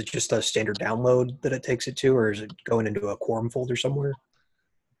 is it just a standard download that it takes it to, or is it going into a Quorum folder somewhere?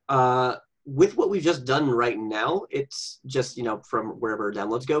 With what we've just done right now, it's just, from wherever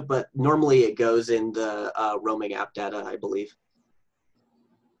downloads go, but normally it goes in the roaming app data, I believe,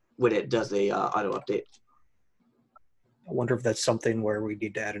 when it does the auto update. I wonder if that's something where we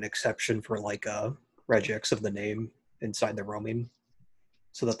need to add an exception for like a regex of the name inside the roaming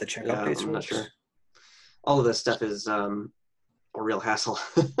so that the check updates I'm not works. sure. All of this stuff is a real hassle.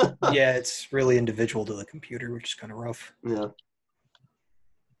 Yeah, it's really individual to the computer, which is kind of rough. Yeah.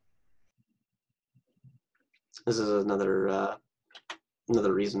 This is another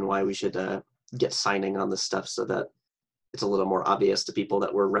reason why we should get signing on this stuff so that it's a little more obvious to people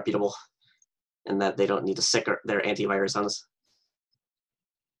that we're reputable and that they don't need to stick their antivirus on us.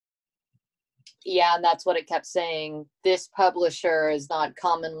 Yeah, and that's what it kept saying. This publisher is not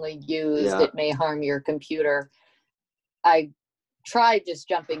commonly used. Yeah. It may harm your computer. I tried just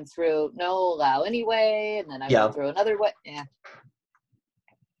jumping through no allow anyway, and then I went through another way. Yeah.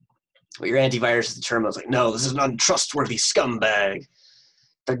 Well, your antivirus is determined. It's like, no, this is an untrustworthy scumbag.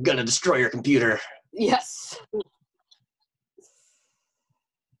 They're gonna destroy your computer. Yes.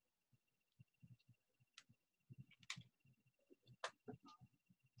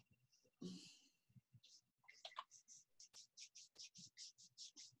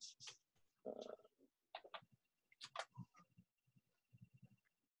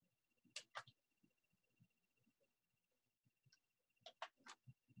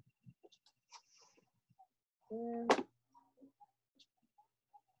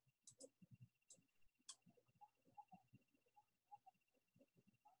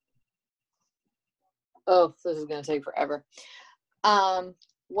 Oh, this is gonna take forever.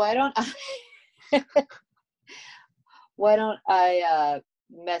 Why don't I why don't I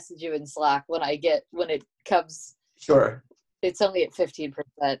message you in Slack when it comes? Sure. It's only at 15%.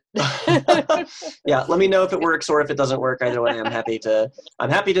 Yeah, let me know if it works or if it doesn't work. Either way, I'm happy to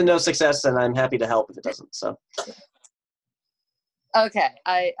know success, and I'm happy to help if it doesn't. So. Okay,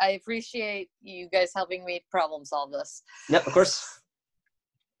 I appreciate you guys helping me problem solve this. Yep, of course.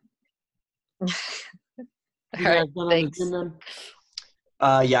 You All guys right, done on the thanks. Zoom then?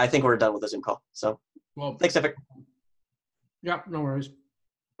 Yeah, I think we're done with the Zoom call. So, Well, thanks, Epic. Yeah, no worries.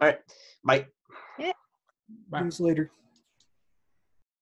 All right, bye. Yeah. Bye. See you later.